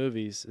one of the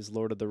movies is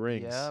Lord of the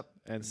Rings. Yep.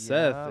 And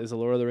Seth Yep. is a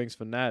Lord of the Rings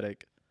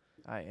fanatic.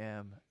 I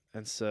am.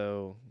 And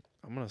so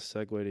I'm going to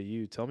segue to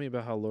you. Tell me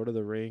about how Lord of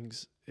the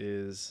Rings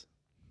is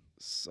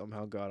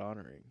somehow God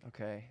honoring.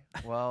 Okay.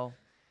 Well,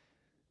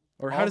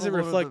 Or All how does the it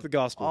Lord of reflect the- the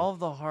gospel? all of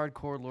the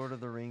hardcore Lord of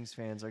the Rings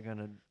fans are going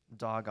to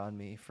dog on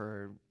me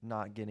for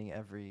not getting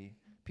every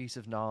piece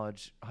of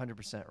knowledge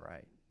 100%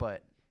 right,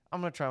 but I'm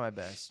going to try my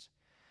best.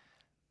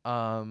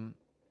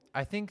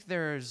 I think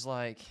there's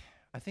like,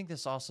 I think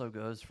this also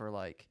goes for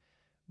like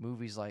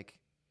movies like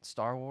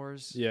Star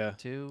Wars Yeah.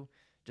 too.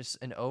 Just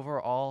an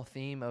overall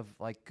theme of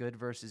like good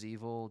versus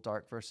evil,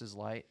 dark versus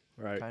light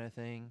Right. kind of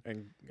thing.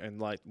 And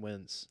light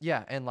wins.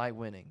 Yeah, and light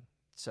winning.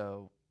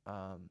 So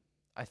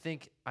I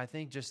think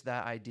just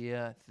that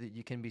idea that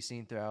you can be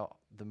seen throughout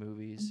the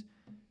movies.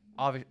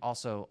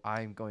 Also,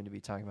 I'm going to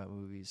be talking about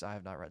movies. I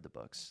have not read the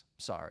books.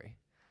 Sorry.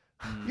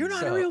 You're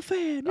not a So- real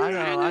fan. You're I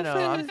not a know, real I know.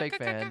 fan. I'm a fake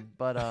fan,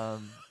 but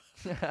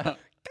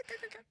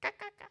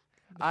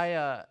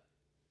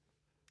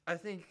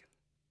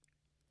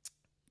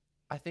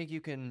I think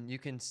you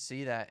can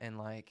see that and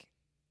like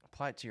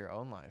apply it to your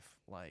own life.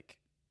 Like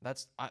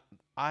that's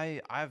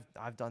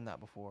I've done that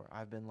before.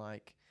 I've been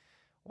like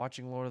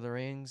watching Lord of the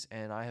Rings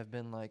and I have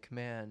been like,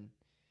 man,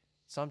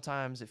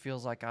 sometimes it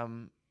feels like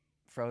I'm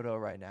Frodo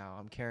right now.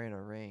 I'm carrying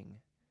a ring.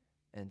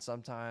 And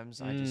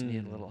sometimes I just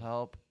need a little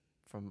help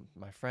from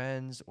my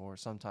friends, or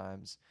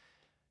sometimes,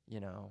 you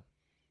know,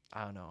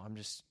 I don't know, I'm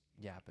just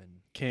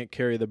yapping. Can't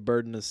carry the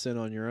burden of sin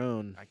on your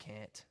own. I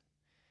can't.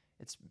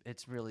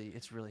 It's really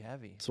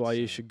heavy. That's why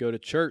you So, should go to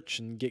church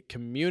and get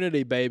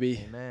community, baby.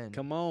 Amen.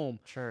 Come on.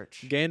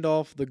 Church.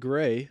 Gandalf the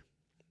Grey.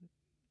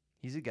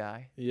 He's a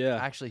guy. Yeah.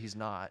 Actually, he's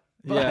not.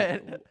 Yeah.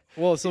 But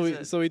Well, so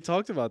he's we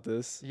talked about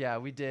this. yeah,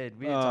 we did.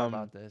 We did talk Um,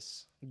 about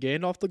this.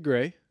 Gandalf the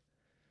Grey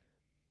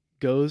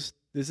goes.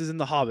 This is in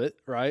The Hobbit,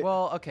 right?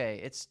 Well,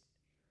 okay, it's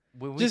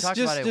when we talked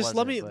about it. just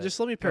let me but just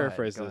let me go ahead,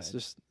 paraphrase go this. ahead.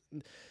 Just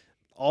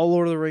all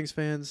Lord of the Rings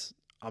fans.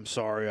 I'm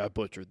sorry I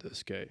butchered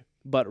this, okay?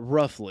 But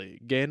roughly,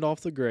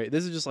 Gandalf the Grey.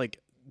 This is just like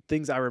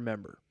things I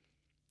remember.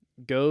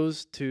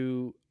 Goes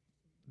to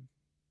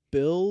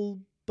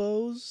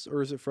Bilbo's,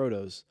 or is it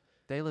Frodo's?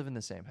 They live in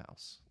the same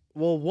house.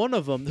 Well, one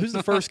of them. Who's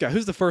the first guy?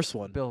 Who's the first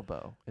one?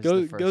 Bilbo is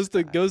Goes the first goes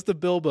to guy. goes to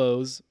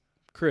Bilbo's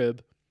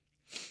crib,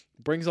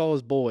 brings all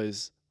his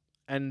boys,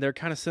 and they're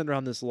kind of sitting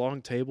around this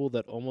long table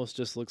that almost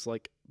just looks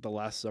like the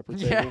Last Supper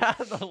table. Yeah,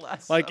 the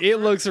last. Like it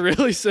looks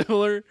really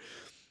similar,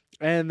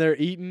 and they're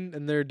eating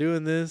and they're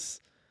doing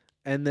this,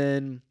 and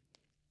then,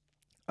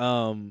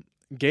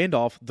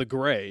 Gandalf the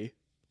Grey,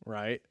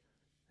 right?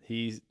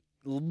 He's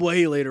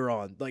way later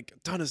on. Like a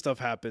ton of stuff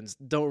happens.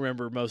 Don't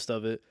remember most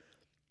of it,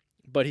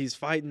 but he's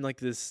fighting like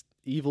this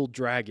evil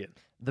dragon.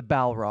 the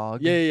Balrog.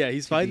 Yeah.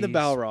 He's to fighting the be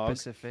Balrog.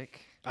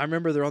 Specific. I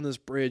remember they're on this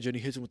bridge and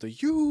he hits him with the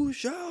 "You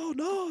shall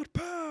not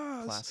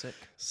pass." Classic.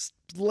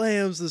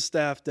 Slams the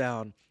staff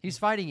down. He's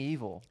fighting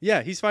evil.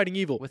 Yeah, he's fighting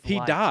evil. With He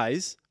light.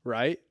 dies,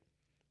 right?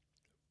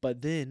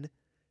 But then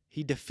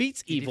he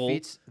defeats He evil.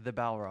 defeats the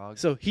Balrog.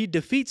 So he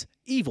defeats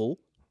evil,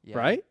 Yeah.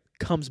 right?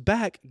 Comes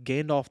back,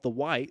 Gandalf the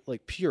White,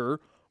 like pure.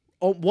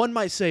 Oh, one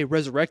might say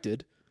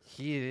resurrected.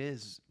 He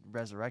is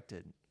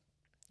resurrected.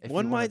 If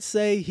One you wanna- might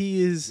say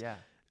he is. yeah,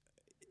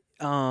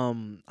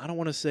 I don't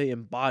want to say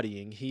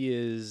embodying. He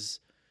is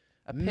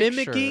a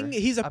mimicking. picture-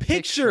 He's a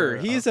picture.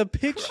 He is a of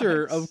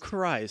picture of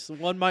Christ.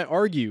 One might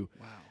argue.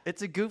 Wow.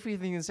 It's a goofy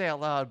thing to say out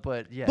loud,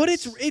 but yes. But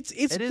it's it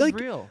is like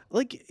real.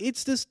 like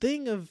it's this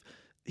thing of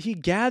he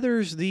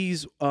gathers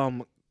these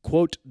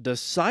quote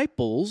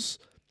disciples.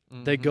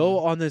 They go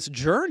on this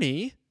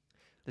journey.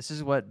 This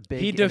is what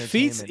big He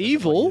defeats entertainment doesn't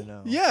evil. want you to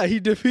know. Yeah, he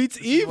defeats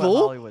This is what evil.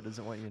 Hollywood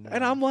doesn't want you to know.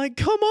 And I'm like,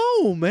 come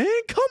on, man,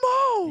 come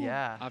on.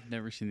 yeah. I've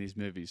never seen these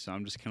movies, so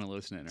I'm just kind of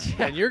listening right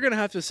now. And you're gonna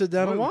have to sit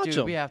down and watch Dude,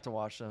 them. we have to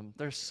watch them.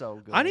 They're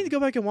so good. I need to go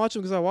back and watch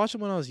them because I watched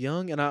them when I was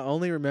young, and I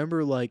only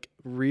remember like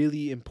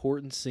really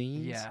important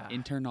scenes. Yeah.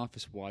 Intern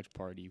office watch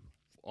party.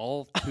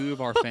 All 2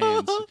 of our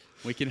fans,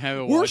 we can have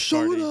a watch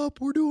party. up.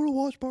 We're doing a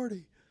watch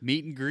party.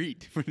 Meet and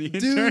greet for the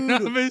intern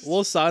office.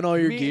 We'll sign all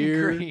your Meet and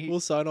gear. greet. We'll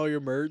sign all your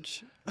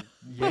merch.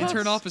 Yes.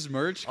 Intern office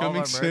merch All of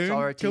coming our merch, soon. all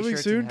our Coming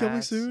t-shirts soon, and coming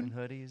hats soon. and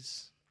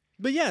hoodies.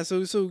 But yeah,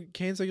 so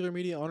can secular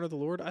media honor the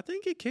Lord? I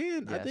think it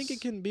can. I think Yes.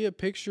 it can be a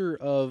picture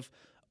of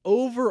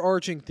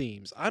overarching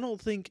themes. I don't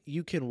think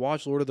you can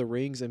watch Lord of the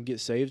Rings and get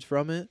saved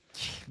from it,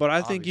 but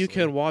I think you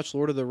Obviously. can watch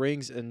Lord of the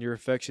Rings and your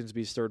affections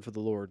be stirred for the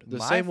Lord. The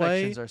My same way.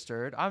 affections are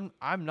stirred. I'm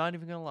not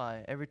even gonna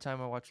lie. Every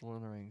time I watch Lord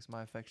of the Rings,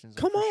 my affections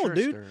Come are for on, sure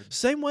dude. stirred.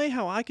 Same way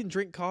how I can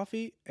drink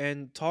coffee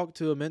and talk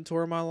to a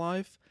mentor in my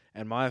life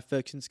and my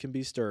affections can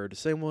be stirred.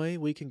 Same way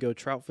we can go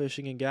trout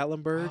fishing in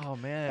Gatlinburg Oh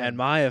man. and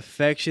my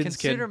affections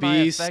Consider can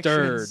my be affections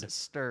stirred.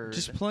 stirred.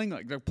 Just playing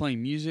like they're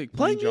playing music,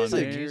 Playing John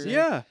music. Mayer.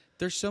 Yeah.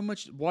 There's so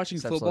much watching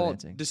Except slow football,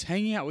 dancing. just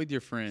hanging out with your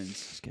friends.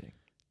 Just kidding.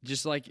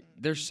 Just like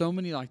there's so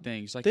many like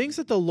things, like Things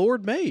that the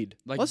Lord made.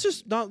 Like-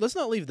 let's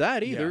not leave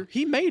that either. Yeah.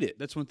 He made it.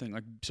 that's one thing.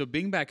 Like so,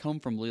 being back home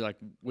from Lee, like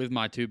with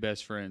my 2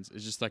 best friends,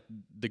 is just like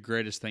the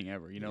greatest thing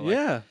ever. You know, like,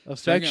 Yeah.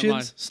 staring at my-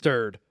 Affections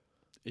stirred.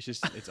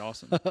 it's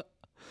awesome.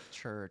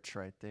 Church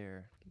right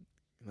there.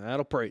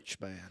 That'll preach,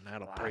 man.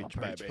 That'll preach,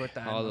 baby. Put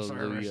that in the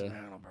service. Hallelujah.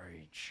 That'll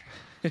preach.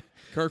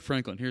 Kirk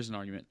Franklin. Here's an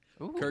argument.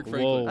 Ooh, Kirk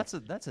Whoa.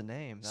 Franklin. That's a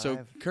name. that So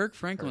I've Kirk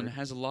Franklin heard.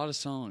 has a lot of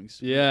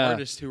songs. with Yeah.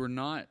 artists who are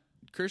not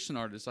Christian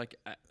artists, like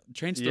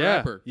Chance the Yeah.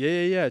 Rapper.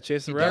 Yeah.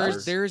 Chance the There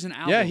Rapper. is an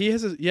album. Yeah, he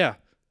has a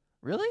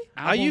Really?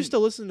 I used to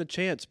listen to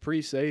Chance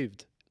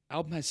pre-saved.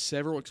 Album has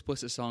several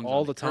explicit songs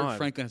All on the it. Kirk time.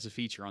 Franklin has a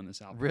feature on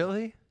this album.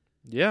 Really?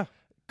 Yeah.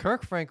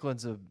 Kirk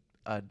Franklin's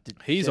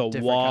He's a different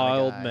kinda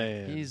wild guy.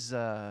 man. He's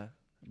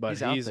But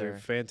He's out he's a there.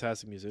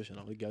 fantastic musician.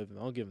 I'll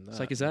give him that. It's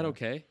like, is that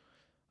okay?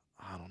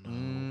 I don't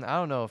know. I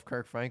don't know if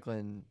Kirk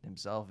Franklin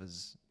himself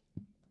is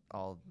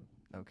all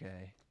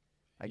okay.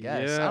 I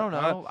guess. Yeah, I don't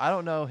know. I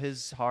don't know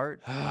his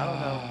heart. I don't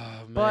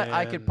know. But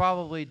I could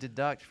probably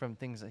deduct from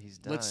things that he's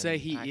done. Let's say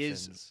he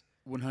is actions.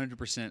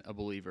 100% a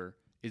believer.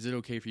 Is it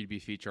okay for you to be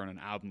featured on an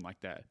album like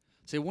that?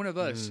 Say one of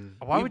us.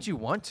 Why we- would you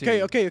want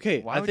to?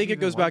 Okay. Why I would think you it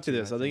goes even back want to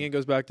this. I think it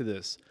goes back to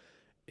this.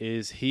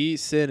 Is he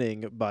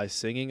sinning by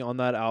singing on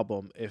that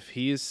album? If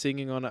he is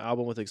singing on an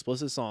album with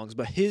explicit songs,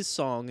 but his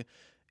song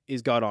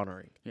is God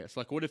honoring. Yeah, it's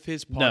like, what if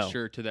his No.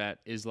 posture to that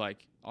is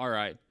like, all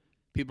right,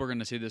 people are going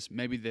to see this.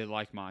 Maybe they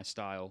like my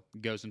style.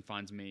 Goes and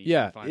finds me.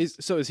 Yeah. and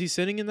finds- Is he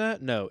sinning in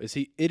that? No. Is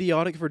he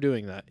idiotic for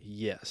doing that?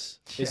 Yes.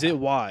 Is Yeah. it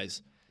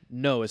wise?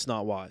 No, it's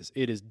not wise.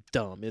 It is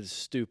dumb. It is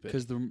stupid.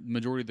 Because the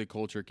majority of the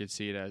culture could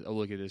see it as, oh,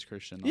 look at this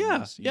Christian. on Yeah.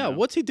 this, you Yeah. know?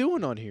 What's he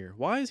doing on here?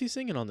 Why is he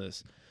singing on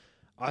this?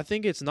 I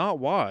think it's not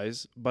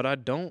wise, but I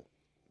don't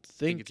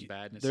think it's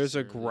bad there's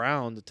a necessarily.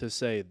 ground to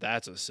say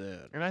that's a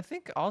sin. And I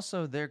think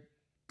also there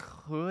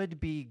could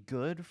be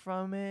good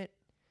from it.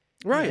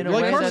 Right. In a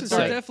Like way Carson that's There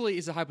said. like- definitely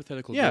is a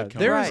hypothetical. Yeah, good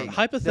coming there is from right. it.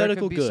 hypothetical there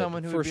could be good,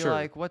 someone who for would be sure.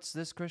 like, "What's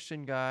this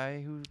Christian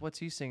guy? What's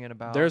he singing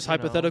about?" There's you know?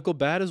 hypothetical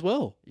bad as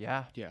well.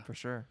 Yeah. Yeah. For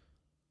sure.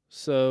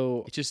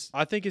 So It's just,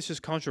 I think it's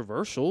just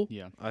controversial.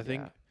 yeah. I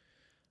think.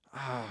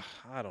 Yeah.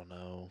 I don't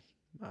know.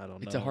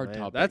 It's a hard man.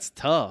 topic. That's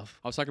tough.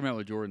 I was talking about it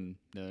with Jordan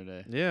the other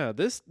day. Yeah.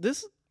 This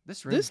This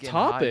room's this getting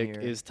hot topic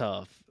here. is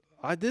tough.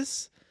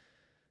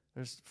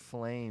 There's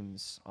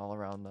flames all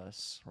around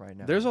us right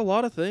now. There's a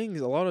lot of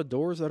things, a lot of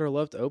doors that are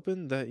left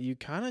open that you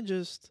kind of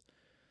just.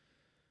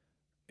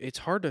 It's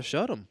hard to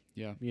shut them.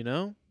 Yeah. You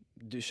know,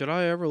 should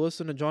I ever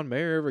listen to John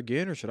Mayer ever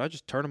again, or should I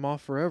just turn him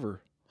off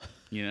forever?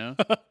 You know?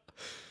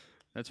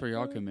 That's where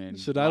y'all come in.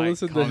 Should I Like,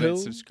 listen to comment, Hill?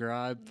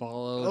 Subscribe,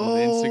 follow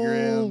Oh,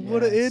 Instagram.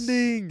 what an Yes.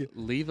 ending!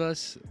 Leave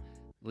us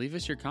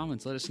your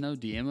comments. Let us know.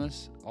 DM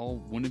us. All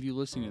one of you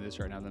listening to this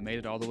right now that made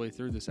it all the way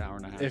through this hour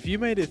and a half. If you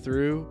made it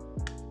through,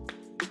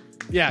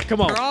 yeah,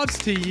 come on, props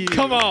to you.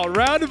 come on,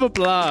 round of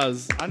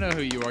applause. I know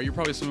who you are. You're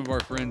probably some of our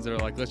friends that are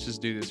like, let's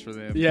just do this for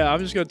them. Yeah, I'm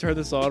just gonna turn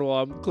this on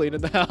while I'm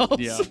cleaning the house.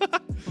 Yeah.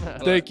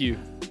 Thank you.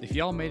 If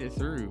y'all made it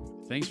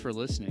through, thanks for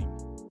listening.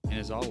 And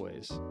as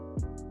always,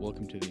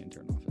 welcome to the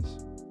Intern Office.